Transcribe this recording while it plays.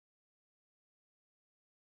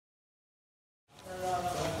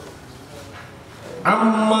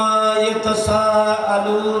عما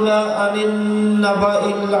يتساءلون عن النبأ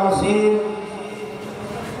العظيم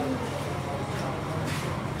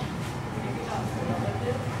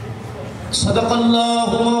صدق الله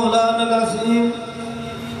مولانا العظيم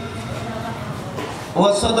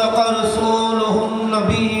وصدق رسوله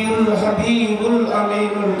النبي الحبيب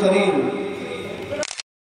الأمين الكريم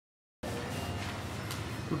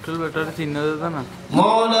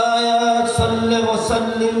مولاي صل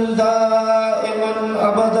وسلم دائما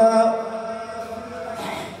أبدا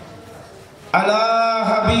على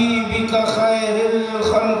حبيبك خير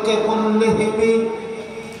الخلق كلهم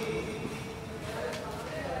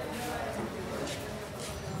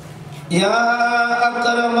يا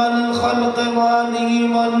أكرم الخلق مالي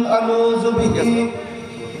من ألوذ به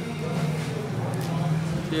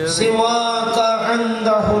سواك عند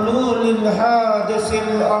حلول الحادث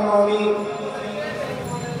الأمري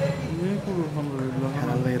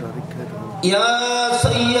يا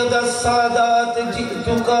سيد السادات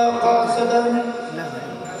جئتك قاصدا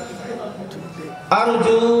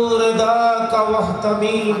أرجو رضاك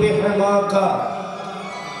واحتمي بحماك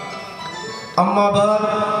أما بعد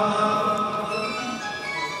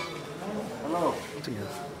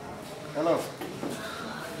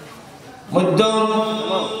মধ্যম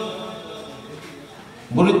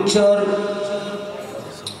বুলুচ্চর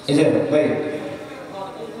এই যে ভাই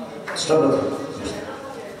স্টপ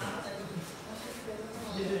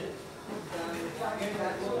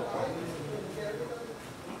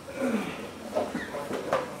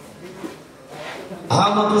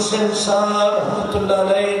আহমদ হোসেন শাহ রহমাতুল্লাহ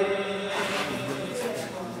আলাইহি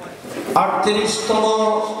 38তম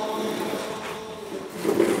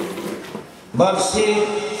বার্ষিক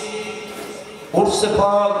উর্সে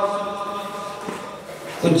পাক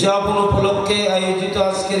উদযাপন উপলক্ষে আয়োজিত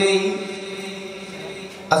আজকের এই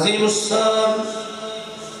আজিমুস শান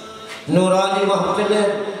নুরানি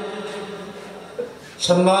মাহফিলের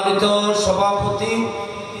সম্মানিত সভাপতি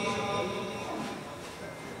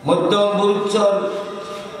মধ্যম বুলুচ্চর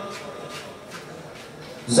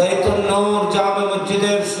জাইতুন নূর জামে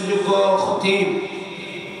মসজিদের সুযোগ্য খতিব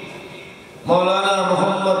মাওলানা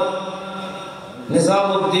মোহাম্মদ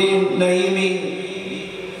নিজামুদ্দিন নাইমি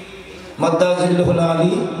মাদ্দাজিল্লাহুল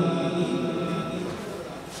আলী,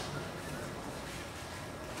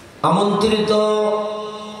 আমন্ত্রিত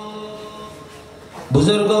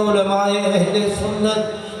বুজুর্গ উলামায়ে আহলে সুন্নাত,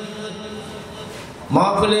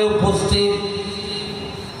 মাহফিলে উপস্থিত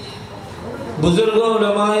বুজুর্গ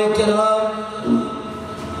উলামায়ে কেরাম,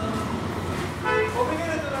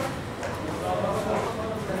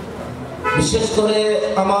 বিশেষ করে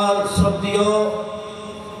আমার শ্রদ্ধেয়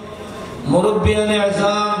মুরব্বিয়ানে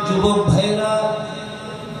আযম, যুবক ভাইরা,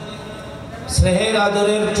 স্নেহের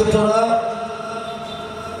আদরের ছোটরা,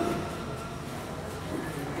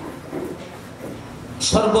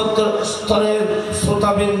 সর্বত্র স্তরের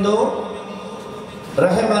শ্রোতাবৃন্দ,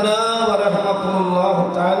 রাহিমানা ওয়া রাহমাকুমুল্লাহ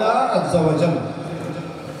তাআলা আযজা ওয়া জাল্লা।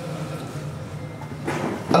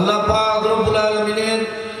 আল্লাহ পাক রব্বুল আলামিনের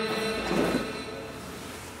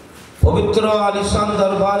পবিত্র আলিশান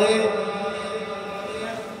দরবারে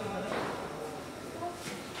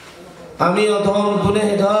আমি অধম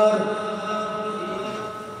গুনাহগার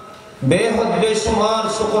বেহদ বেশুমার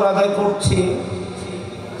শুকর আদায় করছি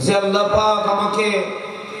যে আল্লাহ পাক আমাকে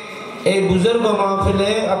এই বুজুর্গ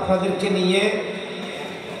মাহফিলে আপনাদেরকে নিয়ে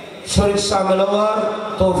শরীক শামিল হওয়ার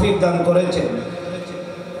তৌফিক দান করেছেন।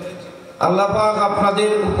 আল্লাহ পাক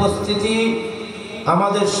আপনাদের উপস্থিতি,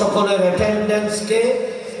 আমাদের সকলের অ্যাটেন্ডেন্সকে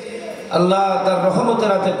আল্লাহ তার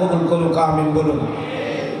রহমতের হাতে কবুল করুক, আমিন বলুন।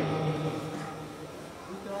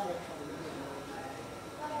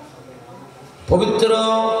 পবিত্র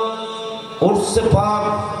উরসে পাক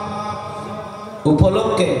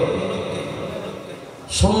উপলক্ষে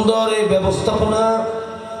সুন্দর এই ব্যবস্থাপনা,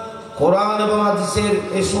 কোরআন এবং হাদিসের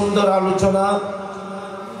এই সুন্দর আলোচনা,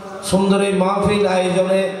 সুন্দর এই মাহফিল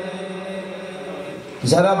আয়োজনে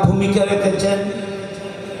যারা ভূমিকা রেখেছেন,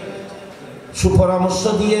 সুপরামর্শ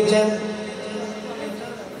দিয়েছেন,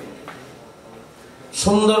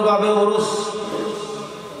 সুন্দরভাবে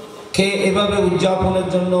উরুসকে এভাবে উদযাপনের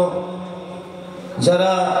জন্য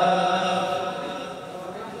যারা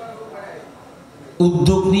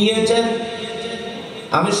উদ্যোগ নিয়েছেন,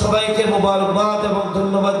 আমি সবাইকে মোবারকবাদ এবং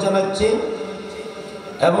ধন্যবাদ জানাচ্ছি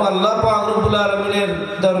এবং আল্লাহ পাক রব্বুল আলামিনের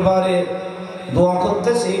দরবারে দোয়া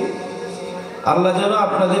করতেছি আল্লাহ যেন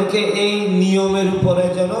আপনাদেরকে এই নিয়মের উপরে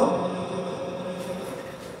যেন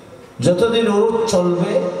যতদিন উরুস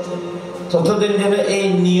চলবে ততদিন যেন এই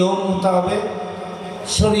নিয়ম মোতাবেক,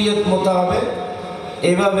 শরীয়ত মোতাবেক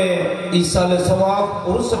এভাবে ইসালে সওয়াব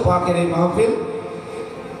উরুস পাকের এই মাহফিল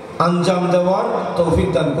আঞ্জাম দেওয়ার তৌফিক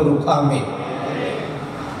দান করুক, আমিন।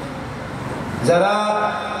 যারা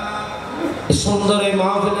সুন্দর এই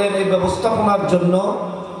মাহফিলের এই ব্যবস্থাপনার জন্য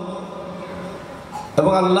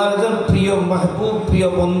এবং আল্লাহর একজন প্রিয় মাহবুব প্রিয়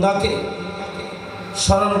বন্দাকে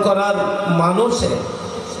স্মরণ করার মানুষে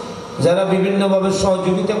যারা বিভিন্নভাবে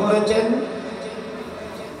সহযোগিতা করেছেন,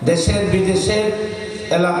 দেশের বিদেশের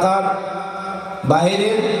এলাকার বাইরে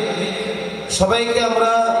সবাইকে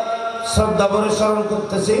আমরা শ্রদ্ধা ভরে স্মরণ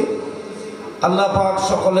করতেছি। আল্লাহ পাক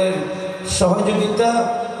সকলের সহযোগিতা,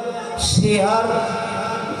 শেয়ার,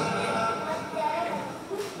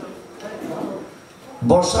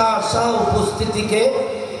 বসা আসা উপস্থিতিকে,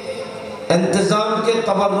 ইন্তজামকে,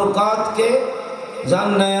 তাবাররুকাতকে, যার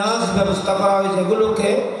নায়াজ ব্যবস্থা করা হয়েছে এগুলোকে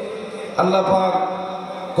আল্লাহ পাক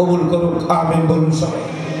কবুল করুক, আমিন বলুন সবাই।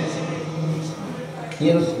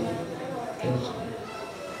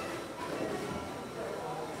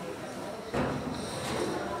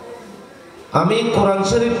 আমি কোরআন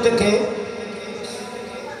শরীফ থেকে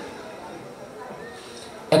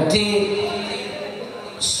একটি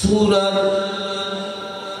সূরার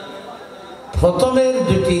প্রথমের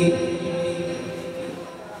দুটি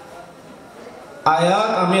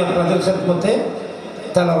আয়াত আমি আপনাদের সাথে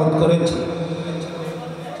তেলাওয়াত করেছি।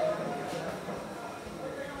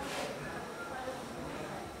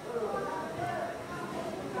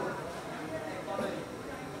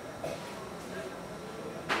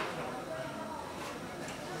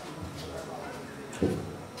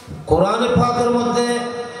 কোরআন পাকের মধ্যে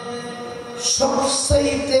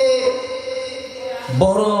সবচেয়ে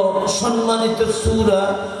বড় সম্মানিত সূরা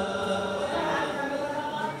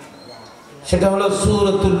সেটা হলো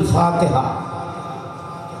সূরাতুল ফাতিহা।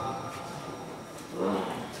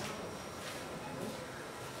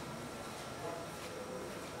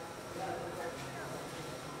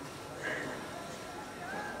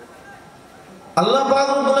 আল্লাহ পাক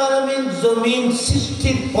রব্বুল আলামিন জমিন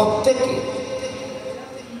সৃষ্টির পর থেকে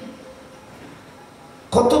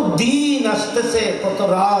কত দিন আসতেছে, কত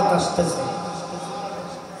রাত আসতেছে,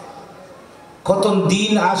 কত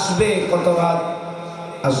দিন আসবে, কত রাত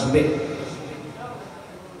আসবে,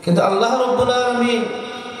 কিন্তু আল্লাহ রাব্বুল আলামিন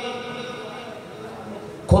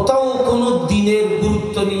কোথাও কোনো দিনের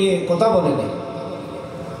গুরুত্ব নিয়ে কথা বলেনি।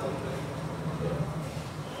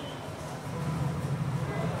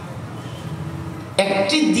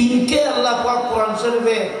 একটি দিনকে আল্লাহ পাক কোরআন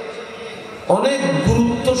শরীফে অনেক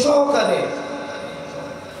গুরুত্ব সহকারে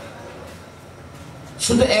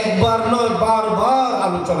শুধু একবার নয় বারবার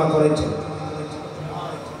আলোচনা করেছেন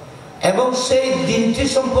এবং সেই দিনটি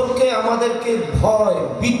সম্পর্কে আমাদেরকে ভয়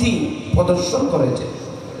ভীতি প্রদর্শন করেছে।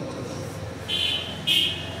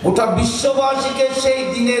 গোটা বিশ্ববাসীকে সেই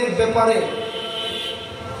দিনের ব্যাপারে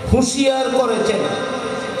হুঁশিয়ার করেছেন,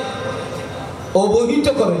 অবহিত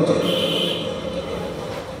করেছেন।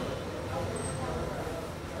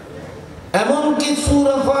 এমনকি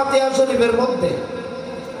সূরা ফাতিহা শরীফের মধ্যে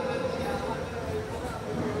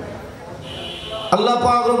আল্লাহ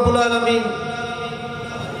পাক রব্বুল আলামিন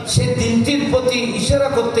সে দিনটির প্রতি ইশারা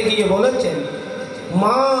করতে গিয়ে বলেছেন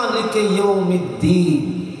মালিকে ইয়াউমিদ্দিন,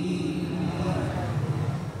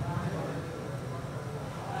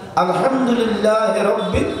 আলহামদুলিল্লাহি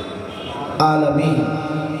রাব্বিল আলামিন।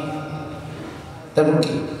 তেমন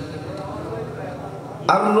কি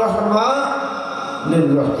আর রহমানির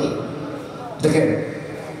রহিম। দেখেন,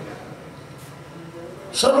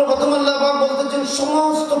 সর্বপ্রথম আল্লাহ পাক বলতেছেন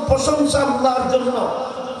সমস্ত প্রশংসা আল্লাহর জন্য,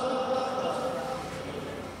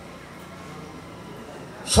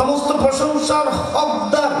 সমস্ত প্রশংসার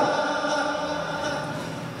হকদার,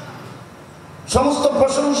 সমস্ত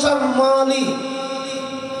প্রশংসার মালিক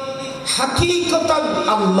হাকিকতান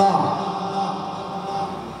আল্লাহ।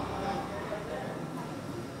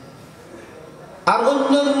 আর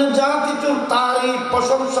অন্যান্য যা কিছুর তারিফ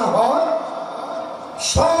প্রশংসা হয়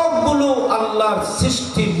সবগুলো আল্লাহর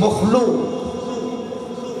সৃষ্টি মখলুক,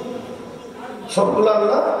 সবগুলো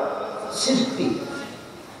আল্লাহ সৃষ্টি।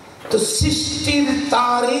 তো সৃষ্টির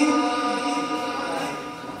तारीफ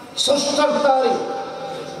सृष्टर तारीफ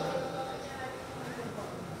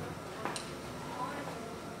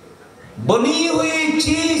बनी हुई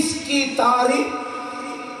चीज की तारीफ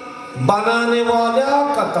बनाने वाला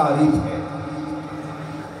का तारीफ है।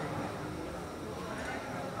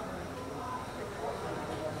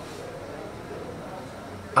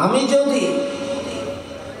 আমি যদি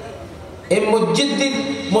এই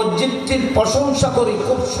মসজিদটির প্রশংসা করি,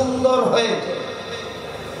 খুব সুন্দর হয়েছে,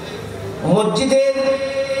 মসজিদের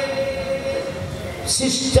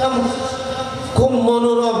সিস্টেম খুব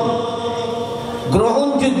মনোরম,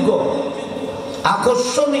 গ্রহণযোগ্য,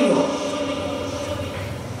 আকর্ষণীয়,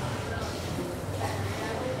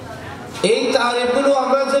 এই তারিফগুলো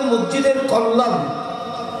আমরা যে মসজিদের করলাম,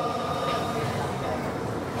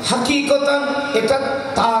 হাকিকতান এটা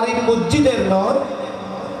তারই মসজিদের নয়।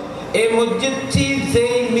 এই মসজিদটি যে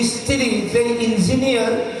মিস্ত্রি, যে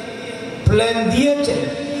ইঞ্জিনিয়ার প্ল্যান দিয়েছে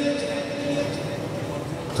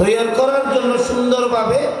তৈরি করার জন্য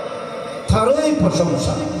সুন্দরভাবে, তারই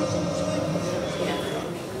প্রশংসা।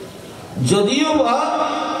 যদিও বা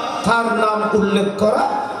তার নাম উল্লেখ করা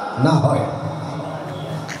না হয়।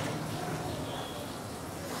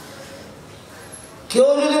 কেউ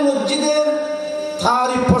যদি মসজিদের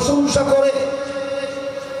তারই প্রশংসা করে,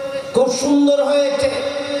 খুব সুন্দর হয়েছে,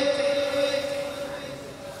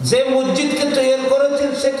 যে মসজিদকে তৈরি করেছেন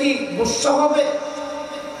সে কি গুসা হবে,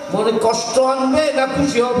 মনে কষ্ট আনবে না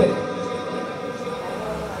খুশি হবে?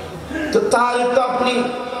 তো তারই তো আপনি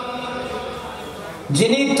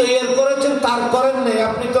যিনি তৈরি করেছেন তার করেন নাই,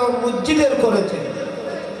 আপনি তো মসজিদের করেছেন,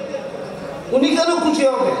 উনি কেন খুশি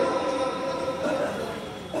হবে?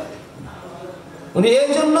 উনি এই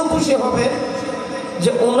জন্য খুশি হবে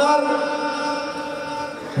যে ওনার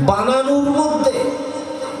বানানোর মধ্যে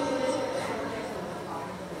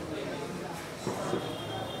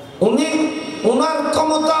উনি ওনার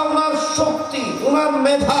ক্ষমতা, ওনার শক্তি, ওনার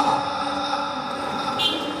মেধা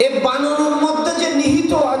এই বানানোর মধ্যে যে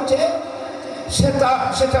নিহিত আছে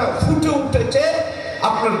সেটা ফুটে উঠেছে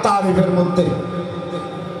আপনার তারিফের মধ্যে।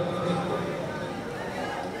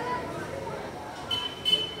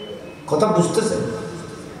 কথা বুঝতেছেন?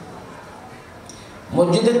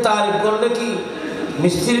 মসজিদের তারিফ করলে কি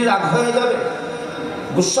মিস্ত্রির রাগ হয়ে যাবে,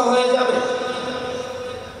 গুসা হয়ে যাবে?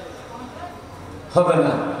 হবে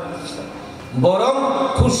না, বরং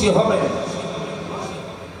খুশি হবে।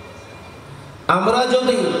 আমরা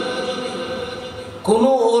যদি কোন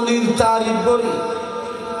ওলির তারিফ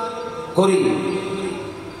করি,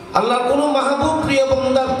 আল্লাহর কোন মাহবুব প্রিয়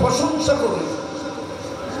বান্দার প্রশংসা করি,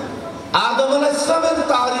 আদম আলাইহিস সালামের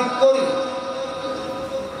তারিফ করি,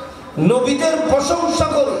 নবীদের প্রশংসা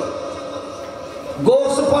করি,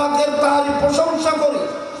 গৌস পাকের তারিফ প্রশংসা করি,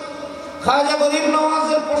 খাজা গরিব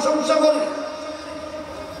নওয়াজের প্রশংসা করি,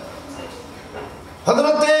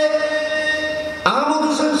 হযরতে আহমদ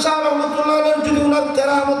হোসেন শাহ রহমাতুল্লাহ আলাইহি যদি ওনার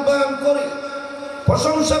কেরামত বয়ান করি,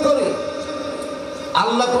 প্রশংসা করি,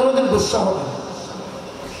 আল্লাহ কোনদিন গুসা হবে না।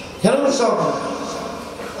 কেন গুসা হবে?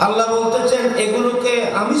 আল্লাহ বলতেছেন এগুলোকে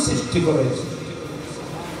আমি সৃষ্টি করেছি।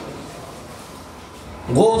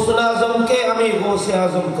 গৌসুল আজমকে আমি গৌসে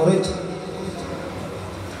আজম করেছি,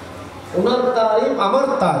 ওনার তারিফ আমার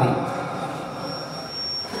তারিফ।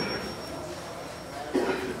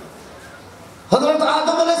 হযরত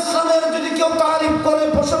আদম আলাইহিস সালামের যদি কেউ তারিফ করে,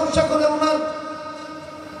 প্রশংসা করে, ওনার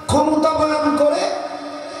ক্ষমতা বয়ান করে,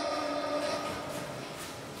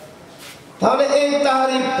 তাহলে এই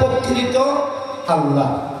তারিফ প্রকৃত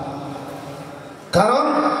আল্লাহ। কারণ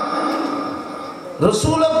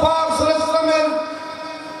রাসূল পাক সাল্লাল্লাহু আলাইহি ওয়াসাল্লামের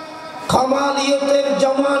কামালিয়তের,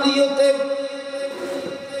 জামালিয়তের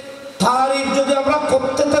তারিফ যদি আমরা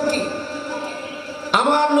করতে থাকি,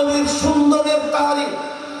 আমার নবীর সুন্দরের তারিফ,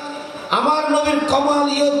 আমার নবীর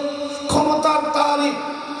কামালিয়ত, ক্ষমতার তারিফ,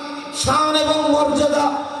 শান এবং মর্যাদা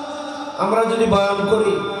আমরা যদি বয়ান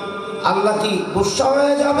করি, আল্লাহ কি গুসা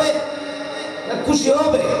হয়ে যাবে না খুশি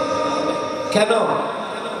হবে? কেন?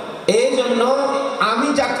 এই জন্য আমি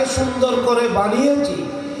যাকে সুন্দর করে বানিয়েছি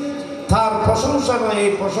তার প্রশংসা নয়,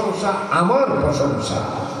 এই প্রশংসা আমার প্রশংসা।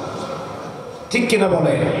 ঠিক কিনা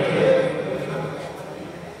বলে?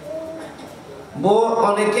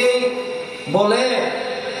 অনেকেই বলে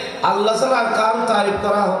আল্লাহ ছাড়া আর কারো তারিফ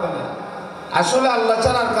করা হবে না। আসলে আল্লাহ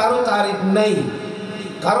ছাড়া আর কারো তারিফ নেই,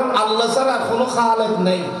 কারণ আল্লাহ ছাড়া কোনো খালেক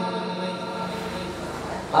নেই।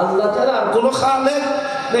 আল্লাহ ছাড়া আর কোনো খালেক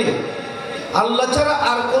নেই, আল্লাহ ছাড়া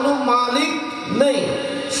আর কোনো মালিক নেই।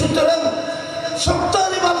 সুতরাং সব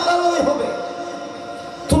তারিফ আল্লাহরই হবে।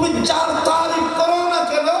 তুমি যার তারিফ করো না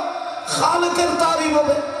কেন, খালেকের তারিফ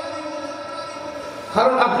হবে।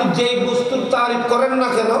 কারণ আপনি যেই বস্তুর তারিফ করেন না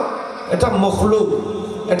কেন, এটা মখলুক,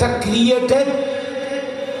 এটা ক্রিয়েটেড।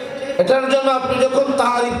 এটার জন্য আপনি যখন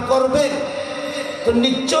তারিফ করবেন তো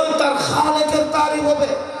নিশ্চয় তার খালেকের তারিফ হবে।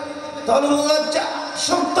 তাহলে বোঝা যাচ্ছে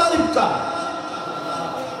সব তারিফ কার।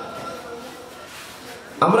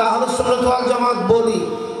 আমরা আহলুস সুন্নাত ওয়াল জামাত বলি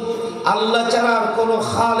আল্লাহ ছাড়া আর কোনো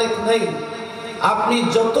খালেক নেই। আপনি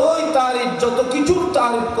যতই তারিফ, যত কিছুর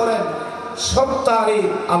তারিফ করেন, সব তারিফ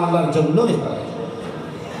আল্লাহর জন্যই হয়।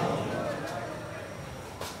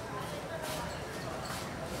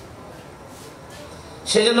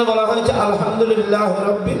 সেজন্য বলা হয়েছে আলহামদুলিল্লাহ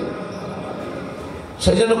রাব্বিল।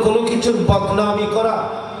 সেজন্য কোনো কিছুর বদনামি করা,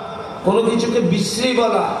 কোনো কিছুকে বিশ্রী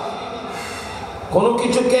বলা, কোনো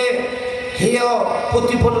কিছুকে হেয়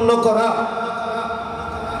প্রতিপন্ন করা,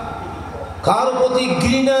 কার প্রতি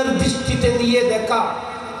ঘৃণার দৃষ্টিতে দিয়ে দেখা,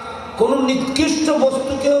 কোন নিকৃষ্ট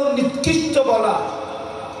বস্তুকেও নিকৃষ্ট বলা,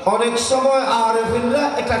 অনেক সময় আরেফিনরা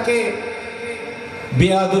এটাকে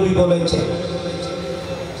বেয়াদবি বলেছে।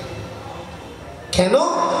 কেন?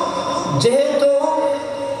 যেহেতু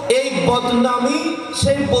এই বদনামি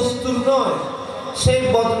সেই বস্তুর নয়, সেই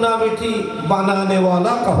বদনামিটি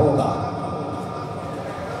বানানেওয়ালা কা হোগা।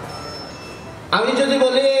 আমি যদি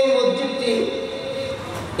বলি এই মসজিদটি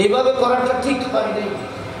এভাবে করাটা ঠিক হয় নাই,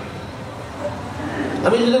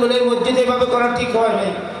 আমি যদি বলি এই মসজিদ এভাবে করা ঠিক হয়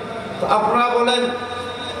নাই, তো আপনারা বলেন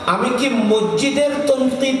আমি কি মসজিদের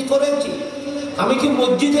তনকিদ করেছি? আমি কি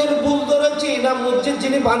মসজিদের ভুল ধরেছি, না মসজিদ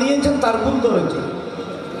যিনি বানিয়েছেন তার ভুল ধরেছি?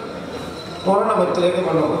 করোনা করতে লেগে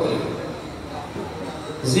মনে করতে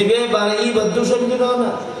জীবে বাড়ি বদ্ধ সঞ্জীব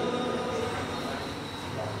না।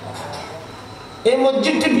 এই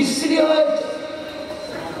মসজিদটি বিচ্ছিন্ন হয়েছে,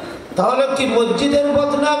 তাহলে কি মসজিদের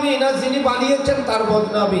বদনামি, না যিনি বানিয়েছেন তার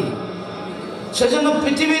বদনামি? সেজন্য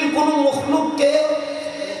পৃথিবীর কোন মখলুককে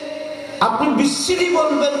আপনি বিচ্ছিন্ন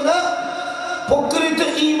বলবেন না। প্রকৃত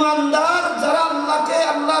ঈমানদার যারা আল্লাহকে,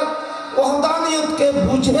 আল্লাহর ওয়াহদানিয়তকে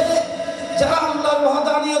বুঝে, যারা আল্লাহর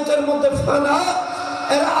ওয়াহদানিয়তের মধ্যে ফানা,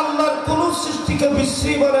 এরা আল্লাহর কোন সৃষ্টিকে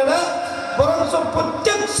বিচ্ছিন্ন বলে না, বরং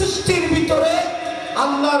প্রত্যেক সৃষ্টির ভিতরে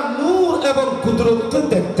আল্লাহর নূর এবং কুদরত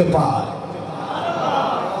দেখতে পায়।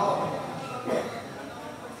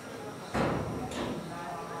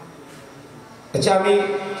 আচ্ছা, আমি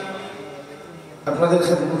আপনাদের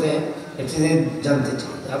খেদমতে একটি জানতে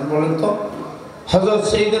চাই, আপনি বলেন তো হযরত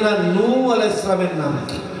সাইয়েদনা নূহ আলাইহিস সালামের নাম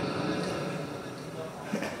কি?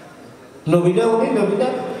 নবী না উনি? নবী না?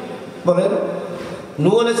 বলেন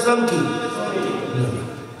নূহ আলাইহিস সালাম কি নবী?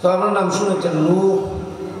 তো আপনার নাম শুনেছেন নূহ।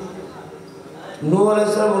 নূহ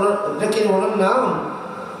আলাইহিস সালাম এটা কি ওনার নাম?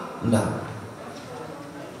 না,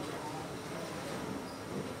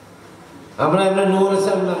 আমরা এমনি নূহ আলাইহিস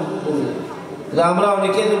সালাম নাম বলি, আমরা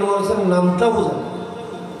অনেকে নূহ আলাইহিস সালাম নামটা বুঝি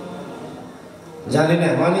জানি না,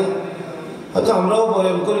 মানে হয়তো আমরাও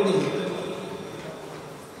বয়ান করিনি,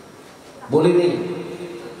 বলিনি।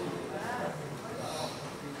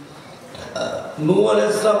 নূহ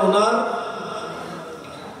আলাইহিস সালাম ওনার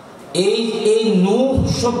এই নূহ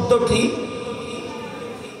শব্দটি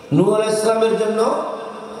নূহ আলাইহিস সালামের জন্য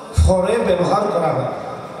ফরে ব্যবহার করা হয়।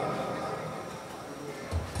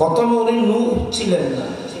 প্রথমে উনি নূহ ছিলেন না,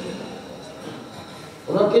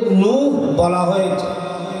 ওনাকে নূহ বলা হয়েছে।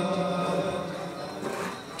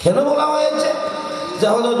 কেন বলা হয়েছে? যে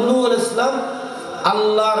হযরত নূহ আলাইহিস সালাম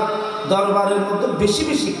আল্লাহর দরবারের মধ্যে বেশি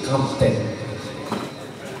বেশি কাঁদতেন,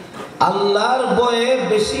 আল্লাহর ভয়ে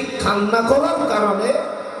বেশি কান্না করার কারণে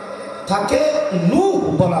তাকে নূহ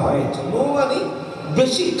বলা হয়েছে। নূহ মানে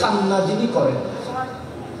বেশি কান্না যিনি করেন।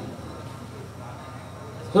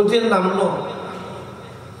 সূর্যের নাম নূহ,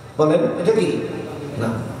 বলেন এটা কি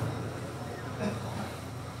নাম?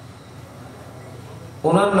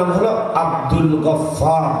 ওনার নাম হলো আব্দুল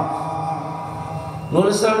গফফার। নূহ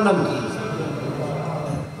আলাইহিস সালামের নাম কি?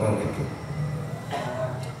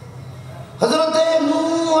 হযরত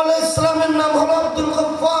নূহ আলাইহিস সালামের নাম হলো আব্দুল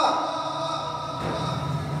গফফার,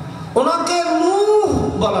 ওনাকে নূহ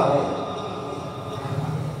বলা হয়।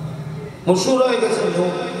 মশহুর হয়ে গেছে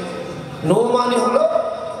নূহ। নূহ মানে হলো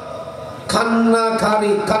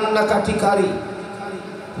কান্নাকারী, কান্নাকাটিকারী,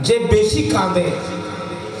 যে বেশি কাঁদে।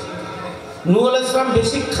 নূহ আলাইহিস সালাম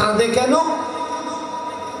বেশি কাঁদে কেন,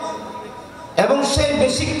 এবং সেই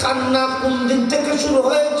বেশি কান্না কোন দিন থেকে শুরু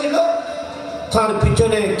হয়েছিল, তার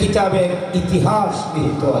পিছনে কিতাবে ইতিহাস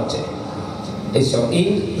নিহিত আছে। এইসব এই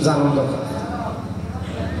জানার দরকার।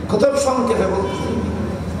 কত সংক্ষেপে বলছি।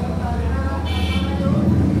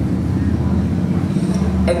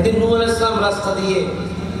 একদিন নূহ আলাইহিস সালাম রাস্তা দিয়ে,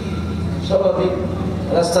 স্বাভাবিক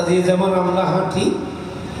রাস্তা দিয়ে যেমন আমরা হাঁটি,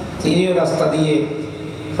 তিনিও রাস্তা দিয়ে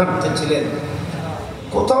হাঁটতেছিলেন।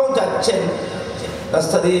 কোথাও যাচ্ছেন,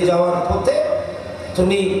 রাস্তা দিয়ে যাওয়ার পথে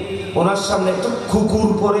তিনি ওনার সামনে একটা কুকুর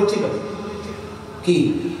পড়েছিল। কি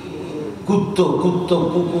কুত্তো?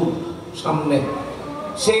 কুকুর সামনে।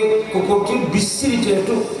 সেই কুকুরটি বিস্তৃত,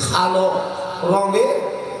 একটু কালো রঙে,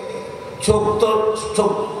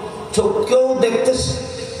 চোখকেও দেখতে,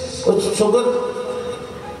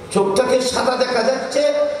 চোখটাকে সাদা দেখা যাচ্ছে,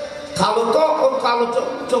 কালো তো, ও কালো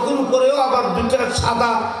চোখের উপরেও আবার দুইটা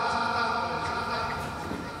সাদা,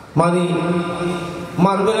 মানে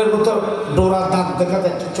মার্বেলের মতো ডোরা দাঁত দেখা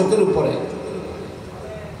যাচ্ছে চোখের উপরে।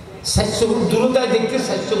 স্বাস্থ্য দূরতায় দেখতে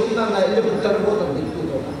স্বাস্থ্য না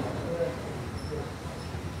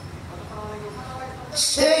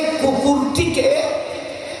সেই কুকুরটিকে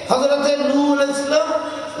হযরত নূহ আলাইহিস সালাম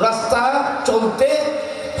রাস্তা চলতে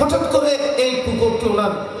হঠাৎ করে এই কুকুরটি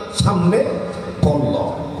ওনার সামনে পড়ল।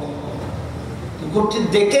 কুকুরটি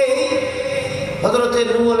দেখেই হযরত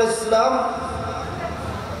নূহ আলাইহিস সালাম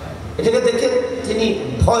এটাকে দেখে তিনি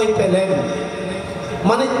ভয় পেলেন,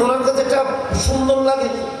 মানে ওনার কাছে এটা সুন্দর লাগে।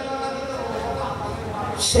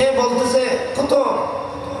 সে বলতেছে কত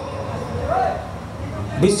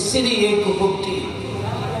বিশ্রী এই কুকুরটি,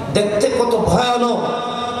 দেখতে কত ভয়ানক।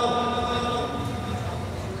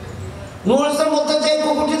 নূহ আলাইহিস সালাম বলতেছে এই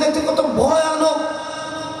কুকুরটি দেখতে কত ভয়ানক,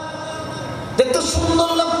 দেখতে সুন্দর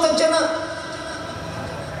লাগতেছে না।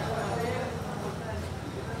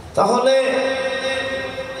 তাহলে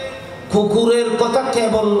কুকুরের কথা কে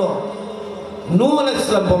বলল? নূহ আলাইহিস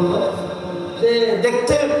সালাম বলল যে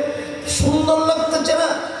দেখতে সুন্দর লাগতেছে না,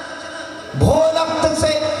 ভয়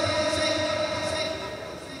লাগতেছে।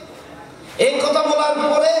 এই কথা বলার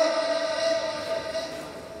পরে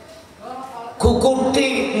কুকুরটি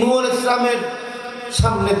নূহ আলাইহিস সালামের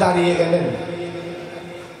সামনে দাঁড়িয়ে গেলেন।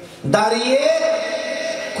 দাঁড়িয়ে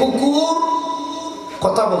কুকুর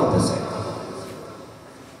কথা বলতেছে।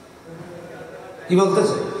 কি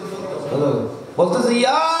বলতেছে? বলতেছে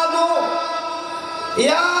ইয়া নূহ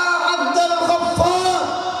ইয়া আব্দুল গফফার,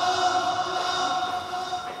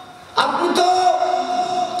 আপনি তো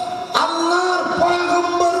আল্লাহর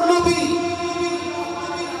পয়গম্বর নবী,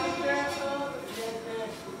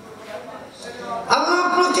 আল্লাহ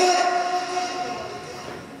আপনাকে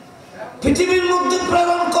পৃথিবীর মধ্যে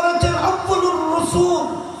প্রেরণ করেছেন আউয়ালুর রাসূল,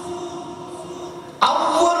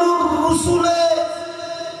 আউয়ালুর রাসূলে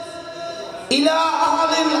ইলা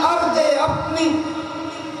আহলিল আরদে, আপনি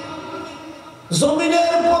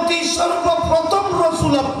জমিনের প্রতি সর্বপ্রথম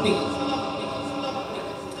রাসূল।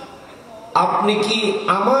 আপনি কি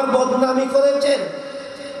আমার বদনামি করেছেন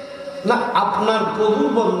না আপনার প্রভুর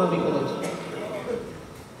বদনামি করেছেন?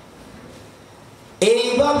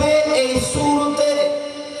 এইভাবে এই সূরতে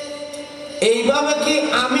এইভাবে কি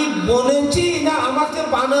আমি বলেছি না আমাকে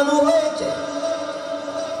বানানো হয়েছে?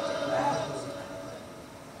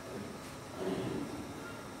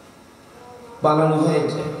 বানানো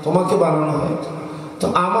হয়েছে, তোমাকে বানানো হয়েছে। তো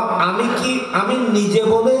আমি নিজে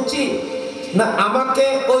বলেছি না আমাকে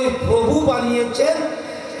ওই প্রভু বানিয়েছেন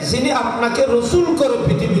যিনি আপনাকে রসুল করে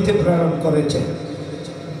পৃথিবীতে প্রেরণ করেছেন?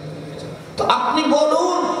 তো আপনি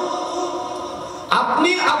বলুন,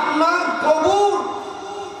 আপনি আপনার প্রভু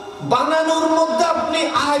বানানোর মধ্যে আপনি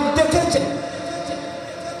আয়াত দেখেছেন?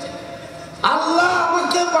 আল্লাহ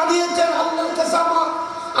আমাকে বানিয়েছেন, আল্লাহর কাছে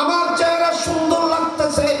আমার চেহারা সুন্দর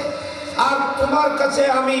লাগতেছে আর তোমার কাছে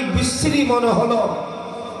আমি বিশ্রী মনে হলো।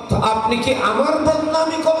 তো আপনি কি আমার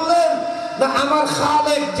বদনামি করলেন না আমার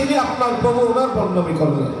খালেক যিনি আপনার প্রভু ওনার বদনামি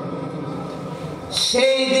করলেন?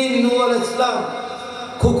 সেই দিন নূহ আলাইহিস সালাম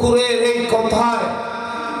কুকুরের এই কথায়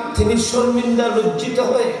তিনি শর্মিন্দা লজ্জিত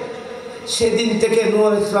হয়ে সেদিন থেকে নূহ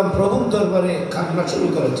আলাইহিস সালাম প্রভুর দরবারে কান্না শুরু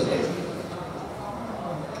করেছিলেন।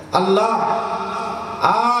 আল্লাহ,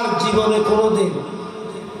 আর জীবনে কোনোদিন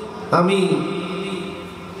আমি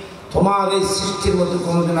তোমার এই সৃষ্টির মধ্যে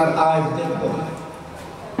কোনোদিন আর আয়াত দেখব না।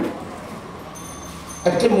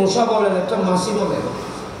 একটা মশা বলেন, একটা মাছি বলেন,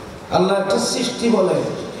 আল্লাহ একটা সৃষ্টি বলেন,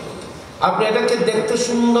 আপনি এটাকে দেখতে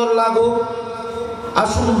সুন্দর লাগুক আর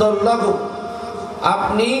সুন্দর লাগুক,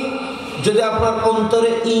 আপনি যদি আপনার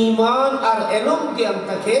অন্তরে ঈমান আর এলম জ্ঞান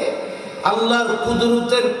থাকে, আল্লাহর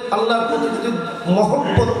কুদরতের আল্লাহর প্রতি যদি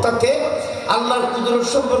মহব্বত থাকে, আল্লাহর কুদরত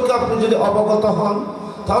সম্পর্কে আপনি যদি অবগত হন,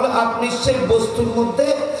 তাহলে আপনি সেই বস্তুর মধ্যে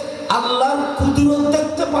আল্লাহর কুদরত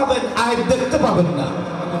দেখতে পাবেন, আয়াত দেখতে পাবেন না।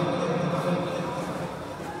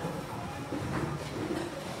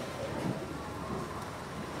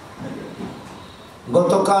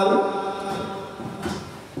 গতকাল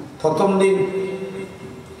প্রথম দিন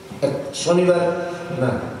শনিবার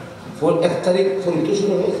না 1 তারিখ পরীক্ষা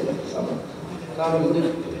শুরু হয়েছিল,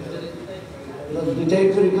 2 তারিখ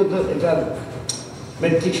পরীক্ষা, তো এটা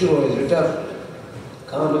মেট্রিক শুরু হয়েছে, এটা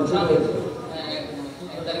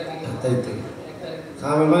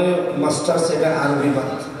মাস্টার্স, এটা আরবি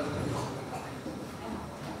বাদ।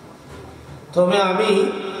 তবে আমি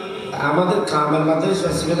আমাদের কামেল মাদ্রাসা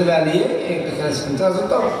সিলেটের আলিয়ে এখানে সেন্টার আছে,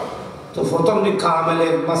 তো প্রথম দিন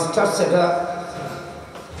কামেলের মাস্টার্স, এটা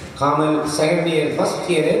কামেল সেকেন্ড ইয়ার ফার্স্ট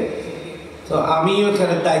ইয়ারে, তো আমি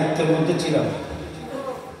ওখানে দায়িত্বের মধ্যে ছিলাম।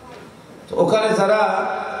 তো ওখানে যারা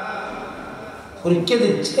পরীক্ষা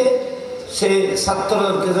দিচ্ছে সে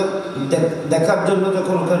ছাত্রদেরকে দেখার জন্য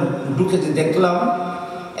যখন ওখানে ঢুকেছি, দেখলাম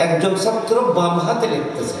একজন ছাত্র বাম হাতে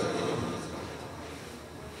লিখতেছে,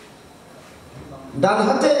 ডান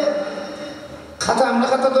হাতে খাতা, আমরা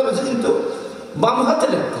খাতা ধরেছি কিন্তু বাম হাতে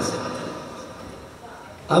লিখতেছে।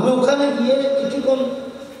 আমি ওখানে গিয়ে কিছুক্ষণ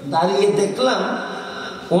দাঁড়িয়ে দেখলাম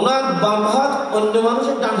ওনার বাম হাত অন্য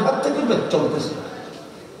মানুষের ডান হাত থেকে বের চলতেছে।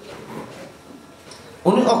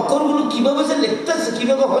 উনি অক্ষরগুলো কিভাবে যে লিখতেছে,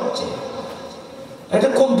 কিভাবে হচ্ছে, এটা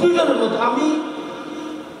কম্পিউটারের মতো। আমি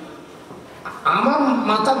আমার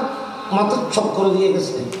মাথা চক্কর দিয়ে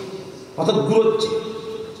গেছে, মাথা ঘুরোচ্ছে।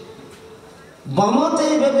 বামাতে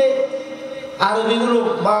এইভাবে আরবিগুলো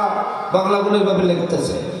বা বাংলাগুলো এইভাবে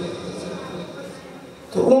লিখতেছে।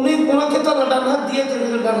 তো ওনাকে তো ডান হাত দিয়েছে,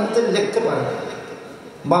 ডান হাতে লিখতে পারে,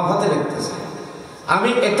 বাম হাতে লিখতেছে।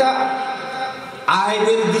 আমি এটা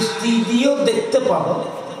আইনের দৃষ্টি দিয়েও দেখতে পাবো,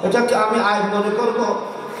 এটাকে আমি আইন মনে করব।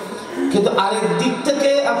 কিন্তু আরেক দিক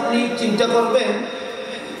থেকে আপনি চিন্তা করবেন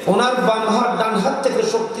ওনার বাম হাত ডান হাত থেকে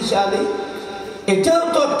শক্তিশালী, এটাও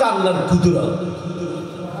তো একটা আল্লাহর কুদরত।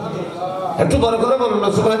 একটু বড় করে বলুন না,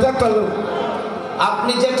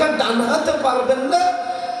 আপনি যেটা ডান হাতে পারবেন না,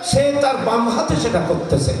 সে তার বাম হাতে সেটা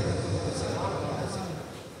করতেছে।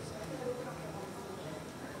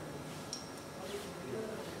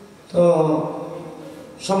 তো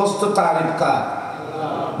সমস্ত তারিফ কার?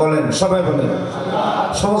 বলেন, সবাই বলেন।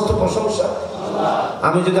 সমস্ত প্রশংসা।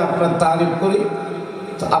 আমি যদি আপনার তারিফ করি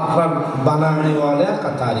তো আপনার বানানে ওয়ালা কা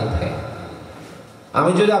তারিফ হ্যায়।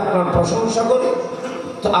 আমি যদি আপনার প্রশংসা করি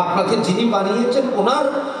তো আপনাকে যিনি বানিয়েছেন ওনার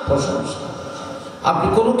প্রশংসা। আপনি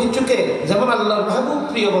কোনো কিছুকে, যেমন আল্লাহর মাহবুব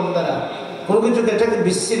প্রিয় বান্দারা কোনো কিছুকে এটাকে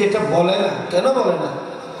বিশ্বের এটা বলে না। কেন বলে না?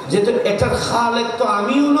 যেহেতু এটার খালেক তো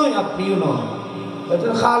আমিও নই, আপনিও নন।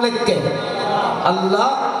 এটার খালেক কে? আল্লাহ।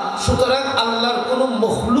 সুতরাং আল্লাহর কোনো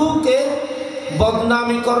মখলুকে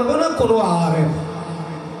বদনামি করবে না কোনো আলেম,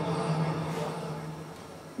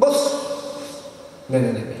 বস মেনে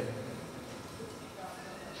নেবে।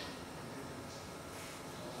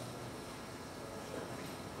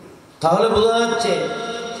 তাহলে বোঝা যাচ্ছে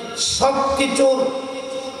সবকিছুর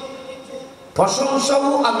প্রশংসাও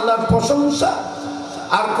আল্লাহর প্রশংসা,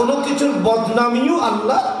 আর কোনো কিছুর বদনামিও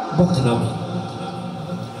আল্লাহর বদনামি।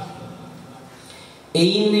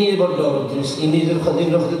 এই নিয়ে বড় জিনিস, এই নিজের খাদির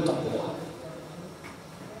রহদের তাকওয়া।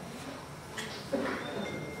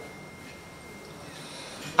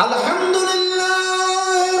 আলহামদুলিল্লাহ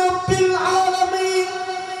রাব্বিল আলামিন,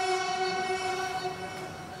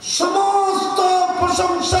 সমস্ত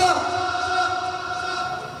প্রশংসা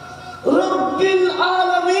রব্বিল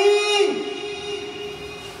আলামিন,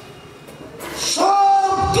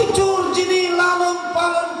 সব কিছুর যিনি লালন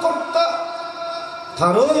পালন কর্তা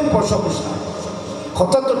তারই প্রশংসা।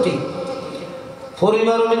 কথা তো ঠিক।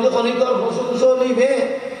 পরিবারের মধ্যে অনেকের প্রশংসা নিবে,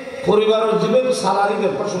 পরিবারের জীবের সালারিবে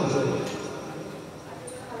প্রশংসা নিবে।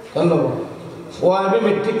 কেন? ওয়াইবে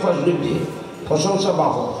মেট্রিক ফার্স্ট করছি, প্রশংসা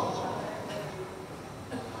বাপ।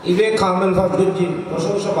 ইবে কামেল ফার্স্ট করছি,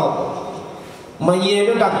 প্রশংসা বাপ। মাইয়ে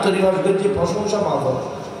এবে ডাক্তারি ফার্স্ট করছি, প্রশংসা বাপ।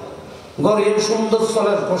 ঘরের সুন্দর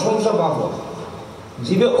স্থলের প্রশংসা বাপ।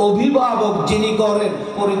 জীবে অভিভাবক যিনি করেন,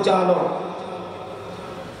 পরিচালক,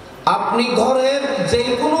 আপনি ঘরের যে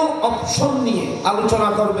কোনো অপশন নিয়ে আলোচনা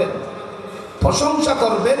করবেন, প্রশংসা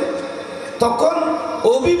করবেন, তখন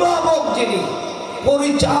অভিভাবক যিনি,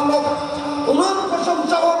 পরিচালক, ওনার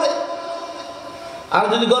প্রশংসা হবে। আর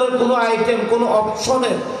যদি ঘরের কোনো আইটেম, কোনো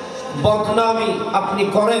অপশনের বদনামি আপনি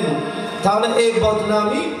করেন, তাহলে এই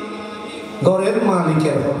বদনামি ঘরের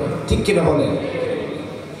মালিকের হবে। ঠিক কিনা বলেন?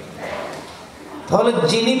 তাহলে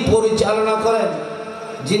যিনি পরিচালনা করেন,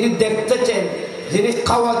 যিনি দেখতেছেন, যিনি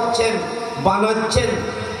খাওয়াচ্ছেন, বানাচ্ছেন,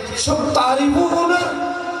 সব তারিফও ওনার,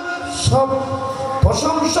 সব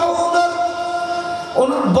প্রশংসাও ওনার।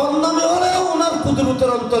 ওনার বদনামি হলেও ওনার কুদরতের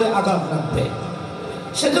অন্তরে আঘাত রাখবে।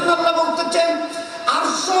 সেজন্য আল্লাহ বলতেছেন,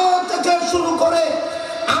 আরশ থেকে শুরু করে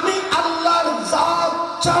আমি আল্লাহর জাত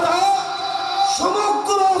ছাড়া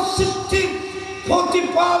সমগ্র সৃষ্টির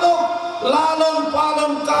প্রতিপালক, লালন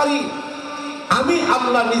পালনকারী আমি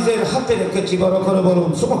আল্লাহ নিজের হাতে রেখেছি। বড় করে বলুন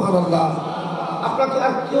সুবহানাল্লাহ। আপনাকে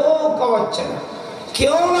আর কেউ খাওয়াচ্ছে না,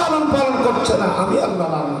 কেউ লালন পালন করছে না, আমি আল্লাহ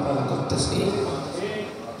লালন পালন করতেছি।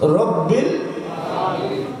 রব্বিল,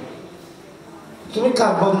 তুমি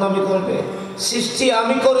কার বদনামি করবে? সৃষ্টি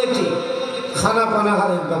আমি করেছি, খানা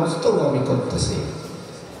পানাহারের ব্যবস্থাও আমি করতেছি।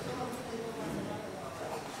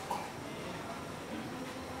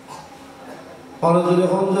 অনজুরে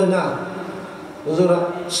হন যায় না,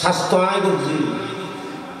 স্বাস্থ্য আয় করছি,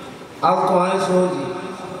 আর তো আয় সহজি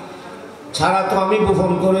ছাড়া তো আমি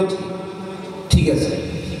গোপন করেছি। ঠিক আছে,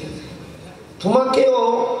 তোমাকেও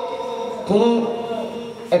কোন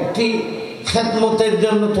একটি খেদমতের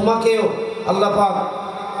জন্য তোমাকেও আল্লাহ পাক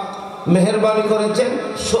মেহেরবানি করেছেন,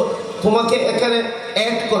 তোমাকে এখানে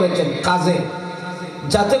অ্যাড করেছেন কাজে,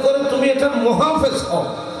 যাতে করে তুমি এটার মুহাফেজ হও।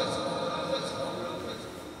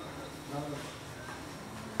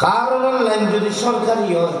 কারণ লাইন যদি সরকারি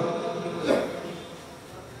হয়,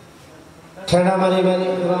 ঠেড়া মারি মারি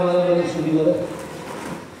মারি শুরু করে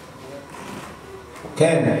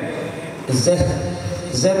কেন?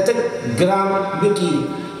 যেতে গ্রাম বিকি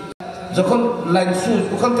যখন লাইন সুইচ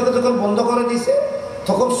ওখান থেকে যখন বন্ধ করে দিয়েছে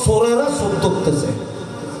তখন চোরেরা চোর ধরতেছে।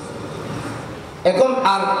 এখন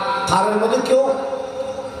আর তারের মধ্যে কেউ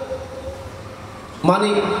মানে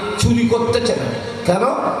চুরি করতেছে না। কেন?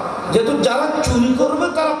 যেহেতু যারা চুরি করবে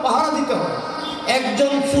তারা পাহারা দিতে হবে।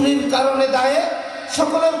 একজন চুরির কারণে দায়ে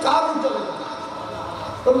সকলের কারণ চলে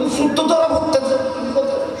যাবে। সূত্র ধরা করতেছে,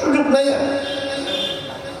 সুযোগ নাই।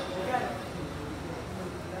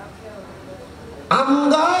 আম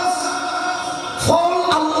গাছ ফল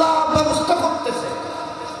আল্লাহ ব্যবস্থা করতেছে,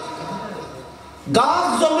 গাছ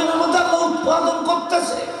জমিনের মধ্যে আল্লাহ উৎপাদন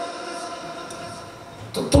করতেছে।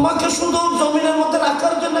 তো তোমাকে শুধু জমিনের মধ্যে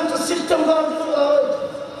রাখার জন্য একটা সিস্টেম করার জন্য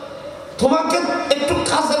তোমাকে একটু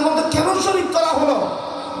কাজের মধ্যে কেন শরীক করা হলো?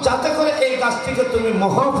 যাতে করে এই গাছটিকে তুমি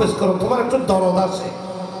মহাফেজ করো, তোমার একটু দরদ আছে।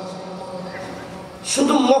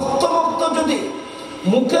 শুধু মক্ত যদি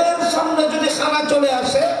মুখের সামনে যদি খানা চলে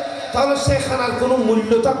আসে তাহলে সে খানার কোনো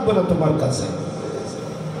মূল্য থাকবে না তোমার কাছে।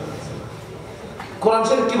 কোরআন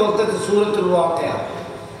শরীফ কি বলতেছে সূরাতুল ওয়াকিয়া,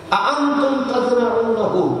 আআনতুম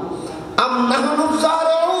তাযরাউনাহু আম নাহনু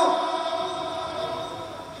যারিউন।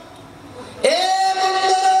 এ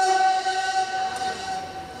বান্দারা,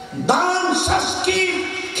 ধান চাষ কি,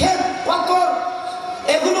 ক্ষেত পাথর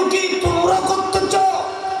এগুলো কি তোমরা করতেছ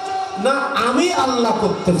না আমি আল্লাহ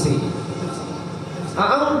করতেছি?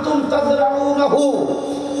 আআনতুম তাযরাউনাহু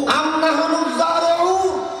আম নাহনু যারিউন।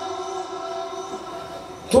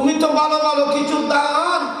 তুমি তো ভালো ভালো কিছু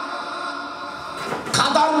ধান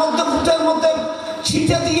খাদার মধ্যে ফুটের মধ্যে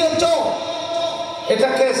ছিটে দিয়েছ,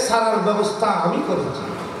 এটাকে সারার ব্যবস্থা আমি করেছি।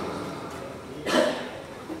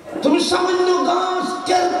 তুমি সামান্য গাছ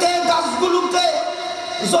কেটে গাছগুলোকে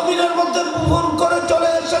জমিনের মধ্যে বপন করে চলে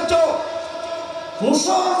এসেছ,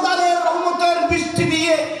 মুষলধারে রহমতের বৃষ্টি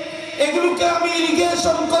দিয়ে এগুলোকে আমি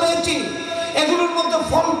ইরিগেশন করেছি। এগুলোর মধ্যে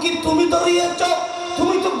ফল কি তুমি ধরিয়েছ?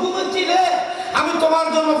 তুমি তো ঘুমেছিলে। আমি তোমার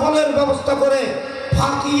জন্য ফলের ব্যবস্থা করে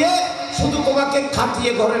ফাঁকিয়ে শুধু তোমাকে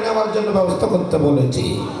খাটিয়ে ঘরে নেওয়ার জন্য ব্যবস্থা করতে বলেছি।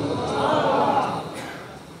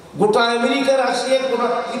 গোটা আমেরিকা, রাশিয়া, গোটা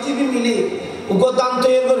পৃথিবী মিলে উপাদান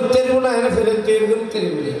তৈরি করতে না, এনে ফেলে তৈরি করতে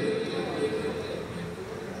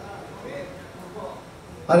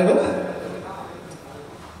পারে না।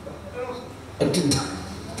 একটি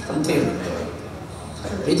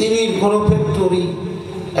পৃথিবীর কোন ফ্যাক্টরি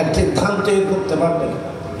একটি ধান তৈরি করতে পারবে না,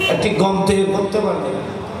 একটি গম তৈরি করতে পারবে না,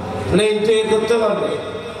 প্লেন তৈরি করতে পারবে,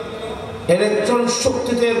 ইলেকট্রন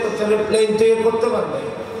শক্তি তৈরি করতে পারবে, প্লেন তৈরি করতে পারবে,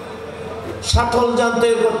 শাটল যান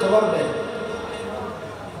তৈরি করতে পারবে,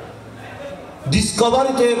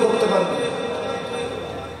 ডিসকভারি তৈরি করতে পারবে,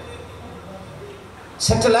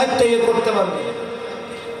 স্যাটেলাইট তৈরি করতে পারবে,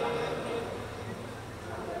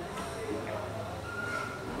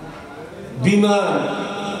 বিমান,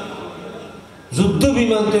 যুদ্ধ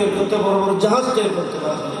বিমান তৈরি করতে, বড় বড় জাহাজ তৈরি করতে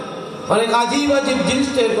পারবে, অনেক আজীব আজীব জিনিস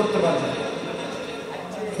তৈরি করতে পারবে,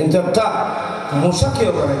 কিন্তু একটা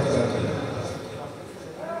মশাকেও বানাইতে পারবে না।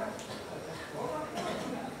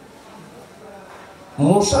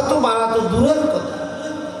 মশা তো বানাতো দূরের কথা,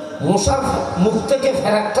 মশার মুখ থেকে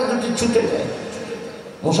ফেরাকটা যদি ছুটে যায়,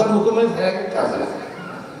 মশার মুখে মানে ফেরাকটা আছে না,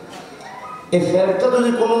 এই ফেরাকটা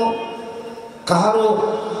যদি কোনো কারো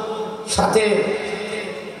সাথে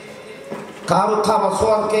কারো খাওয়া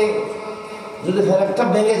সোয়ারকে যদি ফেরাকটা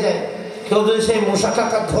ভেঙে যায়, কেউ যদি সেই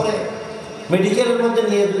মশাটাকে ধরে মেডিকেলের মধ্যে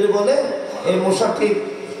নিয়ে যদি বলে এই মশাটি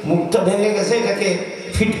মুখটা ভেঙে গেছে, এটাকে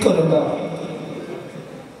ফিট করে দাও,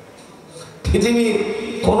 পৃথিবীর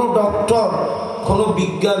কোনো ডক্টর, কোনো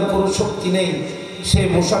বিজ্ঞান, কোনো শক্তি নেই সেই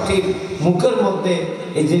মশাটির মুখের মধ্যে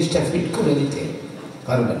এই জিনিসটা ফিট করে দিতে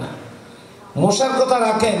পারবে না। মশার কথা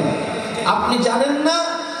রাখেন, আপনি জানেন না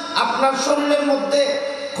আপনার শরীরের মধ্যে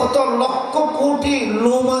কত লক্ষ কোটি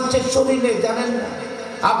লোম আছে শরীরে, জানেন না?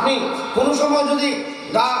 আপনি কোনো সময় যদি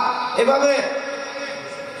গা এভাবে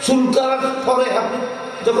চুলকানোর পরে, আপনি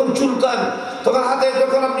যখন চুলকান তখন হাতে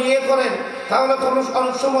যখন আপনি ইয়ে করেন, তাহলে কোনো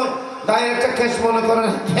অনেক সময় গায়ে একটা কেশ মনে করেন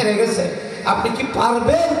হেরে গেছে, আপনি কি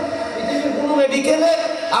পারবেন পৃথিবীর কোনো মেডিকেলে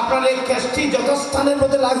আপনার এই কেশটি যথাস্থানের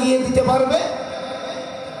মধ্যে লাগিয়ে দিতে পারবে?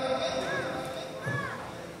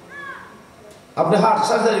 আপনি হার্ট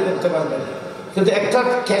সার্জারি করতে পারবেন, কিন্তু একটা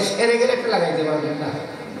কেশ হেরে গেলে একটা লাগাইতে পারবেন না।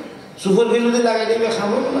 সুপার বিরোধী লাগাই দেবে,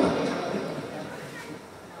 খাবো না।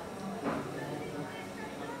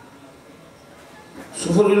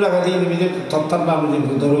 সুপার বিল লাগাই দিয়ে নিবি, তত্তার নাম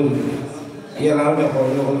দিবি, ধরে দিবি, ইয়ার আর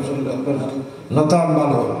নতাম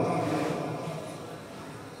ভালো।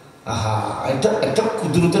 আহা, এটা একটা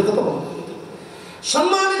কুদরতের কথা বল।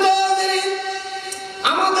 সম্মানিত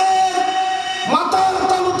আমাদের মাথার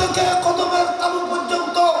তালু থেকে কদমের তালু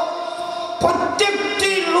পর্যন্ত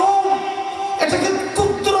প্রত্যেকটি লোক, এটাকে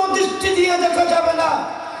ক্ষুদ্র দৃষ্টি দিয়ে দেখা যাবে না,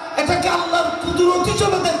 এটা এটাকে আল্লাহর কুদরত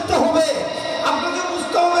হিসেবে দেখতে হবে। আপনাকে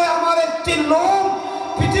বুঝতে হবে আমার একটি লোম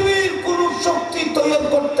পৃথিবীর কোন শক্তি তৈরি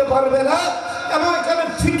করতে পারবে না এবং এখানে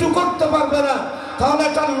ফিটু করতে পারবে না, তাহলে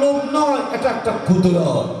এটা লোভ নয়, এটা একটা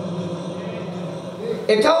কুদরত।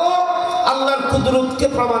 এটাও আল্লাহর কুদরতকে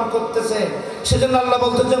প্রমাণ করতেছে। সেজন্য আল্লাহ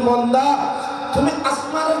বলতেছে, বান্দা তুমি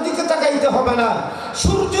আসমানের দিকে তাকাইতে হবে না,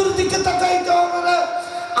 সূর্যের দিকে তাকাইতে হবে না,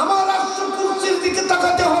 আমার আরশ কুরসির দিকে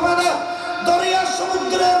তাকাতে হবে না, দরিয়া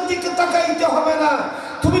সমুদ্রের দিকে তাকাইতে হবে না,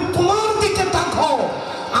 তুমি তোমার দিকে তাকাও।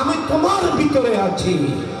 আমি তোমার ভিতরে আছি,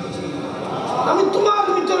 আমি তোমার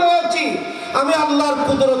ভিতরে আছি, আমি আল্লাহর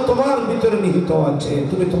কুদরত তোমার ভিতরে নিহিত আছে,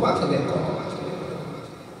 তুমি তোমাকে দেখো।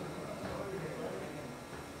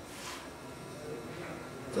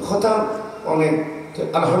 কথা অনেক।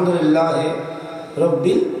 আলহামদুলিল্লাহ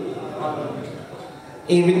রব্বিল,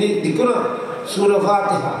 এই দেখো না সূরা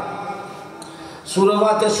ফাতিহা, সূরা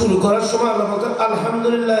ফাতিহা শুরু করার সময় আল্লাহ বলতেন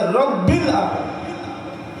আলহামদুলিল্লাহ রব্বিল আলামিন।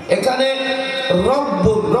 এখানে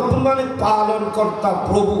রব্বুল, রব্বুল মানে পালন কর্তা,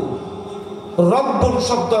 প্রভু। রব্বুল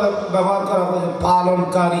শব্দ ব্যবহার করা হয়েছে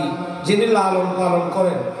পালনকারী, যিনি লালন পালন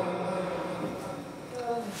করেন।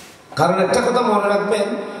 কারণ একটা কথা মনে রাখবেন,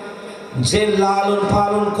 যে লালন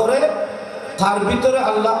পালন করে তার ভিতরে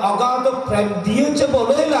আল্লাহ অগাধ প্রেম দিয়েছে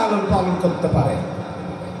বলেই লালন পালন করতে পারে।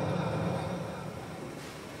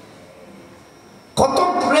 কত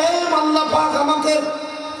প্রেম আল্লাহ পাক আমাকে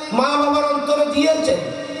মা বাবার অন্তরে দিয়েছে,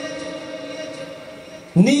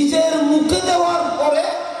 নিজের মুখে দেওয়ার পরে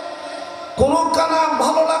কোন কানা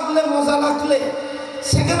ভালো লাগলে, মজা লাগলে,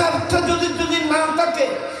 সেখানে একটা যদি না থাকে,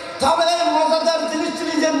 তাহলে এই মজাদার জিনিস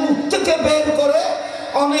নিজের মুখ থেকে বের করে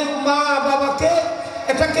অনেক মা বাবাকে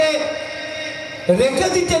এটাকে রেখে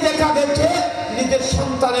দিতে দেখা গেছে নিজের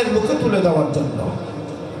সন্তানের মুখে তুলে দেওয়ার জন্য।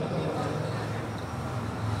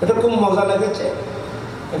 এটা খুব মজা লেগেছে,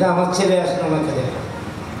 এটা আমার ছেলে আসলে আমাকে দেখে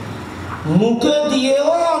মুখে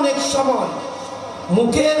দিয়েও অনেক সময়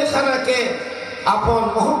মুখের খানাকে আপন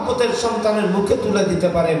মহব্বতের সন্তানের মুখে তুলে দিতে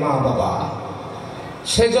পারে মা বাবা।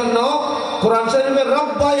 সেজন্য কোরআন শরীফে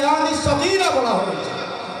রব্বায়ানি সগীরা বলা হয়েছে,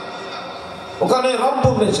 ওখানে রব্ব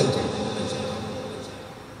এসেছে।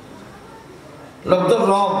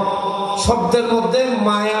 রব শব্দের মধ্যে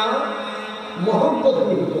মায়া মহব্বত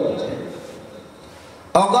নিহিত আছে।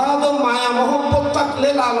 অগাধ মায়া মহব্বত থাকলে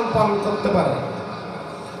লালন পালন করতে পারে,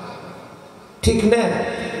 ঠিক না?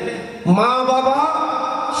 মা বাবা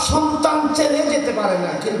সন্তান ছেড়ে যেতে পারে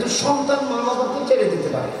না, কিন্তু সন্তান মা বাবাকে ছেড়ে দিতে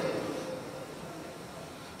পারে।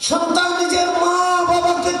 সন্তান নিজের মা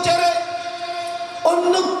বাবাকে ছেড়ে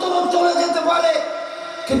অন্যত্র চলে যেতে পারে,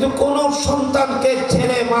 কিন্তু কোন সন্তানকে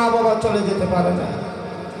ছেড়ে মা বাবা চলে যেতে পারে না।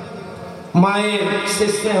 মায়ের সে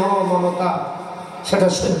স্নেহ মমতা সেটা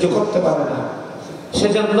সহ্য করতে পারে না।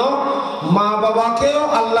 সেজন্য মা বাবাকেও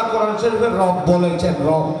আল্লাহ কোরআন শরীফে রব বলেছেন।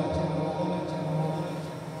 রব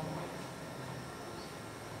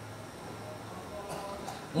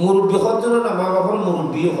মুরব্বী হওয়ার জন্য না, মা বাবার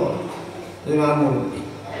মুরব্বীও হয়, মুরব্বী।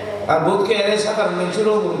 আর বোধকে এর সাথে মেয়েছিল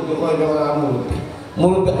মুরব্বী হয়, মুরব্বী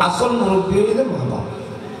মুরব্বী আসল মুরব্বী হইলে মা বাবা।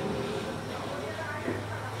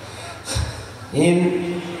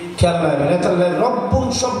 রব্বুন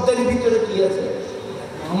শব্দের ভিতরে কি আছে?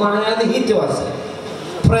 মায়া নিহিত আছে,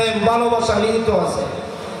 প্রেম ভালোবাসা নিহিত আছে।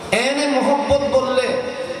 এনে মহব্বত বললে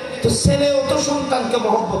তো ছেলেও তো সন্তানকে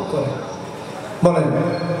মহব্বত করে, বলেন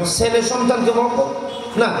ছেলে সন্তানকে মহব্বত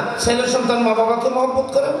না, ছেলে সন্তান মা বাবাকে মহব্বত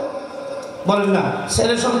করে, বলেন না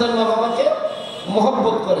ছেলে সন্তান মা বাবাকে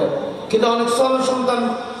মহব্বত করে। কিন্তু অনেক ছেলে সন্তান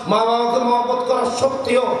মা বাবাকে মহব্বত করার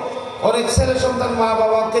সত্ত্বেও অনেক ছেলে সন্তান মা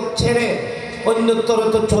বাবাকে ছেড়ে অন্যত্র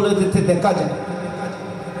তো চলে যেতে দেখা যায়।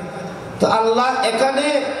 তো আল্লাহ এখানে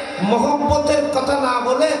মহব্বতের কথা না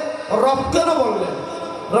বলে রব কেন বললেন?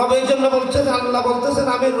 রব এই জন্য বলছেন, আল্লাহ বলতেছেন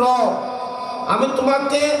আমি রব, আমি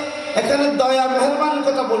তোমাকে এখানে দয়া মেহেরবানির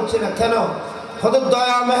কথা বলছি না। কেন? হয়তো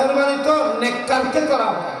দয়া মেহেরবানি তো নেককারকে করা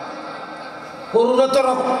হয়, করুণা তো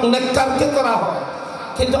নেককারকে করা হয়,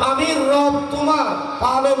 কিন্তু আমি রব তোমার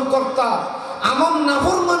পালন কর্তা, আমার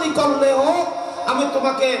নাফরমানি করলেও আমি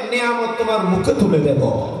তোমাকে নিয়ামত তোমার মুখে তুলে দেব।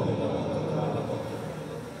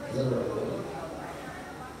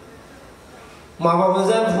 মা বাবা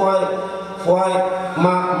যায় ভয় ভয়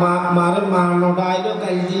মারে মানো ডাইলো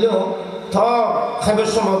গাই দিল থ খাইবার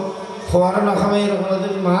সময় ফোয়ারা না খাবে এরকম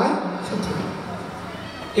মা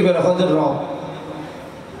এবার হচ্ছে রব।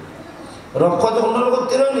 রব কত অন্য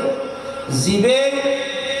করতে রনি জীবে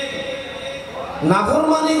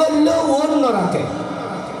নাফরমানি করলেও অন্য রাখে।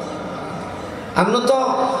 আমরা তো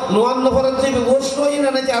নোয়ান্ন ফরান জীবে গোস নই না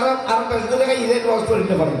যে আর আর কাজ করে ঈদের ওয়াজ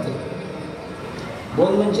করতে পারেন।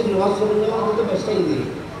 বল মানুষের নামাজ পড়ে নেওয়া তো ব্যস্তাই দিই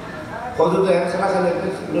কত তো এক সারা খালে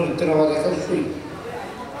নৃত্য নামাজ এখন শুই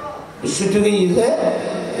শুটিং ইজে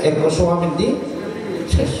এক বছর আমি দিই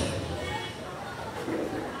শেষ।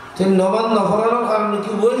 তিনি নবান নফরানোর কারণে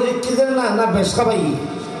কি বই দেখতে দেন না, না বেশ খাবাই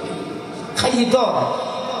খাই তো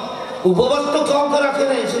উপবাস তো কাউকে রাখে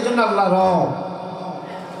নাই, সেজন্য আল্লাহ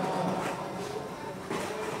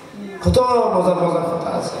কত মজার মজার কথা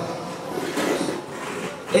আছে।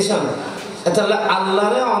 এসব তাহলে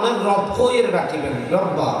আল্লাহরে অনেক রব কইরে রাখিবেন,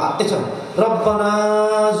 রব্বা এসব রব্বানা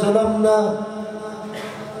যালামনা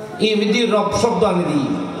ইমিদি রব শব্দ আমি দিই।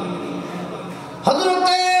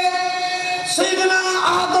 হযরতে সাইয়েদনা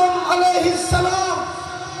আদম আলাইহিস সালাম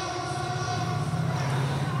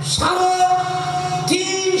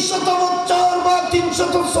 350 বছর বা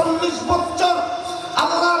 340 বছর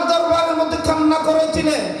আল্লাহর দরবারের মধ্যে কান্না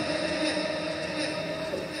করেছিলেন,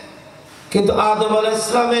 কিন্তু আদম আলাইহিস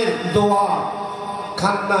সালামের দোয়া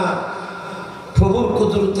কান্না প্রভুর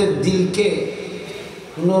কুদরতের দিলকে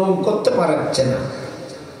নরম করতে পারছে না।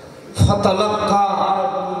 ফাতালাক্কা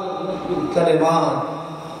কালিমাত,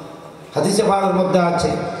 হাদিসে পাকের মধ্যে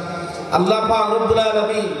আছে আল্লাহ পাক রব্বুল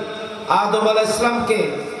আলামিন আদম আলাইহিস সালামকে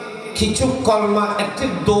কিছু কলমা, একটি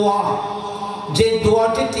দোয়া, যে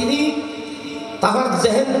দোয়াটি তিনি তার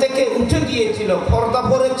জেহেন থেকে উঠে গিয়েছিল, পর্দা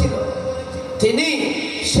পড়েছিল, তিনি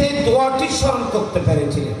সেই দোয়াটি স্মরণ করতে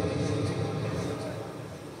পেরেছিলেন।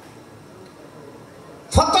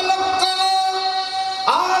 ফাতালাক্কা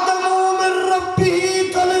আদমু মির রাব্বিহি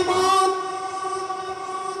কালিমাত,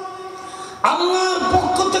 আল্লাহর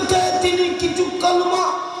পক্ষ থেকে তিনি কিছু কলমা,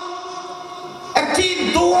 একটি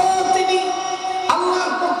দোয়া তিনি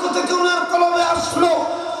আল্লাহর পক্ষ থেকে ওনার কলমে আসলো।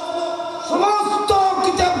 সমস্ত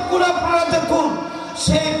কিতাবগুলো আপনারা দেখুন,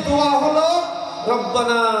 সেই দোয়া হলো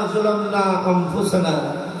রব্বানা যালামনা আনফুসানা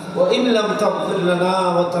ওয়া ইন লাম তাগফির লানা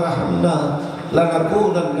ওয়া তারহামনা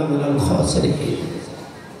লানাকুনান্না মিনাল খাসিরিন।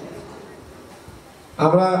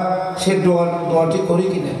 আমরা সেই দোয়াটি করি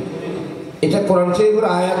কিনা? এটা কোরআন শরীফের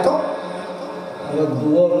আয়াত,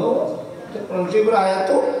 দোয়া হলো কোরআন শরীফের আয়াত।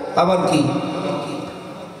 আবার কি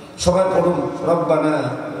সবাই পড়ুন, রব্বানা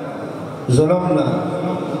যালামনা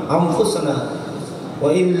আনফুসানা ওয়া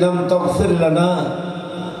ইন লাম তাগফির লানা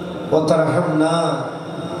ওয়া তারহামনা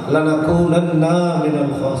লানাকুনান্না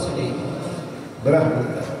মিনাল খাসিরিন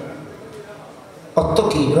বিরহমাতিকা। অর্থ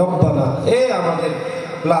কি? রব্বানা, হে আমাদের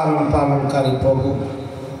লালন পালনকারী প্রভু।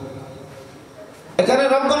 এখানে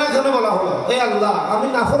রব্বানা কেন বলা হলো? হে আল্লাহ, আমি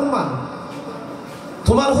নাফরমান,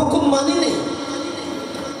 তোমার হুকুম মানি নি,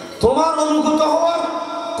 তোমার অনুগত হওয়ার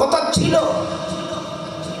কথা ছিল,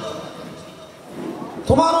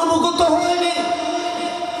 তোমার অনুগত হয়নি,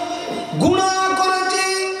 গুনাহ করেছি,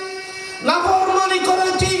 নাফরমানি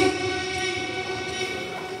করেছি,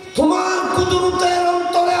 তোমার কুদরতের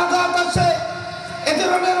অন্তরে আঘাত আছে, এ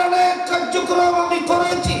ধরনের অনেক কার্যক্রম আমি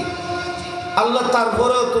করেছি। আল্লাহ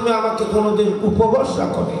তারপরেও তুমি আমাকে কোনোদিন উপবাস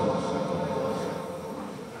রাখো নি।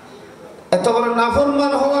 এত বড়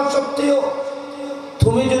নাফরমান হওয়ার সত্ত্বেও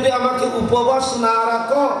তুমি যদি আমাকে উপবাস না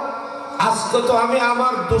রাখো, আজকে তো আমি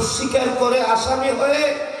আমার দোষ স্বীকার করে আসামি হয়ে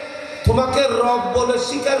তোমাকে রব বলে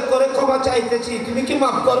স্বীকার করে ক্ষমা চাইতেছি, তুমি কি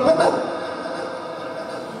মাফ করবে না?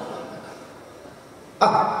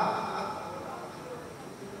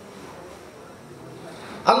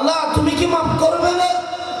 আল্লাহ তুমি কি মাফ করবে না?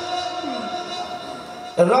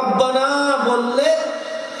 রব্বানা বললে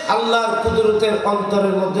আল্লাহর কুদরতের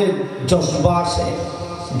অন্তরের মধ্যে জজবা আসে,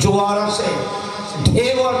 জোয়ার আসে,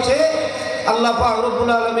 ঢেউ আসে। আল্লাহ পাক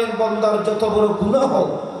রব্বুল আলামিন বান্দার যত বড় গুনাহ হোক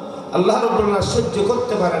আল্লাহ রব্বুল আলামিন সহ্য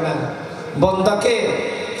করতে পারে না, বান্দাকে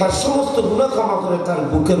তার সমস্ত গুনাহ ক্ষমা করে তার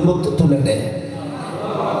বুকের মধ্যে তুলে দেয়।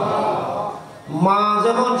 মা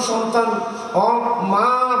যেমন সন্তান মা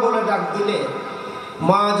বলে ডাক দিলে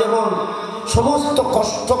মা যেমন সমস্ত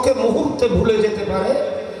কষ্টকে মুহূর্তে ভুলে যেতে পারে,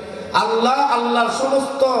 আল্লাহ আল্লাহর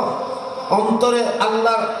সমস্ত অন্তরে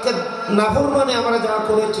আল্লাহকে নাফরমানি আমরা যা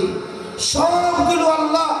করেছি সবগুলো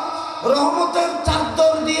আল্লাহ রহমতের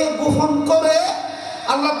চাদর দিয়ে গোপন করে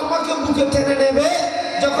আল্লাহ তোমাকে বুকে টেনে নেবে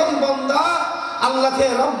যখন বান্দা আল্লাহকে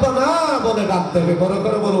রব্বানা বলে ডাক দেবে। বড়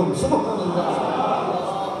করে বলুন সুবহানাল্লাহ।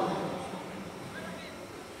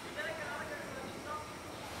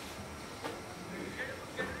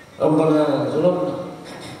 রব্বানা যালামনা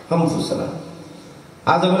আনফুসানা,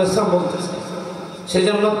 আদম আলাইহিস সালাম বলতেছে,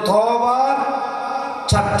 সেজন্য তওবার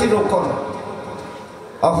 4টি রকম।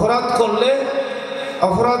 অপরাধ করলে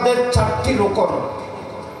অপরাধের 4টি রকম,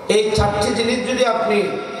 এই 4টি জিনিস যদি আপনি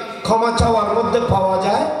ক্ষমা চাওয়ার মধ্যে পাওয়া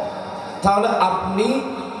যায় তাহলে আপনি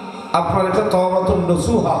আপনার একটা তওবাতুন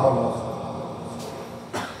নসুহা হলো।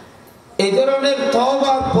 এই ধরনের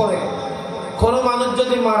তওবার পরে কোনো মানুষ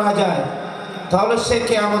যদি মারা যায় তাহলে সে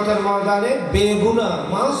কিয়ামতের ময়দানে বেগুনাহ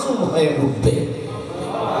মাসুম হয়ে উঠবে।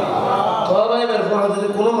 তওবা এর এরপর যদি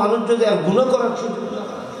কোনো মানুষ যদি আর গুনাহ করার সুযোগ না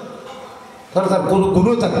পায়, তাহলে তার কোনো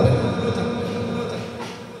গুনাহ থাকবে না।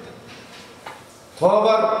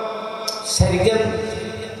 তওবার সাইকেল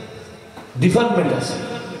ডিপার্টমেন্ট আছে,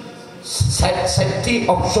 60টি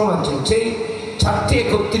অপশন আছে, সেই 4টি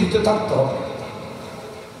একত্রিত থাকতে হবে।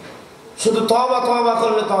 শুধু তওবা তওবা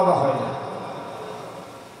করলে তওবা হয় না।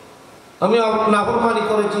 আমি নাফরমানি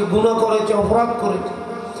করেছি, গুনাহ করেছি, অপরাধ করেছি,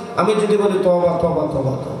 আমি যদি বলি তওবা তওবা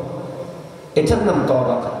তওবা তওবা, এটার নাম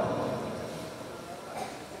তওবা করা।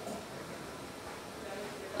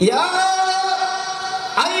 ইয়া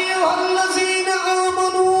আইয়ুহাল্লাযীনা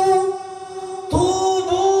আমানু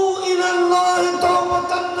তুবু ইলাল্লাহি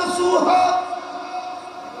তাওবাতান নাসুহা,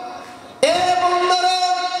 এ বান্দারা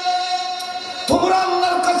তোমরা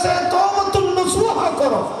আল্লাহর কাছে তাওবাতুন নাসুহা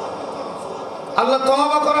করো। আল্লাহ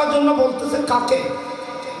তওবা করার জন্য বলতেছে কাকে?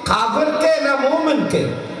 কাফেরকে না মুমিনকে?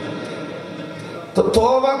 তো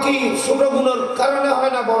তওবা কি ছোট গুনার কারণে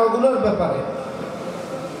হয় না বড় গুনার ব্যাপারে?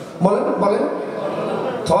 বলেন বলেন,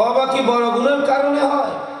 তওবা কি বড় গুনার কারণে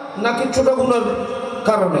হয় নাকি ছোট গুনার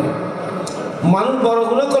কারণে? মানুষ বড়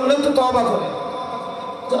গুনাহ করলে তো তওবা করে।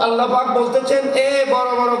 তো আল্লাহ পাক বলতেছেন এ বড়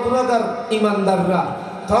বড় গুনাহগার ঈমানদাররা,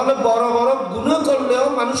 তাহলে বড় বড় গুনাহ করলেও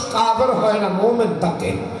মানুষ কাফের হয় না, মুমিন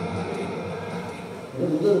থাকে।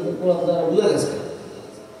 বুঝা গেছে?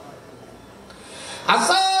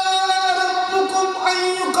 আসা রাব্বুকুম আন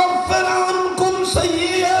ইউকাফিরা আনকুম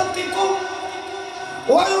সাইয়্যাতিকুম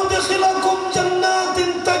ওয়া ইউদখিলাকুম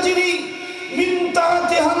জান্নাতিন তাজরি মিন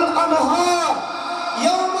তাহতিহাল আনহার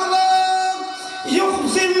ইয়াওমা লা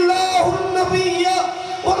ইউখজিল্লাহুন নাবিয়্যা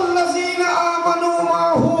ওয়াল্লাযীনা আমানু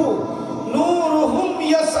মা'হু নূরুহুম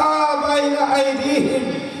ইয়াসআ বাইনা আইদিহিম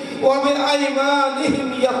ওয়া বিআইমানিহিম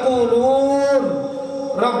ইয়াকুলুন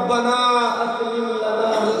রব্বানা আতমিম লানা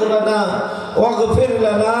নূরানা ওয়াগফির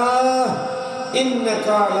লানা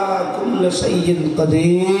ইন্নাকা আলা কুল্লি শাইইন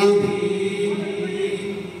কাদির।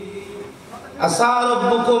 আসা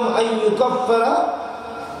রাব্বুকুম আন ইউকাফিরা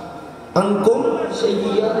আনকুম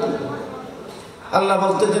সাইয়্যাতিকুম। আল্লাহ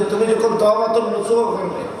বলতেছেন তুমি যখন তওবাতুন নসুহ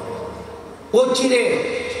করবে, ও চিরে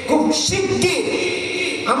খুব শিগগির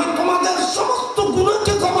আমি তোমাদের সমস্ত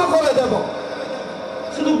গুনাহকে ক্ষমা করে দেব।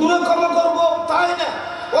 শুধু গুনাহ ক্ষমা করব তাই না,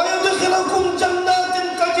 ওয়া ইউদখিলুকুম জান্নাতিন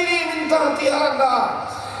তাজরি মিন তাহতিহাল আনহার,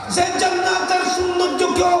 যে জান্নাতের সৌন্দর্য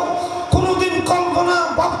কেউ কোনোদিন কল্পনা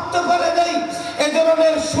ভাবতে পারে নাই, এই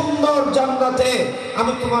ধরনের সুন্দর জান্নাতে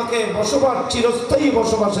আমি তোমাকে বসবাস, চিরস্থায়ী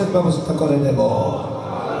বসবাসের ব্যবস্থা করে দেব।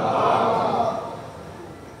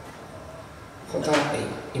 কথা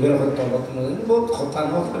এবার হয়তো বহুত কথা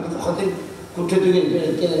কথা কুঠে দিকে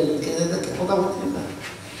কথা বলছেন না।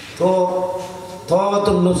 তো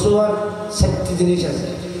তওবাতুন নসুহার 7টি জিনিস আছে,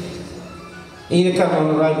 এইরকম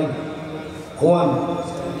মনে রাখবেন। কোন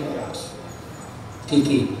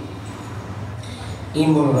ঠিকই এই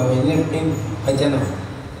মনে রাখবেন। হয়তো না,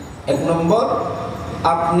 1 নম্বর,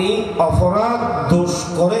 আপনি অপরাধ দোষ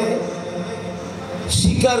করে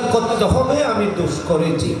স্বীকার করতে হবে আমি দোষ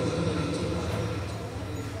করেছি।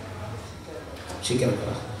 স্বীকার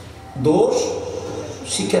করা, দোষ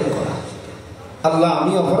স্বীকার করা, আল্লাহ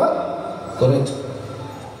আমি অপরাধ করেছি,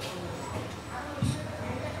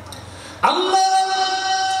 আল্লাহ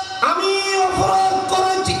আমি অপরাধ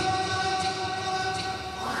করেছি,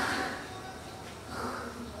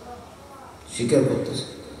 স্বীকার করতেছে।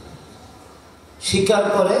 স্বীকার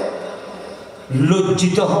করে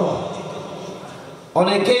লজ্জিত হওয়া।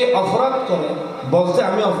 অনেকে অপরাধ করে বলতে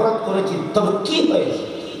আমি অপরাধ করেছি, তবে কি হয়েছে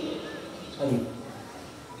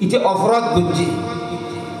ইতে অপরাধ বুঝছি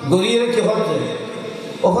গড়িয়ে রেখে হচ্ছে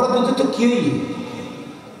অপরাধ বুঝতে তো কি হই,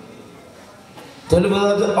 তাহলে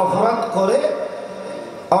বোঝা যায় অপরাধ করে।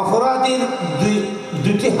 অপরাধীর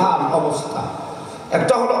দুটি হাল অবস্থা,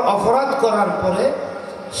 একটা হলো অপরাধ করার পরে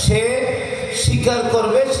সে স্বীকার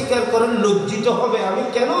করবে, স্বীকার করে লজ্জিত হবে আমি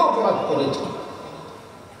কেন অপরাধ করেছি।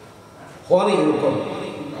 এরকম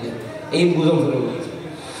এই বুঝন করে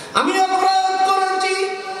আমি অপরাধ করেছি,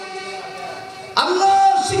 আল্লাহ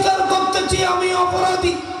স্বীকার করতেছি আমি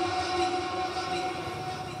অপরাধী।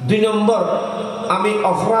 2 নম্বর, আমি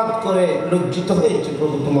অপরাধ করে লজ্জিত হয়েছি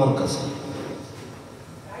প্রভু তোমার কাছে।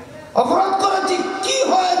 অপরাধ করেছি, কি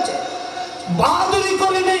হয়েছে? বাহাদুরি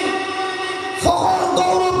করে নেই, ফখর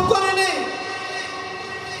গৌরব করে নেই,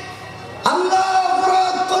 আল্লাহ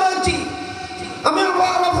অপরাধ করেছি, আমি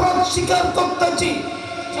আমার অপরাধ স্বীকার করতেছি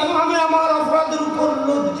এবং আমি আমার অপরাধের উপর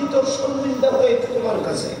লজ্জিত শর্মিন্দা হয়েছি তোমার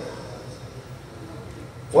কাছে।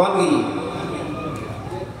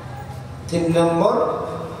 3 নম্বর,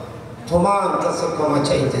 তোমার কাছে ক্ষমা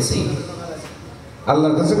চাইতেছি।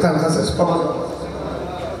 আল্লাহর কাছে, কার কাছে ক্ষমা?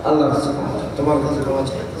 আল্লাহর কাছে ক্ষমা, তোমার কাছে ক্ষমা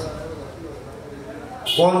চাইতেছি।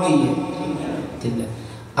 দিলেন।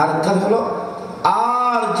 আর একটা হলো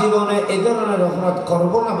আর জীবনে এ ধরনের অপরাধ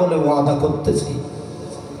করবো না বলে ওয়াদা করতেছি।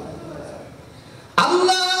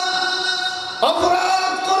 আল্লাহ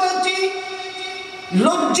অপরাধ করেছি,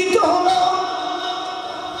 লজ্জিত হলো,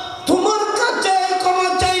 তোমার কাছে ক্ষমা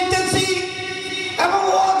চাইতেছি এবং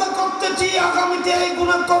ওয়াদা করতেছি আগামীতে এই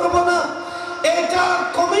গুনাহ করব না। এটা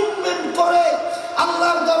কমিটমেন্ট করে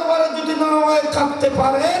আল্লাহর দরবারে যদি না হয় থাকতে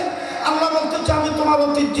পারেন, আল্লাহ বলতেছে আমি তোমার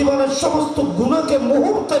অতীত জীবনের সমস্ত গুনাহকে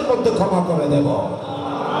মুহূর্তের মধ্যে ক্ষমা করে দেব।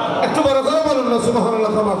 একটু বড় করে বলুন না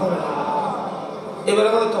সুবহানাল্লাহ, ক্ষমা করে। এবারে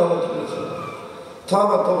বলে তওবা করেছি,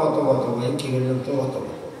 তওবা তওবা তওবা তওবা, কি বললেন? তওবা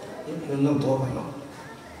তওবা, এই বললাম তওবা না।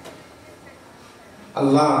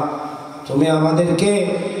 আল্লাহ তুমি আমাদেরকে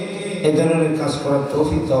এই ধরনের কাজ করার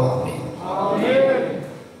তৌফিক দাও, আমিন।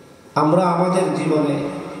 আমরা আমাদের জীবনে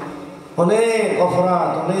অনেক অপরাধ,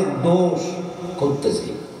 অনেক দোষ করতেছি,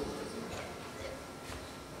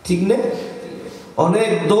 ঠিক না?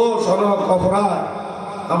 অনেক দোষ, অনেক অপরাধ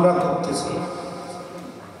আমরা করতেছি।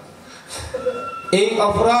 এই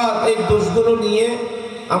অপরাধ, এই দোষগুলো নিয়ে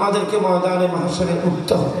আমাদেরকে ময়দানে মাহশরে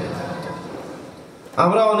উঠতে হবে।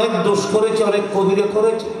 আমরা অনেক দোষ করেছি, অনেক কবিরে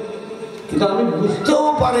করেছি, কিন্তু আমি বুঝতেও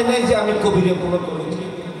পারি নাই যে আমি কবিরে গুলো করেছি।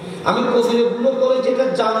 আমি কবিরে গুলো করেছি এটা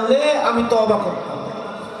জানলে আমি তওবা করতাম,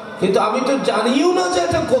 কিন্তু আমি তো জানিও না যে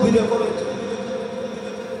এটা কবিরে করেছি।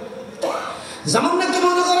 যেমন নাকি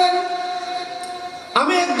মনে করেন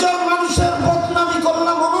আমি একজন মানুষের বদনামি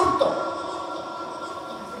করলাম, অনর্থ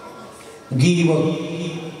গীবত,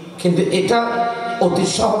 কিন্তু এটা অতি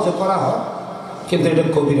সহজে করা হয়, কিন্তু এটা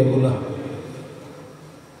কবিরে গুনাহ।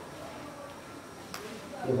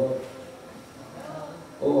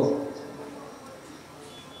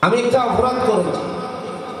 আমি একটা অপরাধ করেছি,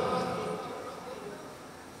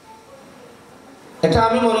 এটা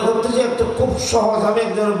আমি মনে করতেছি একটা খুব সহজ, আমি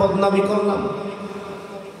একজনের বদনামি করলাম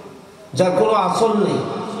যার কোনো আসল নেই,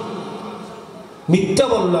 মিথ্যা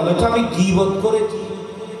বললাম, এটা আমি গীবত করেছি,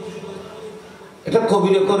 এটা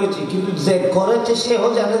কবিরে করেছি, কিন্তু যে করেছে সেও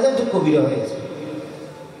জানে যে এটা কবিরে হয়েছে।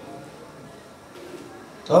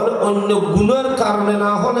 তাহলে অন্য গুণের কারণে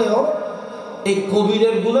না হলেও এই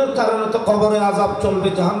কবিরের গুণের কারণে তো কবরে আযাব চলবে,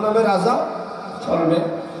 জাহান্নামের আযাব চলবে।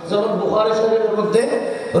 যেমন বুখারী শরীফের মধ্যে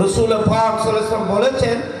রাসূল পাক সাল্লাল্লাহু আলাইহি ওয়াসাল্লাম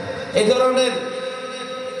বলেছেন এই ধরনের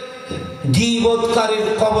গীবতকারীর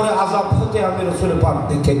কবরে আযাব হতে আমি রাসূল পাক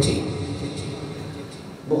দেখেছি।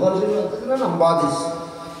 বুখারী শরীফের নাম্বার হাদিস।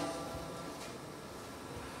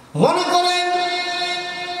 মনে করেন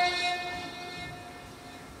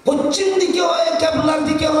পশ্চিম দিকে হয়ে কিবলার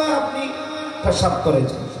দিকে হয়ে আপনি পেশাব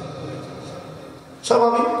করেছেন,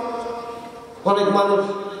 স্বাভাবিক। অনেক মানুষ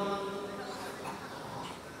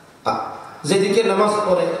যেদিকে নামাজ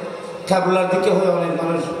পড়ে কিবলার দিকে হয়ে অনেক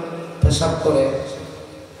মানুষ পেশাব করে,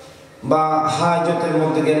 বা হাজতের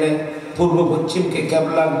মধ্যে গেলে পূর্ব পশ্চিমকে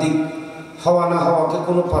কিবলার দিক হওয়া না হওয়াকে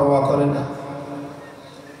কোনো পারোয়া করে না।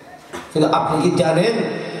 কিন্তু আপনি কি জানেন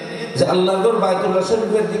যে আল্লাহর ঘর বাইতুল্লাহ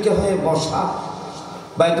শরীফের দিকে হয়ে বসা,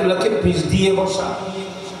 বাইতুল্লাহকে পিছ দিয়ে বসা,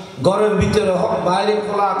 ঘরের ভিতরে হোক বাইরে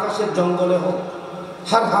খোলা আকাশের জঙ্গলে হোক,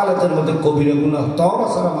 হার হালতের মধ্যে কবিরা গুনাহ, তওবা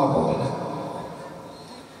ছাড়া মাফ হবে না।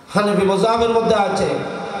 হানাফি মাযহাবের মধ্যে আছে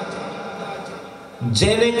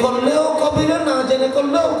জেনে করলেও কবিরা, না জেনে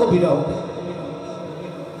করলেও কবিরা হবে।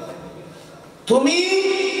 তুমি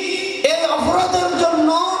এই অপরাধের জন্য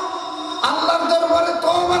আল্লাহর দরবারে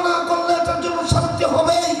তওবা না করলে এটার জন্য শাস্তি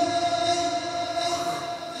হবেই,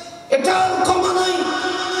 এটার ক্ষমা নাই।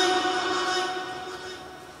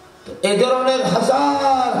 এই ধরনের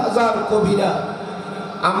হাজার হাজার কবিরা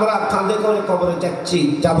আমরা কাঁধে করে কবরে যাচ্ছি,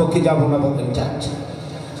 যাবো কি যাবো না বলতে যাচ্ছি।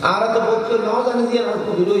 আর তো বলতে নাও জানি দিয়ে আর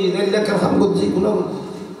কবির ওই লেখার হাম করছি গুলো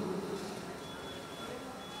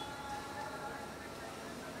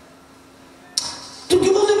তুই কি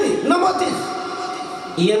বুঝবি না মাতিস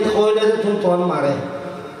ইয়ান কইলে যে তুমি তোর মারে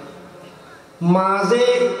মাঝে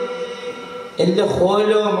এলে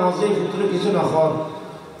হইলো মাঝে ভিতরে কিছু না হয়,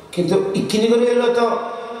 কিন্তু কিনি করে এলো তো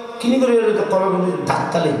কিনি করে এলো তো কলম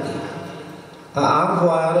ধাক্কা লেগে আর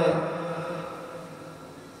হওয়ারে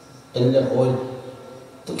এলে হইল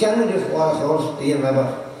তো কেন যে ইয়ে নেবার।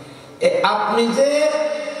 আপনি যে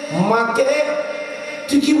মাকে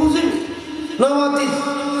তুই কি বুঝবি না মাতিস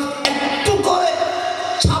একটু করে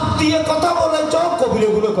ছাপ দিয়ে কথা বলেছ, কবিরে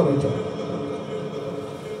গুলো করেছ।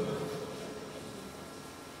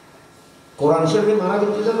 কোরআন শরীফে মারা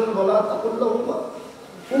গেছে বলা তা করলো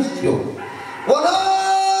ওলা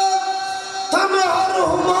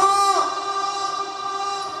তানহারহুমা,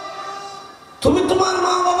 তুমি তোমার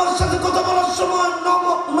মা বাবার সাথে কথা বলার সময়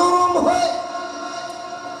নরম হয়ে,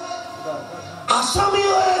 আসামি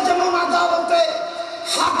হয়ে যেমন আদালতে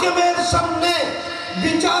হাকিমের সামনে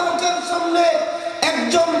বিচারকের সামনে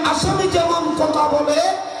একজন আসামি যেমন কথা বলে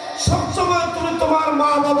সবসময় তুমি তোমার মা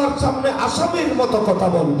বাবার সামনে আসামির মতো কথা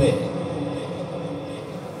বলবে।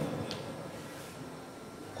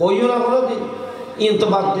 কইও না কোনোদিন ইন তো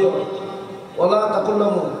বাদ দিও, ওলা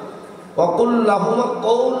তাকুল্লাহু ওয়াকুল্লাহুমা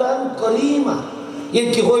কওলান করিমা, এর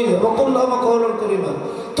কি হইল ওয়াকুল্লাহুমা কওলান করিমা।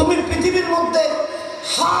 তুমি পৃথিবীর মধ্যে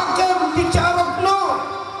হাকিম বিচারক নও,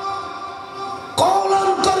 কওলান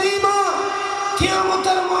করিমা।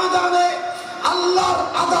 কিয়ামতের ময়দানে আল্লাহর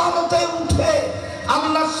আদালতে উঠে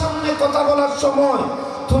আল্লাহর সামনে কথা বলার সময়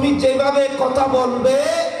তুমি যেভাবে কথা বলবে,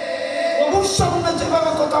 ওর সামনে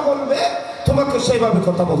যেভাবে কথা বলবে তোমাকে সেইভাবে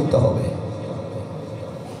কথা বলতে হবে।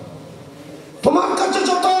 তোমার কাছে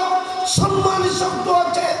যত সম্মানী শব্দ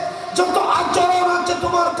আছে, যত আচরণ আছে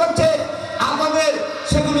তোমার কাছে আদাবের,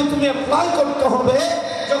 সেগুলো তুমি অ্যাপ্লাই করতে হবে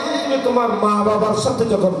যখন তুমি তোমার মা বাবার সাথে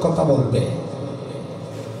যখন কথা বলবে।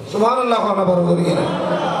 সুবহানাল্লাহ, না বড় করিয়ে না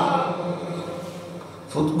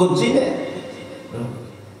বুঝছি না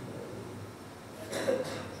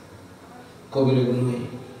কবিরে গুলো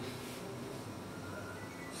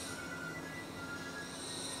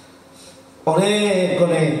অনেক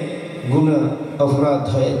অনেক গুনাহ অপরাধ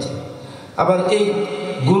হয়েছে। আবার এই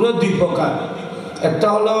গুনাহ দুই প্রকার, একটা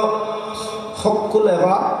হলো হকুল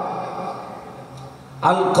ইবাদ,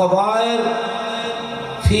 আল কবায়ের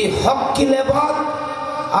ফি হক্কিল ইবাদ,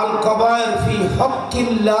 আল কবায়ের ফি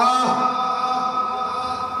হক্কিল্লাহ।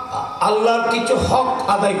 আল্লাহর কিছু হক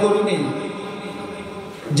আদায় করিনি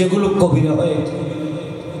যেগুলো কবিরা হয়েছে,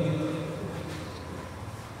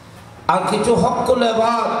 আর কিছু হকুল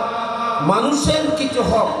ইবাদ মানুষের কিছু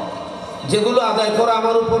হক যেগুলো আদায় করা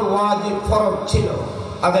আমার উপর ওয়াজিব ফরজ ছিল,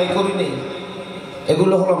 আদায় করিনি,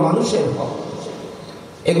 এগুলো হলো মানুষের হক।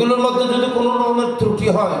 এগুলোর মধ্যে যদি কোনো রকমের ত্রুটি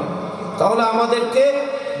হয় তাহলে আমাদেরকে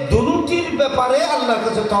দুটির ব্যাপারে আল্লাহর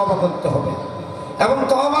কাছে তওবা করতে হবে। এবং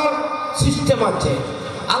তওবার সিস্টেম আছে।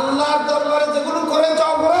 আল্লাহর দরবারে যেগুলো করেছে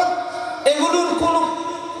অপরাধ,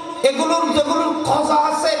 এগুলোর যেগুলো কজা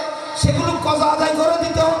আছে সেগুলো কজা আদায় করে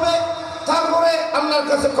দিতে হবে, তারপরে আল্লাহর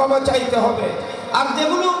কাছে ক্ষমা চাইতে হবে। আর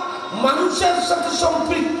যেগুলো মানুষের সাথে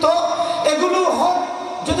সম্পৃক্ত, এগুলো হক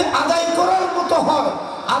যদি আদায় করার মতো হয়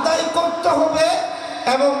আদায় করতে হবে,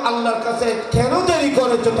 এবং আল্লাহর কাছে কেন দেরি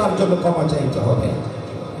করেছো তার জন্য ক্ষমা চাইতে হবে।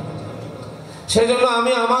 সেজন্য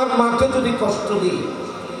আমি আমার মাকে যদি কষ্ট দিই,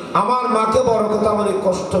 আমার মাকে বড় কথা বলে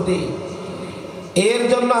কষ্ট দিই, এর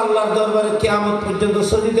জন্য আল্লাহর দরবারে কিয়ামত পর্যন্ত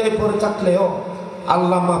সজদায় পড়ে থাকলেও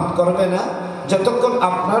আল্লাহ মাফ করবে না যতক্ষণ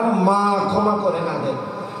আপনার মা ক্ষমা করে না দেন।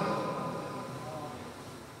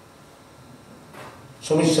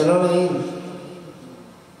 সমস্যা নেই,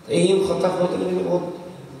 এই কথা বলতে গেলে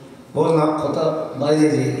বললাম কথা বাইরে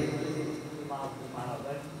যে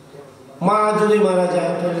মা যদি মারা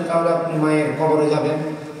যায় তাহলে আপনি মায়ের কবরে যাবেন,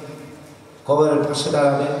 কবরের পাশে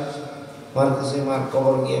দাঁড়াবেন, মার কাছে মার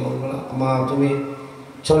কবর গিয়ে বলবেন, মা তুমি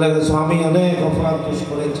চলে গেছো, আমি অনেক অপরাধ দোষ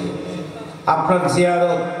করেছি, আপনার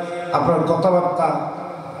জিয়ারত, আপনার কথাবার্তা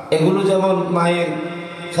এগুলো যেমন মায়ের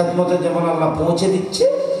খেদমতে যেমন আল্লাহ পৌঁছে দিচ্ছে,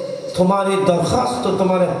 তোমার এই দরখাস্ত,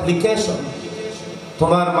 তোমার অ্যাপ্লিকেশন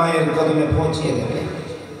তোমার মায়ের কদমে পৌঁছিয়ে দেবে।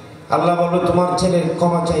 আল্লাহ বলবে তোমার ছেলে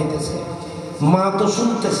ক্ষমা চাইতেছে, মা তো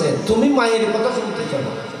শুনতেছে, তুমি মায়ের কথা শুনতেছ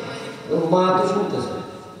না, মা তো শুনতেছে,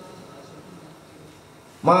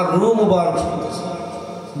 মা রুহ মুবারক শুনতেছে,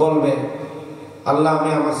 বলবে আল্লাহ আমি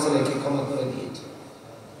আমার ছেলেকে ক্ষমা করে দিয়েছি।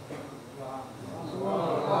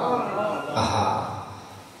 আহা,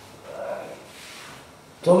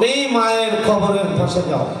 তুমি মায়ের কবরের পাশে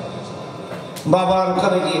যাও, বাবার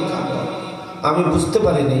ঘরে গিয়ে থাকো, আমি বুঝতে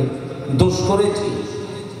পারিনি, দোষ করেছি,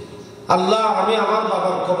 আল্লাহ আমি আমার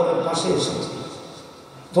বাবার কবরের পাশে এসেছি।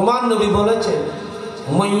 তোমার নবী বলেছে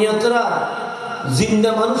মাইয়াতরা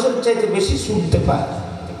জিন্দা মানুষের চাইতে বেশি শুনতে পায়।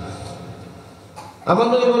 আমার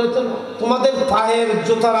নবী বলেছেন তোমাদের পায়ের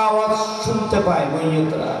জুতার আওয়াজ শুনতে পায়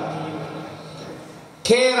মাইয়াতরা,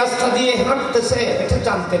 কে রাস্তা দিয়ে হাঁটতেছে এটা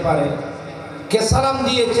জানতে পারে, কে সালাম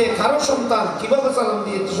দিয়েছে, কারো সন্তান কিভাবে সালাম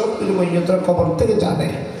দিয়েছে সব কিছু মাইয়াতরা কবর থেকে জানে।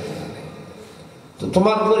 তো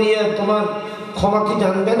তোমার করিয়ে তোমার ক্ষমা কি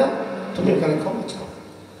জানবে না? তুমি এখানে ক্ষমা চাও,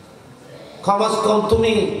 কমাস কম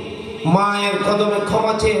তুমি মায়ের কদমে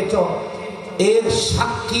ক্ষমা চেয়েছ, এর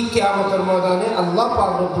সাক্ষী কিয়ামতের ময়দানে আল্লাহ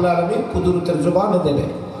পাক রব্বুল আলামিন কুদরতের জবানে দেবে।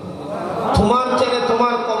 তোমার ছেলে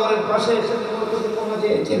তোমার কবরের পাশে এসে তোমার কাছে ক্ষমা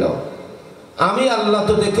চেয়েছিল, আমি আল্লাহ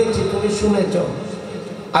তো দেখেছি, তুমি শুনেছ,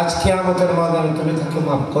 আজ কিয়ামতের ময়দানে তুমি তাকে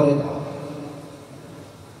মাফ করে দাও।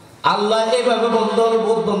 আল্লাহ এইভাবে বন্ধর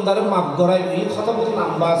বোধ বন্ধারে মাফ করাই, এই কথা বলতে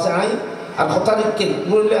নাম্বা আছে আই আর কথা লিখে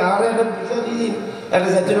বললে আর একটা বিষয় দিদি একটা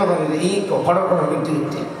যাইতে না পারে এই কড়া কড়া করতে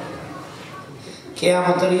দিতে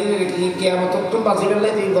কেয়ামতের তো বাঁচি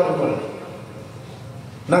বেলায় দিন গরম করে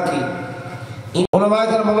নাকি ওলামায়ে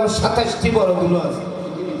কেরাম বলেন 27টি বড় গুনাহ আছে,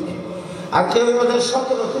 আর কেউ বলেন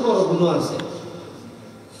 17টি বড় গুনাহ আছে।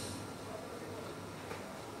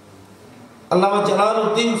 আল্লামা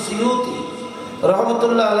জালালউদ্দিন সুয়ুতি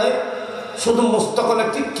রহমতুল্লাহ আলাইহি শুধু মুস্তাকল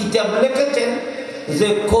একটি কিতাব লিখেছেন যে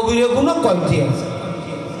কবিরা গুনাহ কয়টি আছে,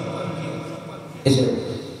 এসে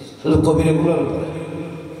শুধু কবিরা গুনাহর উপরে।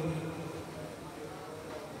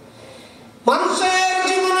 মানুষের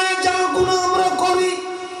জীবনে যা গুনাহ আমরা করি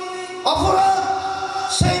অপরাধ,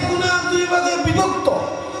 সেই গুনাহ দুই ভাগে বিভক্ত।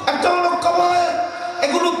 একটা হলো কাবায়ের,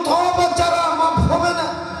 এগুলো তওবা ছাড়া মাফ হবে না।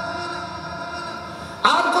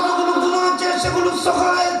 আর কতগুলো গুনাহ আছে সেগুলো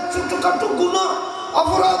সগায়ের, ছোটখাটো গুনাহ,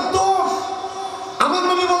 অপরাধ, দোষ। আমার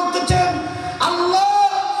নবী বলতেছেন আল্লাহ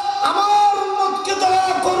আমার উম্মতকে দয়া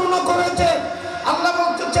করুণা করেছে। আল্লাহ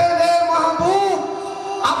বলতেছেন হে মাহবুব,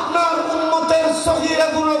 আপনার উম্মতের সগীরা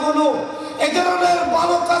গুনাহগুলো এই ধরনের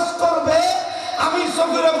ভালো কাজ করবে, আমি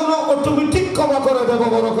সগীরা গুনাহ অটোমেটিক ক্ষমা করে দেব।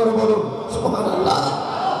 বড় করে বলুন সুবহানাল্লাহ।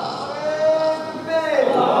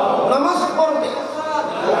 নামাজ পড়বে,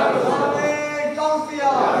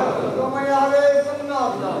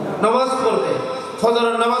 নামাজ পড়বে,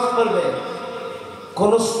 ফজরের নামাজ পড়বে।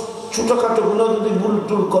 কোন ছোটখাটো গুনাহ যদি ভুল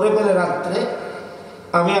টুল করে ফেলে রাত্রে,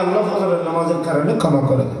 আমি আল্লাহ ফজরের নামাজের কারণে ক্ষমা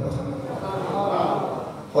করে দেব।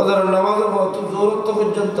 ফজরের নামাজের মতো দূরত্ব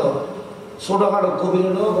পর্যন্ত ছোটখাটো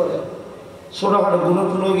কবিরা করে, ছোটখাটো গুনাহ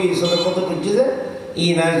টুলো গিয়ে কত করছে যে ই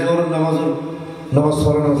নাই জোরের নামাজ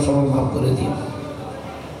পড়ানোর সময় মাফ করে দিই।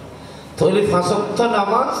 তাহলে 5 ওয়াক্ত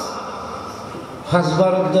নামাজ 5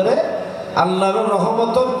 বার ধরে আল্লাহর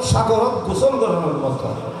রহমত সাগরত গোসল করানোর মতো।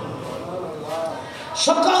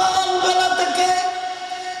 সকালবেলা থেকে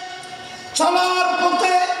চলার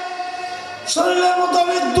পথে শরীরের মধ্যে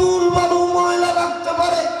অনেক ধুল বালু ময়লা রাখতে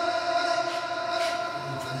পারে।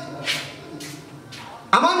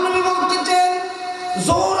 আমার নবী বলতেছেন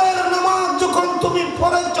জোহরের নামাজ যখন তুমি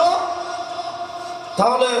পড়েছ,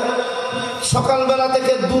 তাহলে সকালবেলা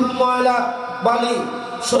থেকে ধুল ময়লা বালি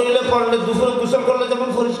শরীরে পড়লে, দুপুরে গোসল করলে যেমন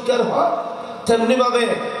পরিষ্কার হয়, তেমনি ভাবে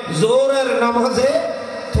জোহরের নামাজে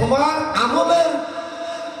তোমার আমলের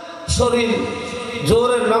শরীর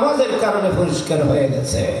জোহরের নামাজের কারণে পরিষ্কার হয়ে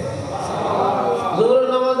গেছে। জোহরের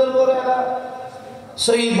নামাজের পরে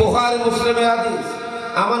সহিহ বুখারী মুসলিমে হাদিস,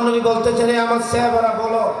 আমার নবী বলতেছেন আমার সাহাবারা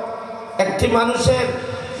বলো, একটি মানুষের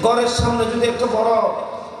ঘরের সামনে যদি একটা বড়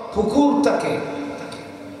পুকুর থাকে,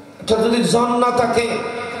 এটা যদি ঝর্ণা থাকে,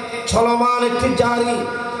 চলমান একটি জারি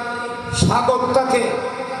সাগর থাকে,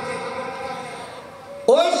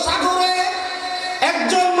 ওই সাগরে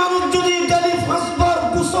একজন মানুষ যদি ডেইলি 5 বার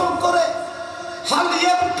গোসল করে, হাল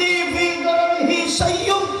ইয়াবকি ফি দারিহি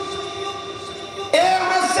শাইউন,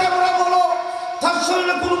 সাহাবারা বলো তার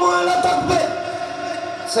শরীরে কোনো ময়লা থাকবে?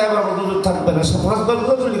 সাহাবারা বলল থাকবে না। 5 বার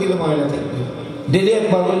গোসল গেলে ময়লা থাকবে, ডেইলি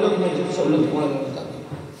একবার বললো শরীরে ময়লা থাকবে।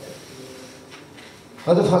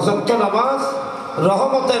 হয়তো 5 ওয়াক্ত নামাজ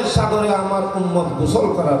রহমতের সাগরে আমার উম্মত গোসল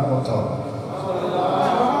করার মতো।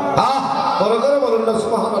 বড় করে বলুন না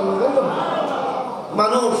সুবহানাল্লাহ।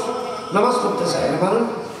 মানুষ নামাজ পড়তে চায় না,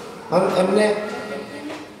 মানুষ এমনি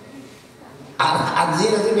আর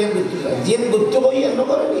জিন আছে মেন করতে চায়, জিন করতে বই এমন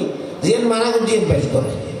করেনি, জিন মানা জিন বেশ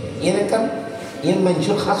করে, ইয়েন কারণ ইয়েন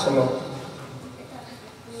মানুষের খাস হলো।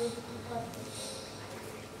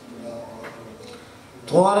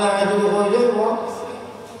 তোমার আয় যদি হয়ে যায়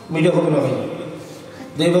মিডিয়া হবে না ভাই,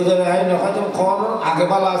 2 বছরের আয় না হয়তো খাওয়ানো আগে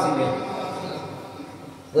ভালো আসিবে,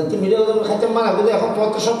 মিডিয়া খাইতে মানা কিন্তু এখন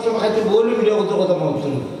পথ সবসময় খাইতে বলি মিডিয়া কথা মনে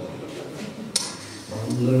করি,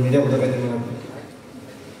 মিডিয়া কথা খাইতে মানা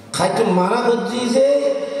খাইতে মানা করছি যে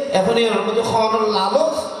এখন এর মধ্যে খাওয়ানোর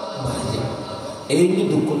লালচ এই নিয়ে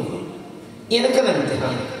দুঃখ নেই। এর কেন নিতে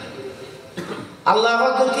হয়? আল্লাহ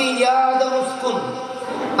কি ইয়া আদম উসকুন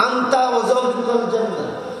আনতা ওয়া যাওজুকাল জান্নাহ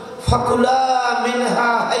ফাকুলা মিনহা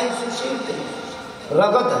হাইসু শি'তুম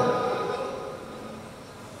রাগাদা।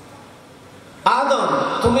 আদম,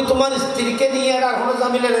 তুমি তোমার স্ত্রীকে নিয়ে আর কোনো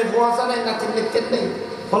ঝামেলা নেই, কুয়াশা নেই, নাচের লেখতেন নেই,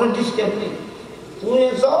 কোনো ডিস্টার্ব নেই। তুমি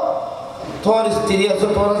এসো, তোমার স্ত্রী আছো,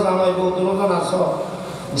 তোমার জামাই বউ দুজন আসো,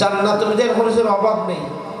 জান্নাতের মধ্যে মানুষের অভাব নেই।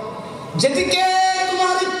 যেদিকে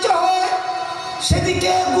তোমার ইচ্ছা হয়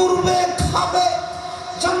সেদিকে ঘুরবে, খাবে।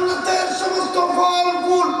 জান্নাতের সমস্ত ফল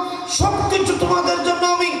ফুল সবকিছু তোমাদের জন্য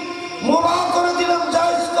আমি মুবাহ করে দিলাম,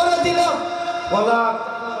 জায়েজ করে দিলাম। বলা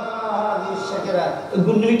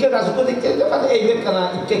গুন্ডুইকে রাজকো দেখতে এই বেকানা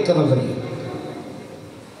ইচ্ছে কেন করি?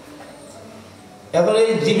 এখন এই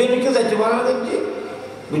জীবনকে যাইতে পারা দেখছি,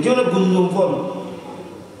 বুঝছো না? গুন্দুম ফল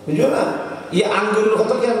বুঝছো না? ইয়ে আঙ্গুরের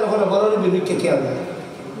কথা খেয়াল না করে, বড় বিবিকে খেয়াল না।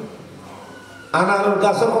 আনার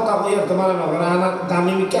গাছের কথা কই আর তোমার না করে, আনার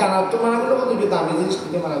দামি মিকে আনার তো মানা গেলে কত দামি জিনিস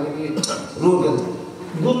থেকে মানা গেলে রোগ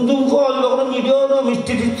গুন্দুম ফল কখনো মিডিও না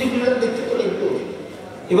মিষ্টি টিষ্টি দেখতে তো লাগবে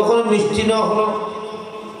এবার কোনো মিষ্টি না কোনো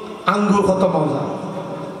আঙ্গুর কত মজা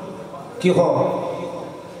কি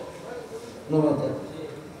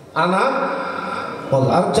আনার মজা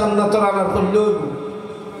আর জান্নাতের আনার করলেও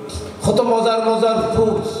কত মজার মজার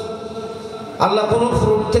ফ্রুটস আল্লাহ কোনো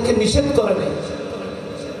ফ্রুট থেকে নিষেধ করে নাই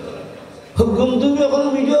গুন্দুম এখন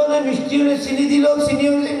মিডিও না মিষ্টি হলে চিনি দিল চিনি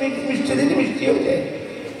হলে মিষ্টি দিলে মিষ্টি হয়ে যায়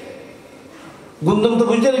গুন্দম তো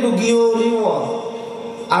বুঝতে লাগবে গিয়ে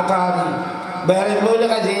আটা বেড়ে মহিলা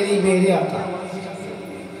কাজে বেড়ে আটা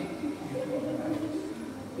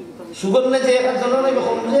সুগর না যে একার জন্য নেই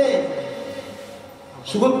কম যে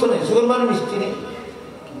সুগর তো নেই সুগর মানে মিষ্টি নেই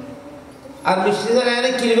আর মিষ্টি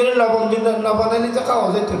এনে কিনে করে লবণ দিন লবণ এনে তো খাওয়া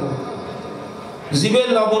যেত না জীবের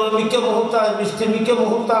লবণ মিকে মুহূর্তা মিষ্টি মিকে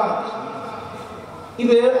মুহূর্তা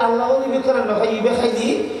ইবে আল্লাহ ইবে করেন না ইবে খাই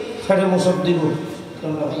দিই ফেটে মশব দিব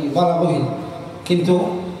বালা বহিন কিন্তু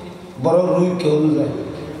বড় রুই কেউ যায়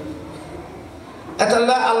এটা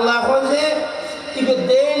আল্লাহ যে ইবে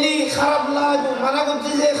ডেইলি খারাপ লাগবে মানা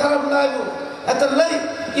করছে যে খারাপ লাগবে এটা লাই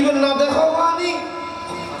ইবে না দেখো আনি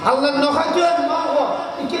আল্লাহ নখাজু না হো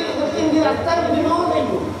ইকে রাস্তা দিন নাই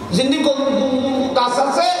জিন্দি কোন দাস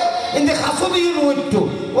আছে ইন্দে খাসো দিন ওইটু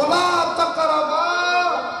ওলা তাকরাবা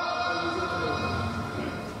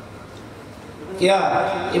কিয়া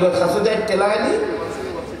এবার খাসো দেয় তেলাইনি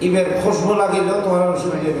এবার খুশবু লাগিল তোমার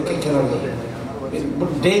অসুবিধা হবে কে খেলা যাবে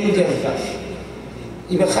ডেঞ্জার গাছ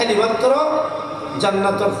এবার খাইলি মাত্র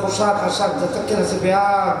জান্নাতের পোশাক আশাক যত কেনাছে বেয়া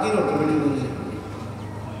কিন অটোমেটিক বুঝে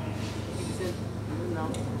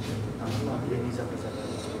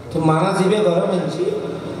তো মানা যাবে ঘরে মানছি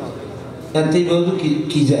এতেই বলতো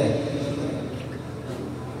কি যায়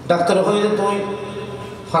ডাক্তার হয়ে যে তুমি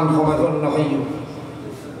ফান কমাই কর না খাইও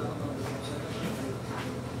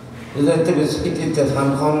এতে বেশি দিতে ফান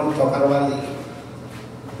খাওয়ানোর টাকার বাড়ি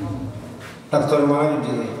ডাক্তার মারা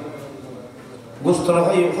দিতে গোস্ত না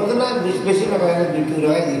খাইও খাতে না বেশি না খাই না 2 টুকরো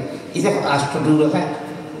খাই দিই এতে 8 টুকরো খায়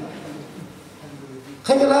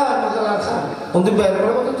খাইবে না মশলা খা অন্তিম বাইরে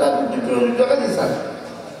করে কত 2 টুকরো টাকা দিই স্যার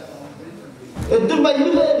একদম বাইরে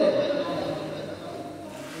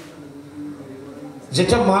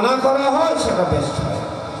যেটা মানা করা হয় সেটা বেস্ট হয়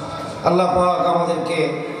আল্লাহ পাক আমাদেরকে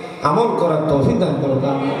আমল করার তৌফিক দান করুন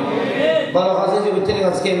আমিন বড় হাজির ভিতরে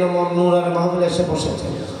আজকে নূরানি মাহফিলে এসে বসেছে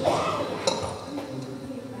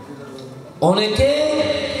অনেকে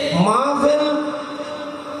মাহফিল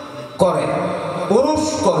করে উরুস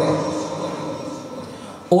করে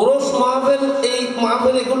উরুস মাহফিল এই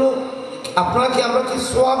মাহফিল এগুলো আপনারা কি আমরা কি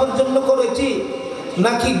সওয়াবের জন্য করেছি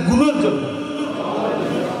নাকি গুণের জন্য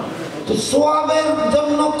তো সওয়াবের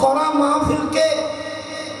জন্য করা মাহফিলকে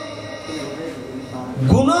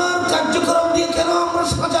গুনার কার্যক্রম দিয়ে কেন আমরা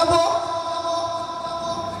সাজাবো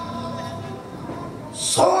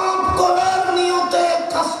সওয়াব করার নিয়তে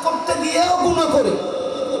কাজ করতে গিয়েও গুনাহ করি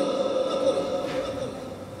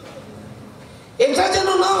এটা যেন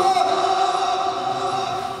না হয়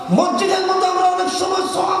মসজিদের মধ্যে আমরা অনেক সময়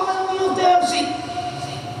সওয়াবের নিয়তে আসি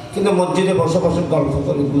কিন্তু মসজিদে বসে বসে গল্প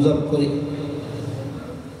করি গুজব করি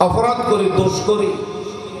অপরাধ করি দোষ করি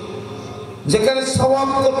যেখানে সওয়াব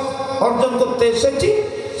অর্জন করতে এসেছি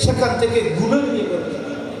সেখান থেকে গুনাহ নিয়ে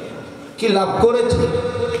কি লাভ করেছি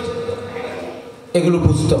এগুলো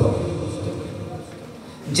বুঝতে হবে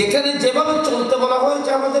যেখানে যেভাবে চলতে বলা হয়েছে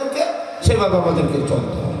আমাদেরকে সেভাবে আমাদেরকে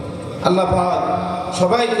চলতে হবে আল্লাহ পাক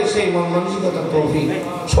সবাইকে সেই মন মানসিকতা তৌফিক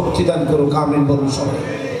শক্তি দান করুক আমিন বলুন সবাই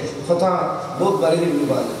কথা বহুত বাড়িয়ে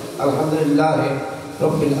বিবাদ আলহামদুলিল্লাহ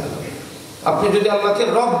রব্বিল আলামিন আপনি যদি আল্লাহকে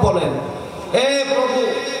রব বলেন হে প্রভু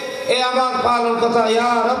এ আমার পালন কথা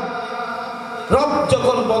ইয়া রব রব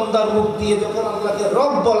যখন বান্দার মুখ দিয়ে যখন আল্লাহকে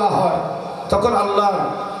রব বলা হয় তখন আল্লাহর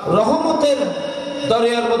রহমতের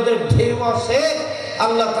দরিয়ার মধ্যে ঢেউ আসে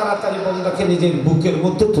আল্লাহ তাড়াতাড়ি বান্দাকে নিজের বুকের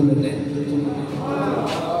মধ্যে তুলে নেন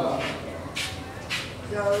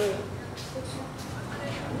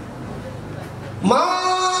মা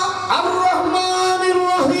আর রহমানির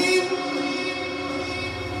রহিম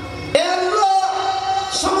এ আল্লাহ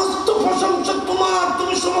সমস্ত প্রশংসা তোমার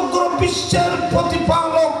তুমি সমগ্র বিশ্বের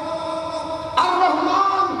প্রতিপালক আর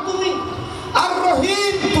রহমান তুমি আর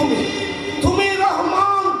রহিম তুমি তুমি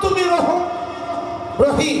রহমান তুমি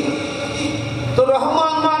রহিম তো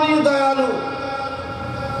রহমান মানিও দয়ালু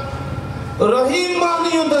রহিম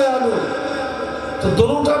মানিও দয়ালু তো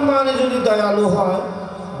দুটোটার মানে যদি দয়ালু হয়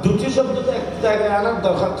দুটি শব্দ তো এক জায়গায় আনার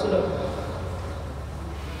দরকার ছিল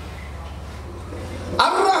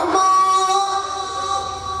আর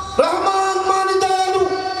রহমান মানে দয়ালু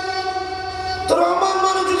তো রহমান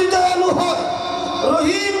মানে যদি দয়ালু হয়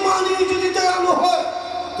রহিম মানে যদি দয়ালু হয়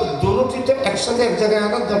তো দুটোটি তো একসাথে এক জায়গায়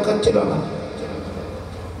আনার দরকার ছিল না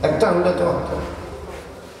একটা আনলে তো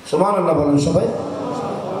সুবহানাল্লাহ বলেন সবাই।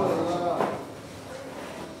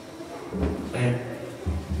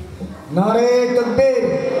 नारे तकबीर,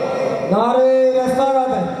 नारे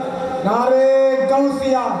रसालत, नारे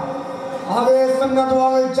गौसिया, आगे सुन्नत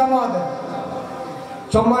ওয়াল জামাত।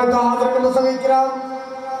 সম্মানিত হাজরাত মুসলিম কিরাম,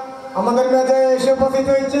 আমাদের মাঝে এসে উপস্থিত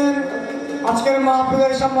হয়েছেন আজকের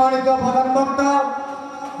মাহফিলের সম্মানিত প্রধান বক্তা,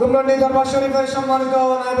 দুমরানি দরবার শরীফের সম্মানিত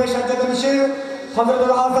নায়েবে সাজ্জাদুল শির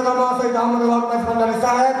হযরতুল হাসান মাসুদ আহমদ ভান্ডারী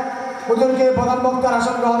সাহেব। হুজুরকে প্রধান বক্তার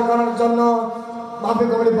আসন গ্রহণ করার জন্য মাহফিল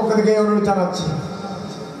কমিটির পক্ষ থেকে অনুরোধ জানাচ্ছি।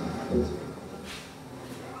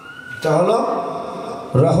 এটা হলো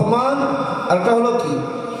রহমান আর একটা হলো কি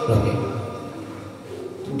রহিম,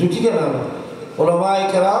 দুটিকে নাম উলামায়ে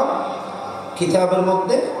কেরাম কিতাবের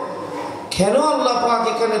মধ্যে কেন আল্লাহ পাক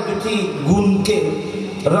এখানে দুটি গুণকে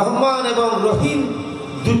রহমান এবং রহিম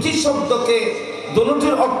দুটি শব্দকে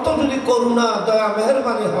দুটির অর্থ যদি করুণা দয়া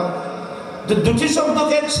মেহেরবানি হয়, তো দুটি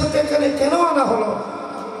শব্দকে একসাথে এখানে কেন আনা হলো?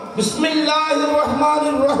 বিসমিল্লাহির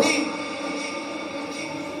রহমানির রহিম,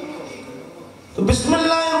 তো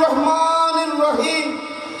বিসমিল্লাহির রহমানির রহিম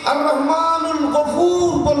আর রহমানুল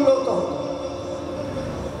গফুর বললো তো।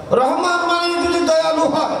 রহমান মানে যদি দয়ালু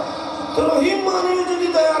হয়, তো রহিম মানে যদি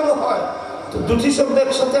দয়ালু হয়, তো দুটি শব্দ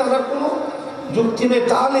একসাথে আনার কোনো যুক্তি নেই।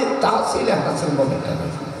 তাহলে তাহসিলে হাসান বলে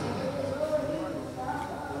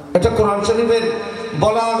এটা কোরআন শরীফের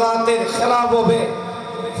বলাগাতের খেলাফ হবে,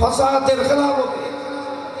 ফাসাহাতের খেলাফ হবে,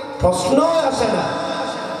 প্রশ্নই আসে না।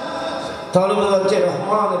 তাহলে বোঝা যাচ্ছে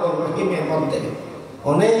রহমান এবং রহিমের মধ্যে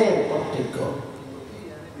অনেক পার্থক্য।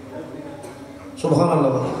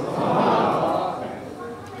 সুবহানাল্লাহ।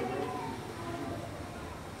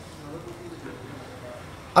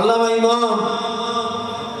 আল্লামা ইমাম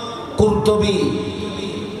কুরতুবী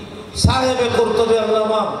সাহেবে কুরতুবী,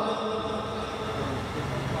 আল্লামা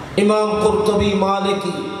ইমাম কুরতুবী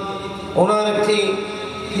মালিকি, ওনার একটি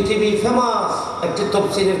পৃথিবী ফেমাস একটি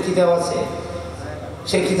তাফসীরের কিতাব আছে,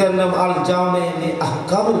 সেই কিতাবের নাম আল জামে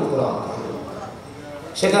আহকামুল কুরআন।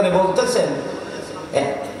 সেখানে বলতেছেন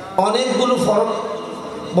অনেকগুলো ফরক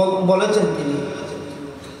বলেছেন তিনি।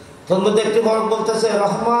 তোর মধ্যে একটি ফরক বলতেছে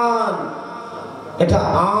রহমান এটা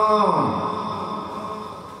আম,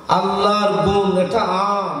 আল্লাহর গুণ এটা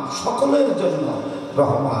আম, সকলের জন্য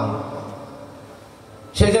রহমান।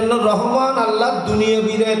 সেজন্য রহমান আল্লাহ দুনিয়া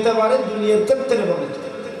বিরাইতে পারে, দুনিয়ার ক্ষেত্রে বলেছে।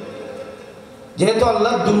 যেহেতু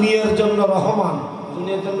আল্লাহ দুনিয়ার জন্য রহমান,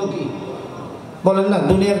 দুনিয়ার জন্য কি বলেন না,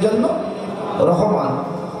 দুনিয়ার জন্য রহমান।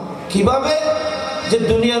 কিভাবে? যে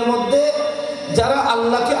দুনিয়ার মধ্যে যারা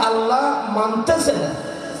আল্লাহকে আল্লাহ মানতেছে না,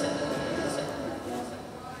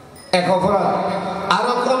 এক অপরাধ। আর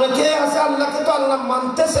অনেকে আছে আল্লাহকে তো আল্লাহ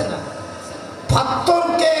মানতেছে না,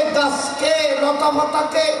 পাথরকে, গাছকে, লতা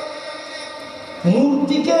পাতাকে,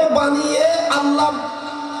 মূর্তিকে বানিয়ে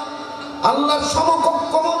আল্লাহর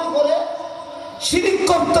সমকক্ষ মনে করে শিরিক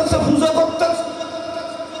করতেছে, পূজা করতেছে।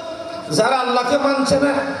 যারা আল্লাহকে মানছে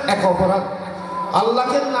না এক অপরাধ,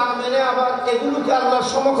 আল্লাহকে না মেনে আবার এগুলোকে আল্লাহর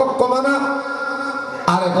সমকক্ষ মানা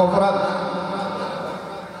আর এক অপরাধ।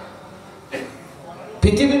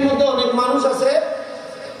 পৃথিবীর মধ্যে অনেক মানুষ আছে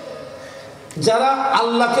যারা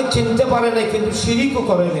আল্লাহকে চিনতে পারে না, কিন্তু শিরিকও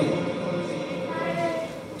করে নেই।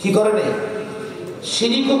 কি করে নেই?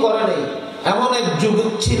 শিরিকও করে নেই। এমন এক যুগ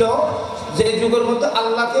ছিল যে যুগের মধ্যে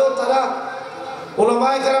আল্লাহকেও তারা,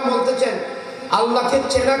 উলামায়ে কেরাম বলতেছেন, আল্লাহকে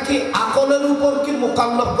চেনা কি আকলের উপর কি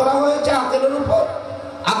মুকাল্লাফ করা হয়েছে? আকলের উপর,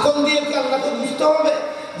 আকল দিয়ে কি আল্লাহকে বুঝতে হবে?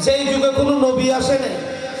 যে যুগে কোনো নবী আসে নাই,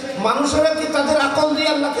 মানুষেরা কি তাদের আকল দিয়ে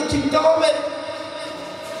আল্লাহকে চিনতে হবে?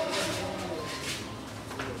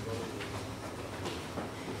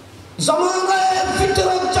 জামানায়ের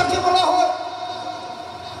ফিতরত যাকে বলা হয়,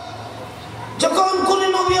 যখন কোন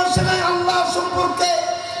নবী আসে নাই, আল্লাহ সম্পর্কে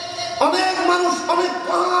অনেক মানুষ, অনেক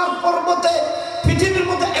পাহাড় পর্বতে, পৃথিবীর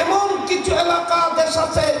মধ্যে এমন কিছু এলাকা, দেশ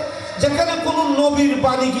আছে যেখানে কোন নবীর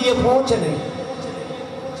বাণী গিয়ে পৌঁছে নেই,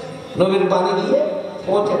 নবীর বাণী গিয়ে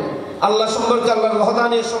পৌঁছে নেই। আল্লাহ সম্পর্কে, আল্লাহর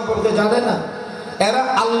ওয়াহদানিয়ত সম্পর্কে জানে না। এরা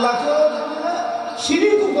আল্লাহকেও জানে না,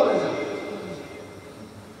 শিরকও করে না।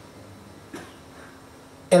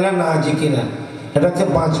 এরা না জি কিনা, এটাকে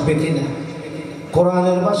বাঁচবে কিনা।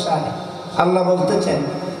 কোরআনের ভাষায় আল্লাহ বলতেছেন,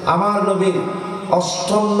 আমার নবীর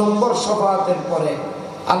 ৮ম নম্বর শফাআতের পরে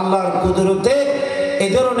আল্লাহর কুদরতে এই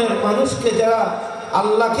ধরনের মানুষকে, যারা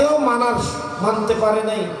আল্লাহকেও মানতে পারে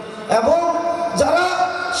নাই এবং যারা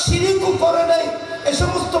শিরকও করে নাই, এই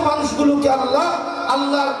সমস্ত মানুষগুলোকে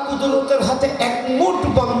আল্লাহর কুদরতের হাতে এক মুঠ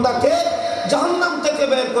বান্দাকে জাহান্নাম থেকে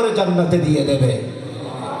বের করে জান্নাতে দিয়ে দেবে।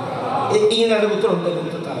 এই ইনারের ভিতর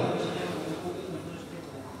অন্তর্ভুক্ত তারা।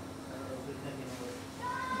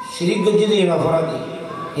 শিরক যদি অপরাধী,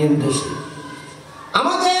 দোষী।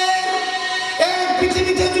 আমাদের এই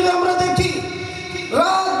পৃথিবীতে যদি আমরা দেখি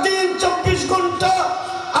রাত দিন 24 ঘন্টা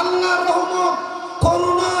আল্লাহর রহমত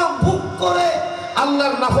করুণা ভোগ করে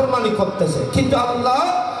আল্লাহর নাফরমানি করতেছে, কিন্তু আল্লাহ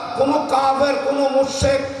কোন কাফের, কোন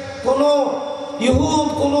মুশরিক, কোন ইহুদ,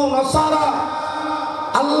 কোন নাসারা,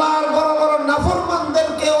 আল্লাহর বড় বড়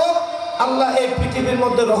নাফরমানদেরকেও আল্লাহ এই পৃথিবীর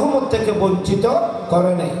মধ্যে রহমত থেকে বঞ্চিত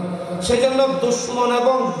করে নাই। সেজন্য দুশমন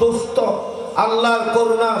এবং দোস্ত আল্লাহর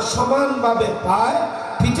করুণা সমানভাবে পায়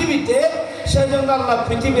পৃথিবীতে। সেজন্য আল্লাহ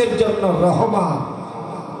পৃথিবীর জন্য রহমান,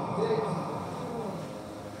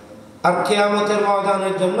 আর কিয়ামতের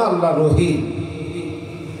ময়দানের জন্য আল্লাহ রহিম।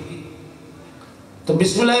 তো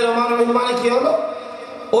বিসমিল্লাহির রহমানির রহিম মানে কি হলো?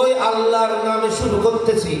 ওই আল্লাহর নামে শুরু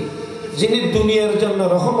করতেছি যিনি দুনিয়ার জন্য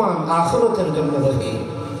রহমান, আখিরাতের জন্য রহিম।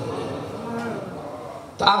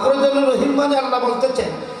 তো আখিরাতের জন্য রহিম মানে আল্লাহ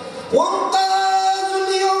বলতেছেন ওয়ান্তাজুল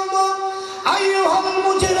ইয়াওমা আইয়ুহাল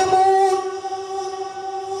মুজরিমুন।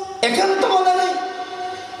 এখানে তো বলে নাই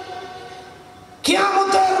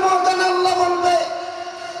কিয়ামতের ময়দানে আল্লাহ বলবে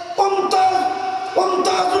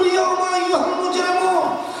ওয়ান্তাজুল ইয়াওমা আইয়ুহাল মুজরিমুন।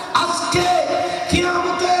 আজকে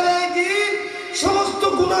কিয়ামতের এই দিন সমস্ত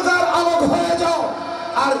গুনাহগার আলাদা হয়ে যাও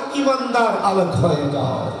আর ঈমানদার আলাদা হয়ে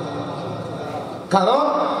যাও, কারণ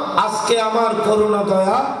আজকে আমার করুণা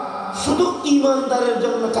দয়া শুধু ঈমানদারের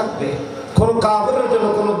জন্য থাকবে, কোন কাফেরের জন্য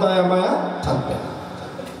কোনো দয়া মায়া থাকবে না।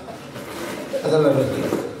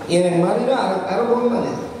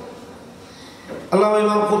 আল্লামা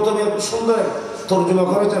ইমাম কুরতুবী সুন্দর তরজমা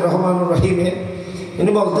করেছেন রহমানুর রহিমের।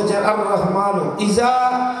 ইনি বলতেছেন আর রহমানু ইজা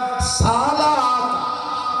সালাত,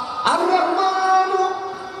 আর রহমানু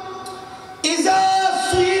ইজা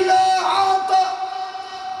সুইলা আতা।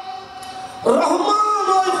 রহমান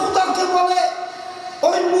ওই খোদাকে বলে,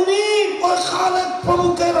 ওই মুনিব, ওই খালেক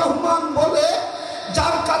প্রভুকে রহমান বলে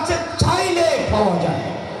যার কাছে চাইলে পাওয়া যায়।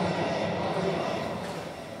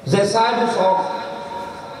 যে সাহেব সব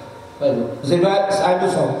পাইল, যে সাহেব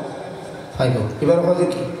সব পাইল, এবার কথা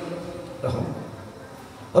কি রহমান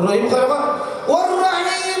রহিম খারাপ। ওর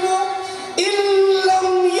রহিম ইল্লাম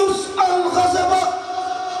ইউসআল গাযাবা।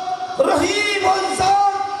 রহিম ওই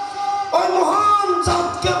জাত, ওই মহান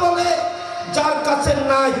জাতকে বলে যার কাছে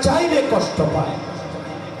না চাইলে কষ্ট পায়।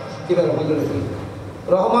 এবার কথা রহিম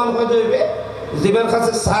রহমান কত হইবে যেবার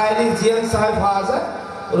কাছে চাইলে জিয়ান সাহেব পাওয়া যায়।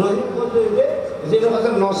 রহিম কত হইবে যেবার কাছে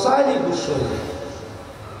নসাইলি গুছ হইবে।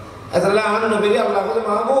 এতালে আন নবী আল্লাহ কাছে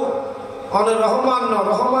মাহবুব অনে রহমান ন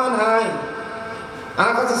রহমান হাই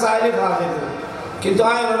আমার কাছে চাইলে পাওয়া যাবে, কিন্তু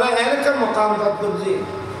আয় ওরা এলাকার মকাম করছি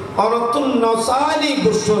অনতুন নসাইলি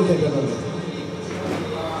গুছ হইতে গেল।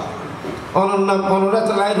 অনর নাম অনরা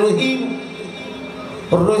চালায় রহিম,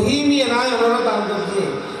 রহিমই নাই অনরা দান করছে।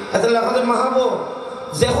 এতালে কাছে মাহবুব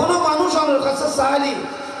যে কোনো মানুষ আমার কাছে চাইলি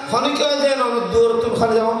খনিকে যেন আমার দূর তুমি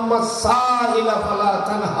খালি মোহাম্মদ সাহিলা ফালা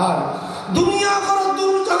তানহার। দুনিয়া করো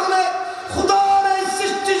দূর জাহানে খোদার এই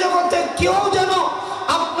সৃষ্টি জগতে কেউ যেন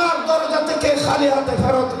আপনার দরজা থেকে খালি হাতে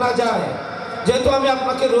ফেরত না যায়, যেহেতু আমি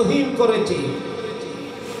আপনাকে রহিম করেছি।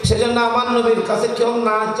 সেজন্য আমার নবীর কাছে কেউ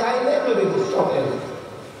না চাইলে নবী গুস্ত হয়ে যায়।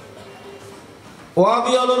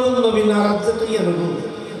 ওয়াবি অলরুন নবী নারাজ তুই অলরুন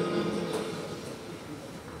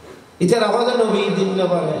ইতার আওয়াজে নবী দিন না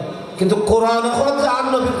পারে, কিন্তু কোরআন এখন যে আর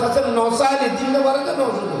নবীর কাছে নসাইলি দিন না পারে না,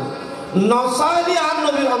 নসাইলি আর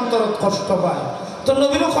নবীর অন্তর কষ্ট পায়। তো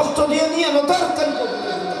নবীরও কষ্ট দিয়ে নিয়ে নতার কাল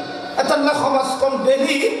করবে এতাল্লাহ সমাজ কম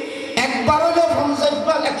ডেলি একবার হলেও 50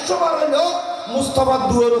 বার 100 বার হলেও মুস্তাফা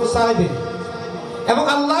দুয়ার চাইবে। এবং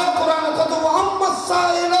আল্লাহ কোরআন কত মুহাম্মদ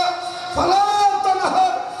সাইলা ফালা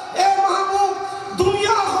তানহার। এ মাহবুব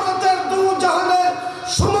দুনিয়া আখিরাতের দু জাহানের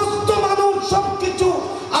সমস্ত মানুষ সবকিছু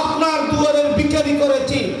আপনার দুয়ারের বিকারি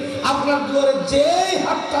করেছি। আপনার দুয়ারে যেই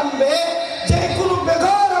হাত টানবে, যে কোনো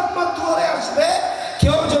বেঘর আপনার দুয়ারে আসবে,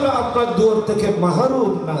 কেউ যেন আপনার দুয়ার থেকে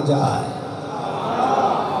মাহরুম না যায়।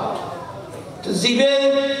 জিবে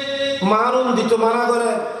মাহরুম দিত মানা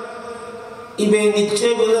করে ইবে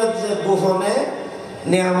নিশ্চয় বোঝা যে গোপনে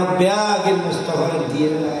নিয়ামত ব্যাগের মুস্তাফার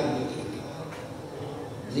দিয়ে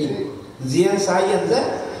জিয়ান সাইয়েন যে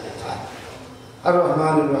আর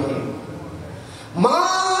রহমানুর রহিম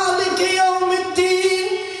মালিক ইয়াউমিদ্দিন।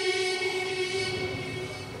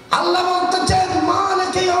 আল্লাহ বলতেছেন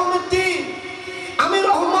মালিক ইয়াউমিদ্দিন, আমি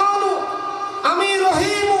রহমান, আমি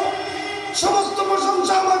রহিম, সমস্ত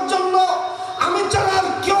প্রশংসা আমার জন্য, আমি ছাড়া আর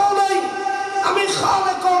কেউ নেই। আমি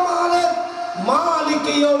খালেক ও মালিক, মালিক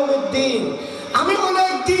ইয়াউমিদ্দিন। আমি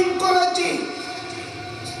অনেক দিন করেছি,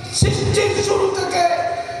 সৃষ্টির শুরু থেকে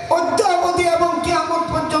অদ্যাবধি এবং কিয়ামত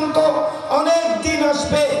পর্যন্ত অনেক দিন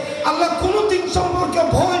আসবে। আল্লাহ কোন দিন সম্পর্কে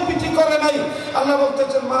ভয় ভীতি করে নাই। আল্লাহ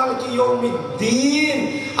বলতেছেন মালিক ইয়াউমিদ্দিন।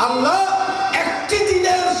 আল্লাহ একটি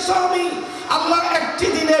দিনের স্বামী। আল্লাহর একটি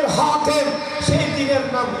দিনের হাকিম, সেই দিনের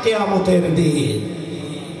নাম কিয়ামতের দিন।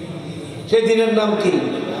 সেই দিনের নাম কি?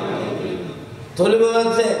 তাহলে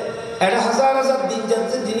বলছে এটা হাজার হাজার দিন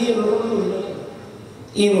যাচ্ছে, দিনই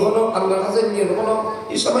ইন হলো আল্লাহর কাছে নিয়ে হলো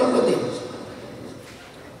এই সামান্য দিন।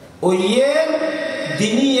 ওই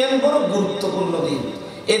দিনই এন বড় গুরুত্বপূর্ণ দিন।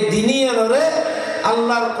 এই দিনই এনরে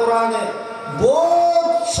আল্লাহর কোরআনে বহুত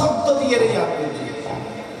শব্দ দিয়ে আপনি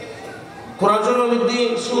কোরআন শরীফের দিন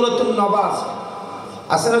সূরাতুন নবা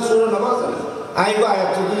আছে না? সূরা নবা আইগো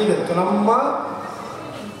আয়াত দিলেন তো নাম্মা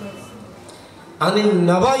আনিন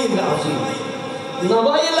নবাইল আযীম।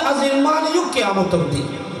 নবাইল আযীম মানে কিয়ামতের দিন।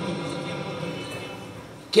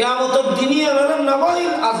 কিয়ামতের দিনই এনরে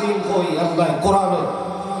নবাইল আযীম কই আল্লাহ কোরআনে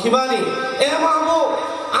কি মানে? এ মাহবুব,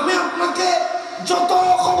 আমি আপনাকে যত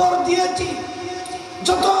খবর দিয়েছি,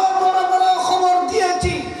 যত বড় বড় খবর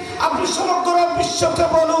দিয়েছি, আপনি সমগ্র বিশ্বকে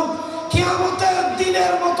বলুন কিয়ামতের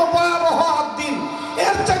দিনের মতো ভয়াবহ দিন,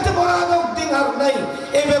 এর চাইতে ভয়াবহ দিন আর নাই।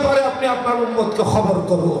 এই ব্যাপারে আপনি আপনার উম্মতকে খবর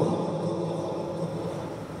করুন।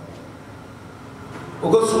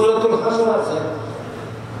 ওগো সূরাতুল হাসর আছে,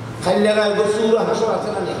 খাইলারা ওগো সূরা হাসর আছে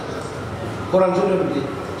না? নেই কোরআন শরীফে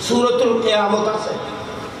সূরাতুল কিয়ামত আছে।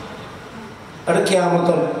 এটা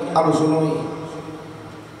কিয়ামতের আলোচনাই।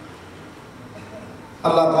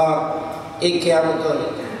 আল্লাহ পাক এই কিয়ামতের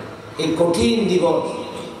এই কঠিন দিবস,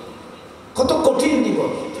 কত কঠিন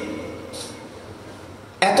দিবস,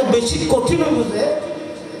 এত বেশি কঠিন বুঝে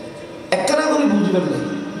একখানা করে বুঝবেন না।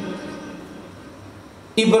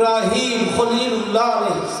 ইব্রাহিম খলিলুল্লাহ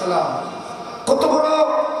আলাইহিস সালাম কত বড়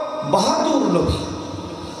বাহাদুর নবী,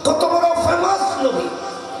 কত বড় ফেমাস নবী,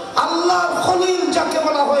 আল্লাহর খলিল যাকে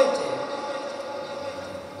বলা হয়েছে,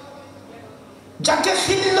 যাকে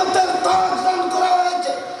খিল্লতের তাজ দান করা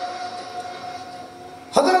হয়েছে।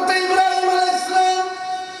 হযরত ইব্রাহিম আলাইহিস সালাম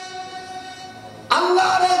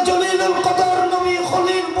আল্লাহর জলিলুল কদর নবী,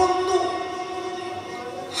 খলিল বন্ধু,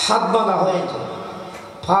 হাত বাঁধা হয়েছে,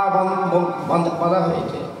 পা বাঁধা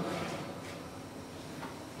হয়েছে,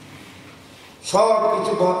 সব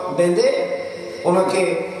কিছু বেঁধে ওনাকে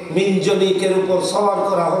মিনজলিকের উপর সওয়ার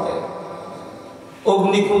করা হবে,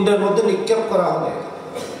 অগ্নিকুণ্ডের মধ্যে নিক্ষেপ করা হবে।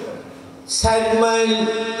 4 মাইল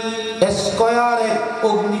স্কয়ারে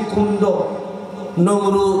অগ্নিকুণ্ড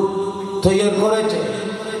নমরুদ তৈরি করেছে।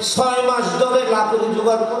 6 মাস ধরে লাকড়ি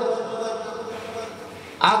জোগাড় করে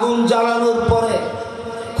আগুন জ্বালানোর পরে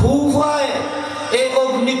খুব হয় এই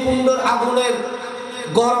অগ্নিকুণ্ডের আগুনের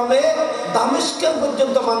গরমে দামেস্কের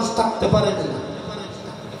পর্যন্ত মানুষ থাকতে পারেনি।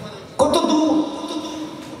 কত দূর?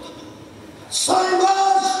 6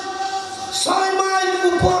 মাস, 6 মাইল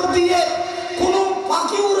উপর দিয়ে কোন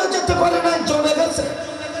পাখি উড়ে যেতে পারে না, জ্বলে গেছে।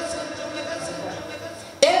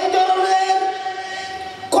 এই ধরনের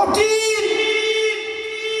কঠিন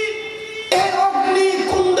এই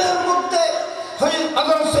অগ্নিকুণ্ডের মধ্যে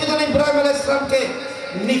হযরত সাইয়েদনা ইব্রাহিম আলাইহিস সালামকে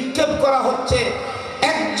নিক্ষেপ করা হচ্ছে।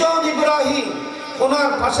 একজন ইব্রাহিম, ওনার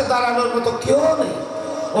পাশে দাঁড়ানোর মতো কেউ নেই,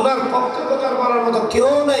 ওনার পক্ষে কথা বলার মতো কেউ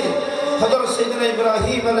নেই। হযরত সাইয়েদনা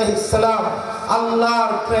ইব্রাহিম আলাইহিস সালাম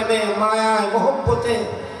আল্লাহর প্রেমে, মায়ায়,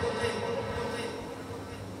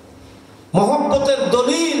 মহব্বতের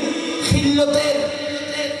দলিল, খিল্লতের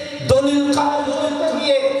দলিল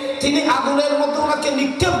দিয়ে তিনি আগুনের মধ্যে ওনাকে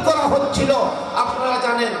নিক্ষেপ করা হচ্ছিল। আপনারা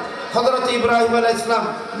জানেন হযরত ইব্রাহিম আলাইহিস সালাম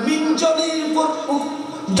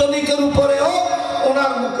মিনজলিকের উপরেও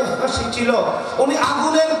ওনার মুখে হাসি ছিল। উনি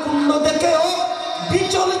আগুনের কুণ্ড দেখেও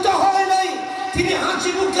বিচলিত হয় নাই, তিনি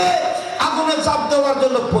হাসি মুখে আগুনে চাপ দেওয়ার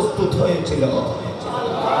জন্য প্রস্তুত হয়েছিল।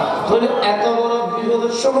 এত বড়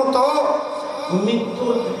বিপদের সময় তো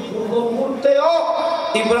মৃত্যুর পূর্ব মুহূর্তেও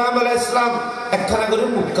ইব্রাহিম আলাইহিস সালাম একখানা করে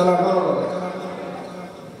মুখ কালা করে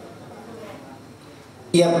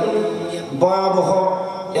এত ভয়াবহ,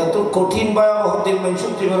 এত কঠিন ভয়াবহ দিন মানুষ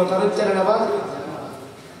জীবনে না।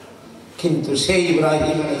 কিন্তু সেই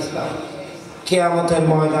ইব্রাহিম আলাইহিস সালাম কিয়ামতের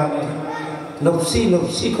ময়দানে নফসি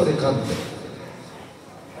নফসি করে কাঁদবে।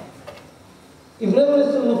 ইব্রাহিম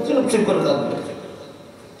আলাইহিস সালাম নফসি নফসি করে কাঁদবে।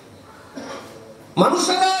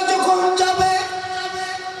 মানুষেরা যখন যাবে,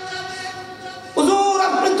 হুজুর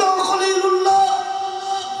আপনি তো খলিলুল্লাহ,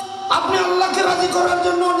 আপনি আল্লাহকে রাজি করার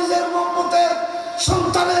জন্য নিজের মহব্বতের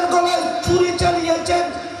সন্তানের গলায় ছুরি চালিয়েছেন,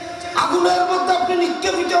 আগুনের মধ্যে আপনি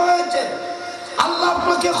নিক্ষেপিত হয়েছেন, আল্লাহ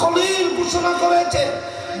আপনাকে খলিল ঘোষণা করেছে,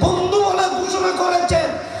 বন্ধু বলে ঘোষণা করেছেন।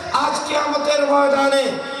 আজ কিয়ামতের ময়দানে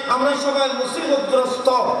আমরা সবাই মুসিবতগ্রস্ত,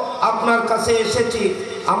 আপনার কাছে এসেছি,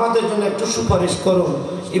 আমাদের জন্য একটু সুপারিশ করুন।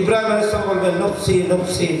 ইব্রাহিম আলাইহিস সালাম বলবেন নফসি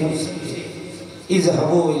নফসি নফসি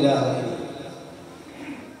ইযহাবু ইলা,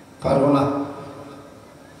 পারবো না,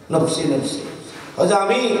 নফসি নফসি।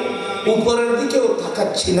 আমি উপরের দিকেও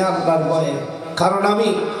তাকাচ্ছি না আল্লাহর ভয়ে, কারণ আমি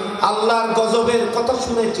আল্লাহর গজবের কথা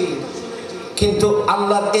শুনেছি, কিন্তু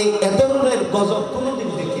আল্লাহর এই ধরনের গজব কোনোদিন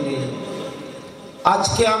দেখিনি।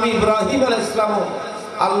 আজকে আমি ইব্রাহিম আলাইহিস সালাম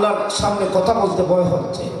আল্লাহর সামনে কথা বলতে ভয়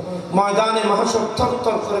হচ্ছে। ময়দানে মাহশর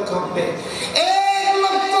থরথর করে কাঁপবে।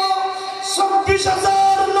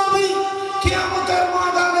 1,24,000 নবী কিয়ামতের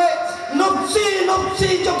ময়দানে নফসি নফসি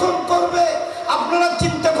যখন করবে, আপনারা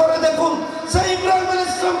চিন্তা করে দেখুন, সেই ইব্রাহিম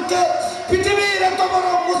আলাইহিস সালামকে পৃথিবীর এত বড়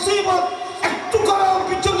মুসিবত একটু করাও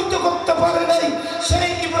বিচলিত করতে পারে নাই। সেই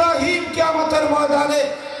ইব্রাহিম কিয়ামতের ময়দানে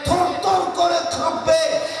থরথর করে কাঁপবে।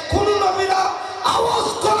 কোন নবীরা আওয়াজ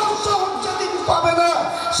করার সাহস যেদিন পাবে না,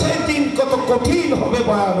 সেই দিন কত কঠিন হবে,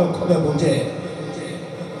 ভয়ানক হবে বুঝে।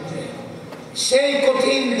 সেই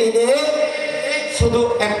কঠিন দিনে শুধু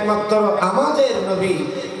একমাত্র আমাদের নবী,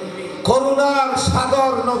 করুণার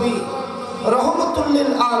সাগর নবী,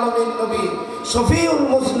 রহমতুল্লিল আলামিন নবী, শফিউল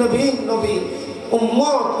মুজনিবিন নবী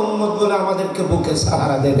উম্মত উম্মত বলে আমাদেরকে বুকে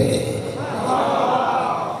সাহারা দেবে।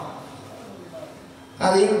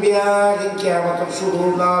 আর এই বিয়ার কিয়ামত শুরু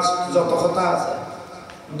লাস্ট যত কথা আছে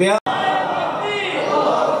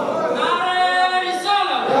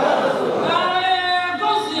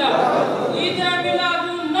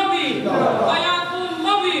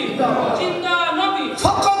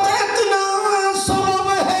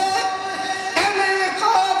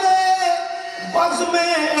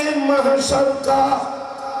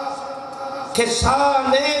के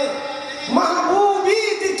सामने महबूबी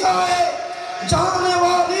दिखाए जाने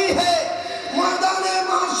वाली है। मैदाने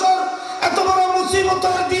माशर এত বড়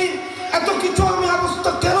মুসিবতের দিন, এত কিছু আমি অবস্থা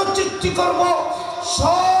কেন সৃষ্টি করব?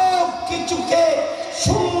 সব কিছুকে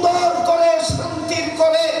সুন্দর করে শান্তির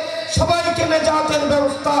করে সবাইকে নেজাতের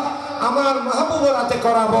ব্যবস্থা আমার মাহবুবের হাতে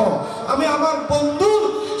করাবো। আমি আমার বন্ধুর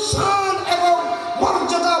শান এবং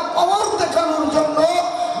মর্যাদা পাওয়ার দেখানোর জন্য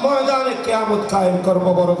ময়দানে কিয়ামত কায়েম করব।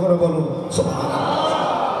 বড় করে বলুন সুবহানাল্লাহ।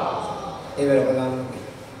 এবারে বললাম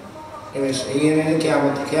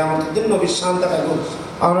কিয়ামতের দিন নবীর শান দেখাবো।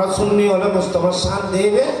 আমরা সুন্নি হলে মুস্তাফার শান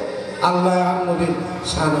দেবে, আল্লাহ আর নবীর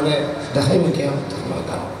শান হলে দেখাইবে কিয়ামতের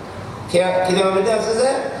ময়দান। কিতাবের মধ্যে আছে যে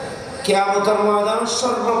কিয়ামতের ময়দান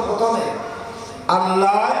সর্বপ্রথমে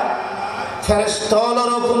আল্লাহ ফেরেশতাদের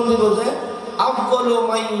হুকুম দিব যে আউয়ালু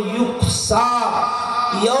মান ইউকসা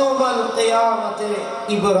ইয়াউমাল কিয়ামাতে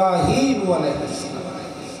ইব্রাহিম আলাইহিস সালাম।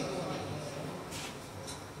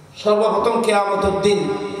 সর্বপ্রথম কিয়ামতের দিন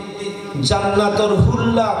জান্নাতের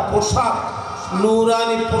হুল্লা পোশাক,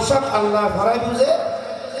 নূরানি পোশাক আল্লাহ ভরাই বুঝে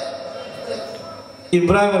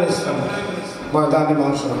ইব্রাহিম আলাইহিস সালাম ময়দানে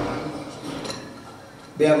মাহশর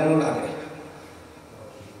বিয়াগুন লাগে।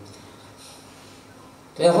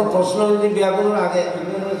 তো এখন প্রশ্ন হচ্ছে বিয়াগুনের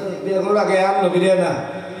আগে আর নবীরে না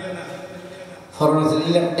ফরন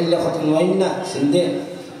ইল্লা খতম হইন না সিন্ধে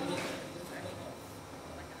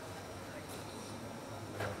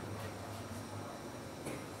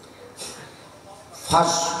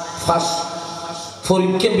ফাঁস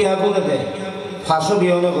পরীক্ষা বিয়া করে দেয়, ফাঁসও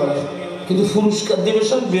বিয়ন করে, কিন্তু পুরস্কার দেবে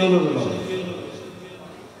সব বিয়ন নয়।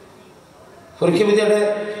 পরীক্ষা বিদ্যালয়ে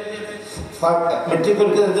মেট্রিক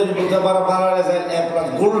পরীক্ষা বাড়ালে যায় এ প্লাস,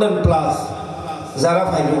 গোল্ডেন প্লাস যারা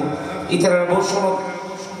পাইল ইতারা বর্ষণ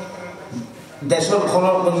দেশের কোনো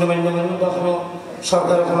গণ্যমান্য বা কোনো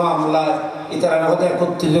সরকারের কোনো আমলা ইতারা হয়তো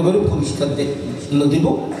একত্রিত করে পুরস্কার দিব।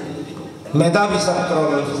 মেধাবী ছাত্র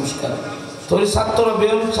পুরস্কার তোর ছাত্র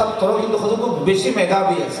বেরোন ছাত্র কিন্তু খুব বেশি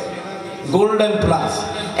মেধাবী আছে, গোল্ডেন প্লাস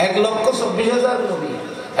 1,24,000 নবী।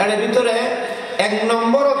 এর ভিতরে 1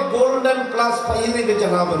 নম্বর গোল্ডেন প্লাস পাইয়ে দিবে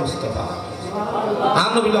জানাবে মুস্তাফা। আর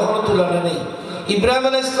নবী লহর তুলনা নেই। ইব্রাহিম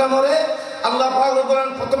আলাইহিস সালামরে আল্লাহ পাক বলেন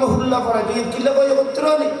প্রথমে হুল্লা পড়া দিয়ে কিলে বই করতে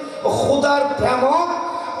হলি ও খোদার প্রেম।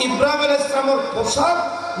 ইব্রাহিম আলাইহিস সালামের পোশাক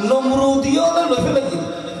নমরুদিও লই ফেলে দিল।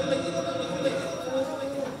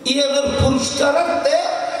 ইয়াদের পুরস্কারার্থে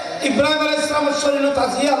ইব্রাহিম আলাইহিস সালামের শরীরে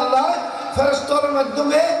তাজিয়া আল্লাহ ফেরেশতাদের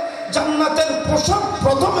মাধ্যমে জান্নাতের পোশাক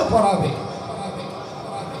প্রথমে পরাবে।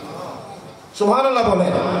 সুবহানাল্লাহ বলে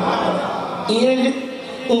এই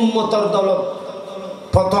উম্মতের দল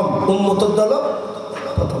প্রথম, উম্মতের দল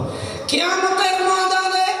প্রথম। কিয়ামতের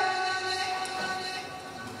ময়দানে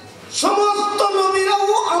সমস্ত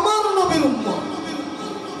নবীরাও আমার নবীর উম্মত।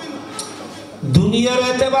 দুনিয়ার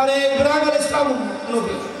এতেবারে ইব্রাহিম আলাইহিস সালাম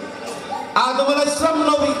নবী, আদম আলাইহিস সালাম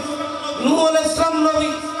নবী, নূহ আলাইহিস সালাম নবী,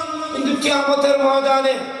 কিন্তু কিয়ামতের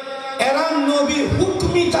ময়দানে এরা নবী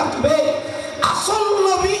হুকমি থাকবে, আসল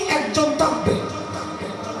নবী একজন থাকবে।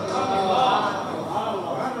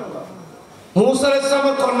 মুসা আলাইহিস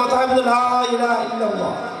সালামের কলমা তাহলে লা ইলাহা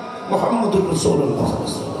ইল্লাল্লাহ মুহাম্মাদুর রাসূলুল্লাহ।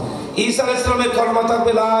 ঈসা আলাইহিস সালামের কলমা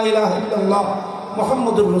থাকবে লা ইলাহা ইল্লাল্লাহ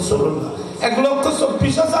মুহাম্মাদুর রাসূলুল্লাহ।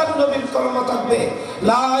 1,24,000 নবীর কলমা থাকবে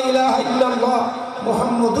লা ইলাহা ইল্লাল্লাহ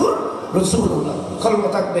মুহাম্মাদুর রাসূলুল্লাহ কলমা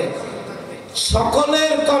থাকবে।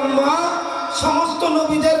 সকলের কলমা, সমস্ত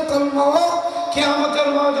নবীদের কলমাও কিয়ামতের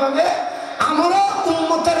ময়দানে আমরা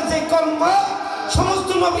উম্মতের যে কলমা সমস্ত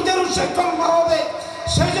নবীদের সেই কলমা হবে।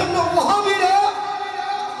 সেই জন্য ওয়াহাবীরা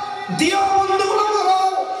দিওবন্দি উলামারাও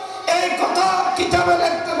এই কথা কিতাবে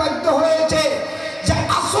লিখতে বাধ্য হয়েছে যে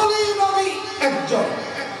আসলেই নবী একজন,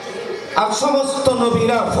 আর সমস্ত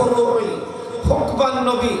নবীরা ফরুই হুকমান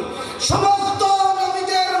নবী। সমস্ত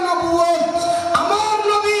নবীদের নবুয়ত আমার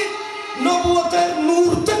নবীর নবুয়তের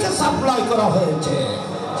নূর থেকে সাপ্লাই করা হয়েছে।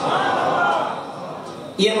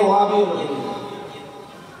 ये वाबी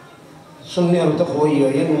सुनने वाले तो कोई है,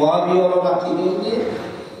 ये वाबी वालों का चीज़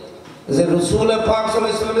যে রসুল পাক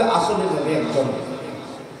সাল্লাল্লাহু আলাইহি ওয়াসাল্লাম আসলে নবী একজন।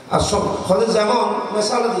 আর সব হযরত যেমন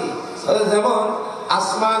মিসাল দিই, যেমন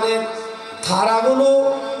আসমানের তারাগুলো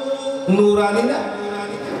নূরানি না,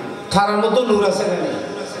 তারার মধ্যে নূর আছে না,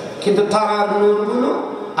 কিন্তু তারার নূরগুলো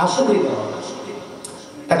আসলে না।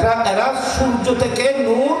 এরা সূর্য থেকে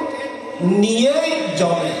নূর নিয়েই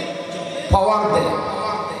জমে, পাওয়ার দেয়।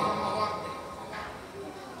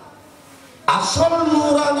 আসল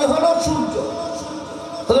নূরানি হলো সূর্য।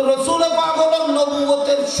 রাসূল পাক হলো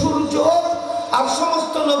নবুয়তের সূর্য, আর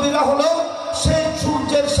সমস্ত নবীরা হলো সেই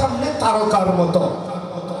সূর্যের সামনে তারকার মতো।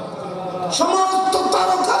 সমস্ত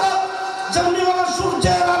তারকারা যেমনি ভাবে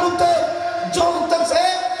সূর্যের আলোতে জ্বলতেছে,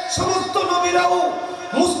 সমস্ত নবীরাও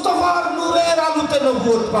মুস্তাফার নূরের আলোতে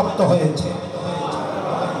নবুয়ত প্রাপ্ত হয়েছে।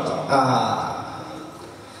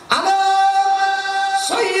 আনা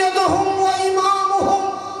সাইয়্যিদুহুম ওয়া ইমামুহুম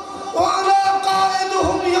ওয়া আনা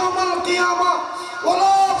কায়েদুহুম ইয়াউমাল কিয়ামা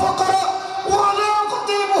ওয়ালা ফাকর ওয়া আনা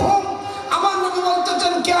খতীবুহুম। আমার নবী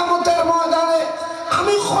বলতেছেন কিয়ামতের ময়দানে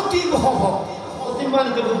আমি খতীব হব। খতীব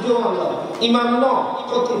মানে তো বুঝছো আল্লাহ, ইমাম না,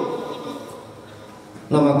 খতীব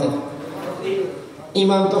নামাজের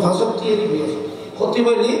ইমাম তো হাসব দিয়ে দিবে। খতীব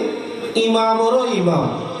হইলি ইমামেরও ইমাম,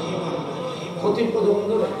 খতীব পদবন্ধ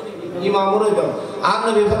ইমামেরও ইমাম। আর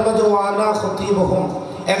নবী ফরমাতে ওয়া আনা খতীবুহুম,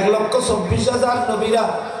 1,24,000 নবীরা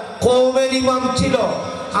কওমের ইমাম ছিল,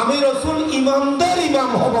 আমি রাসূল ইমামদের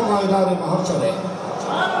ইমাম হব ময়দানে মাহশরে।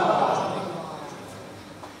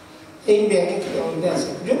 এই ব্যাখ্যা কি আমাদের আছে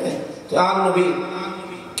বুঝলেন? তো আর নবী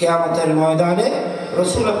কিয়ামতের ময়দানে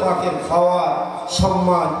রাসূল পাকের পাওয়া,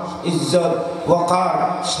 সম্মান, ইজ্জত, ওয়াকার,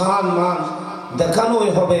 সম্মান দেখানোই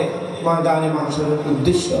হবে ময়দানে মাহশরের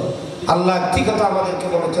উদ্দেশ্য। আল্লাহ একটি কথা আমাদেরকে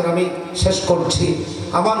বলেছেন, আমি শেষ করছি।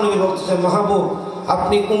 আমার নবী বলতেছেন, মাহবুব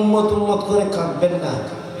আপনি উম্মত উম্মত করে কাঁদবেন না।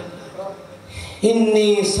 ইন্নী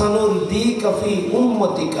সানুরদিকা ফি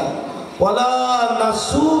উম্মতিকা ওয়ালা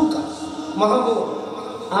নাসুকা। মাহবুব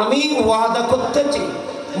আমি ওয়াদা করতেছি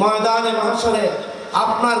ময়দানে মাহশরে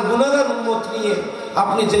আপনার গুনাহগার উম্মত নিয়ে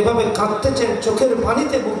আপনি যেভাবে কাঁদতেছেন, চোখের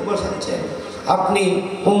পানিতে বুক বসাচ্ছেন, আপনি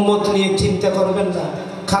উম্মত নিয়ে চিন্তা করবেন না,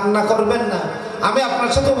 কান্না করবেন না। আমি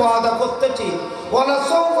আপনার সাথে ওয়াদা করতেছি, ওয়ালা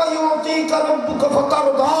সাওফা ইউতিকা রাব্বুকা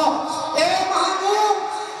ফাতারদা। এ মাহবুব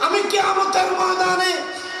আমি কিয়ামতের ময়দানে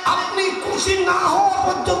আপনি খুশি না হওয়া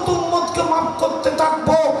পর্যন্ত উম্মতকে মাফ করতে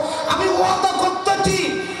থাকবো। আমি ওয়াদা করতেছি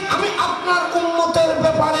আমি আপনার উম্মতের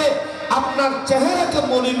ব্যাপারে আপনার চেহারাকে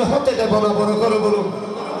মলিন হতে দেব না। বড় করে বলুন,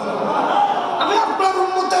 আমি আপনার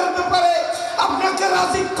উম্মতের ব্যাপারে আপনাকে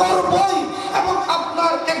রাজি করবই, এবং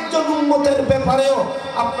আপনার একজন উম্মতের ব্যাপারেও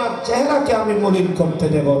আপনার চেহারাকে আমি মলিন করতে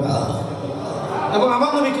দেব না। এবং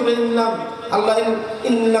আমার নবীকে বললাম, আল্লাহ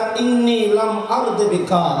ইন্নী লাম আরদ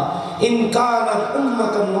বিকা ইন কানাত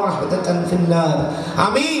উম্মাতান ওয়াহিদাতান ফিন্নার।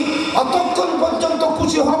 আমি অতক্ষণ পর্যন্ত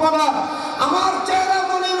খুশি হব না, আমার চেহারা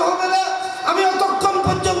মলিন হবে না, আমি অতক্ষণ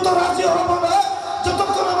পর্যন্ত রাজি হব না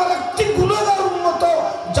যতক্ষণ আমার একটি গুনাহগার উম্মত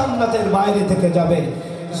জান্নাতের বাইরে থেকে যাবে।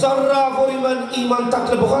 জররা পরিমাণ ঈমান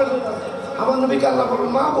থাকলে বুখারী আমার নবীকে আল্লাহ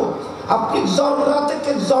বলেন, মাহবুব আপনি জররা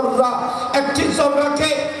থেকে জররা, একটি জররাকে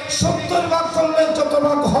 70 ভাগ করলে যত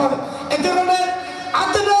ভাগ হয়, এ ধরনের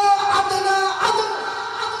আদনা আদনা আদনা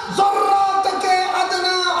জররা থেকে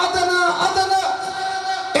আদনা আদনা আদনা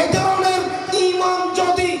এ ধরনের ঈমান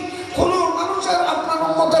যদি কোনো মানুষের আপনার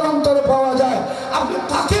উম্মতের অন্তরে পাওয়া যায়, আপনি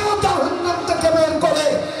তাকেও জাহান্নাম থেকে বের করে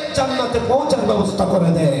জান্নাতে পৌঁছার ব্যবস্থা করে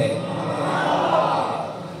দেয়।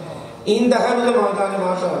 ইন দেখা গেল ময়দানে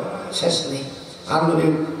মাহশর শেষ নেই। আর নবী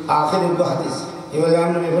আখির হাদিস এবারে আর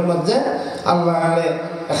নবী ফরমাতে আল্লাহ আলে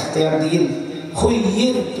ইখতিয়ার দিন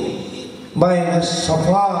খুইয়িরতু বাইনা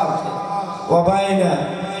সাফাত ওয়া বাইনা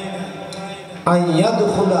আন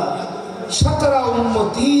ইয়াদখুলা শাতরা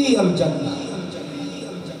উম্মতি আল জান্নাহ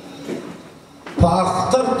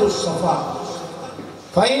ফাখতারতু সাফা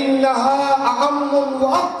ফাইন্নাহা আ'আম্মু ওয়া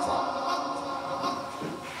আকফা।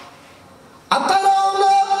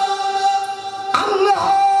 আতারাউনা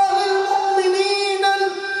আন্নাহা লিল মুমিনিনা আল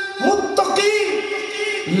মুত্তাকিন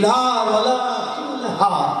লা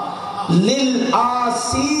ওয়ালাকিনহা লিল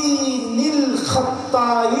আসিনিল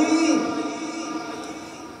খাত্তাইন।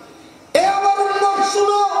 এ আমার উম্মত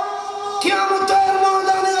শুনো, কিয়ামতের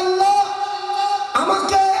ময়দানে আল্লাহ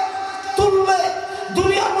আমাকে তুলবে।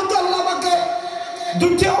 দুনিয়ার মধ্যে আল্লাহ আমাকে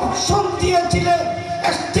দুটি অপশন দিয়েছিলেন,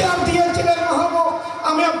 ইখতিয়ার দিয়েছিলেন। মাহবুব,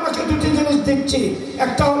 আমি আপনাকে দুটি জিনিস দিচ্ছি,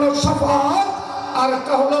 একটা হলো শাফাআত আর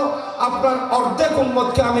একটা হলো আপনার অর্ধেক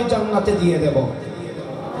উম্মতকে আমি জান্নাতে দিয়ে দেব।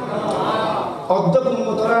 অর্ধেক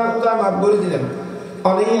উম্মতরা মাফ করে দিলেন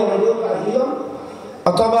অনেক অনুরোধ রাখিও,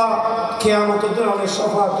 অথবা কিয়ামতের দিন অনেক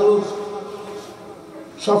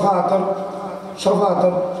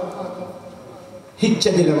শফাআতর হিচ্ছে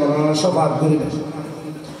দিলে বলেন, শফাআত করিলেন।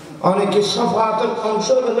 অনেকে শফাআতের অংশ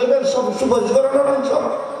নেবেন, সব সুপারিশ করানোর অংশ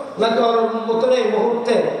নাকি উম্মতের এই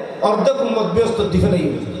মুহূর্তে অর্ধেক উম্মত ব্যস্ত দিকে নেই।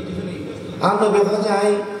 আর নবী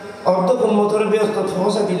যায় অর্ধেক উম্মতের ব্যস্ত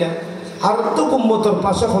পৌঁছা দিলেন, আর অর্ধেক উম্মতের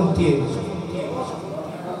পাশে খন্তিয়ে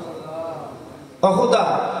অহুদা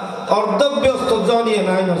অর্ধেক ব্যস্ত জনিয়ে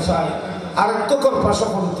নাই নসাই আর একটুকর পাশে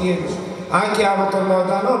খন্তিয়ে আগে আমাদের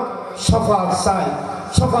ময়দানত শফাআত চাই,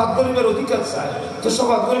 শফাআত গরিবের অধিকার চাই। তো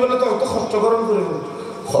শফাআত গরিবের তো অত কষ্ট গরম করিব,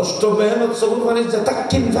 কষ্ট মেহনত সবুর মানে যে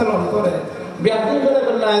তাকিন ফেলন করে ব্যাধি ফেলে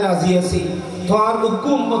নাই রাজি আছি, তো আর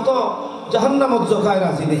হুকুম মতো জাহান্নামত জোকায়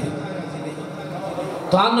রাজি নেই।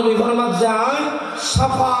 তো আর নবী ফরমাত যায়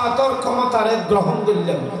শাফাআতর ক্ষমতারে গ্রহণ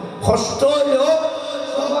করলেন, কষ্ট হইলেও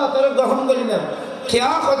শাফাআতরে গ্রহণ করলেন।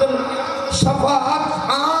 কিয়া করেন শাফাআত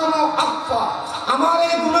আম ও আফা, আমার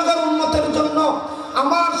এই গুনাহগার উম্মতের জন্য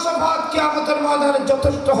আমার শাফাআত কিয়ামতের ময়দানে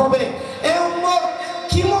যথেষ্ট হবে। এই উম্মত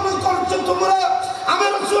কি মনে করছো তোমরা আমি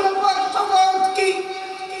রাসূলের শাফাআত কি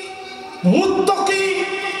মুত্তাকি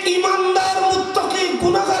ঈমানদার মুত্তাকি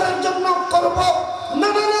গুনাহগারের জন্য করব? না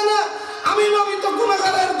না না না, আমি নবী তো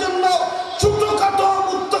গুনাহগারের জন্য ছোটখাটো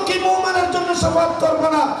মুত্তাকি মুমিনের জন্য শাফাআত করব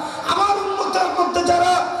না। আমার উম্মতের মধ্যে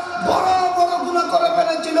যারা বড় বড় গুনাহ করে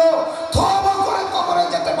ফেলেছিল, তওবা করে কবরে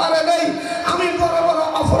যেতে পারে নাই, আমি বড় বড়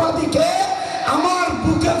অপরাধীকে আমার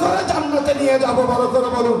বুকে করে জান্নাতে নিয়ে যাব। বড় করে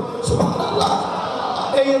বলুন সুবহানাল্লাহ।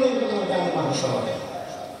 এই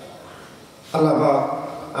আল্লাহ পাক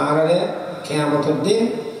আরে কিয়ামতের দিন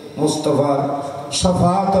মুস্তাফার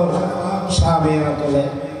শাফাআতর সাবিয়াতলে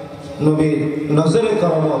নবীর নজরে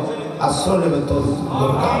করমত আশ্রয় নেবে তো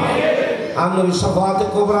দরকার। আর নবী শাফাআতে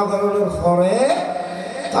কুবরা করার পরে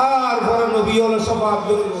তারপরে নবী হলে শাফাআত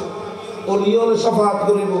করিব, ওলি হলে শাফাআত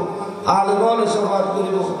করিব, আলেম হলে শাফাআত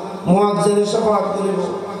করিব, মুয়াজ্জিনে শাফাআত করিব,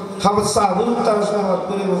 হাফেজ সাহাবুল তারা শাফাআত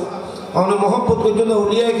করিব, অনেক মহব্বত পর্যন্ত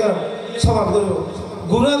ওলিয়ায়ে কেরাম শাফাআত করিব।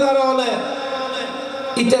 গুনাহগার হলে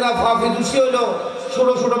ইতারা ফাফি দোষী হইল, ছোট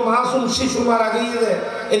ছোট মাসুম শিশু মারা গিয়ে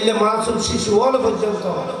এলে মাসুম শিশু হলে পর্যন্ত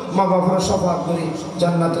মা বাবার শাফাআত করি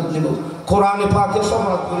জান্নাতে নিব। কোরআনে পাকে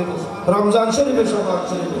শাফাআত করিব, রমজান শরীফে শাফাআত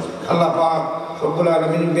করিব। আল্লাহ পাক রব্বুল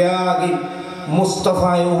আলামিন ব্যাগি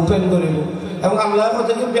মুস্তাফায়ে ওপেন করিব এবং আল্লাহর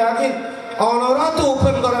থেকে ব্যাগি অনরাত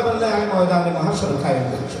ওপেন করা বললে আমি ময়দানে মাহশর কায়েম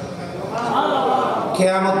করব।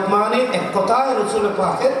 কিয়ামত মানে এক কথায় রাসূল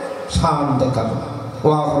পাকের শান দেখানো।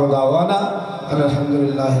 ওয়া আখিরু দাওয়ানা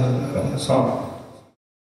আলহামদুলিল্লাহি রাব্বিল আলামিন।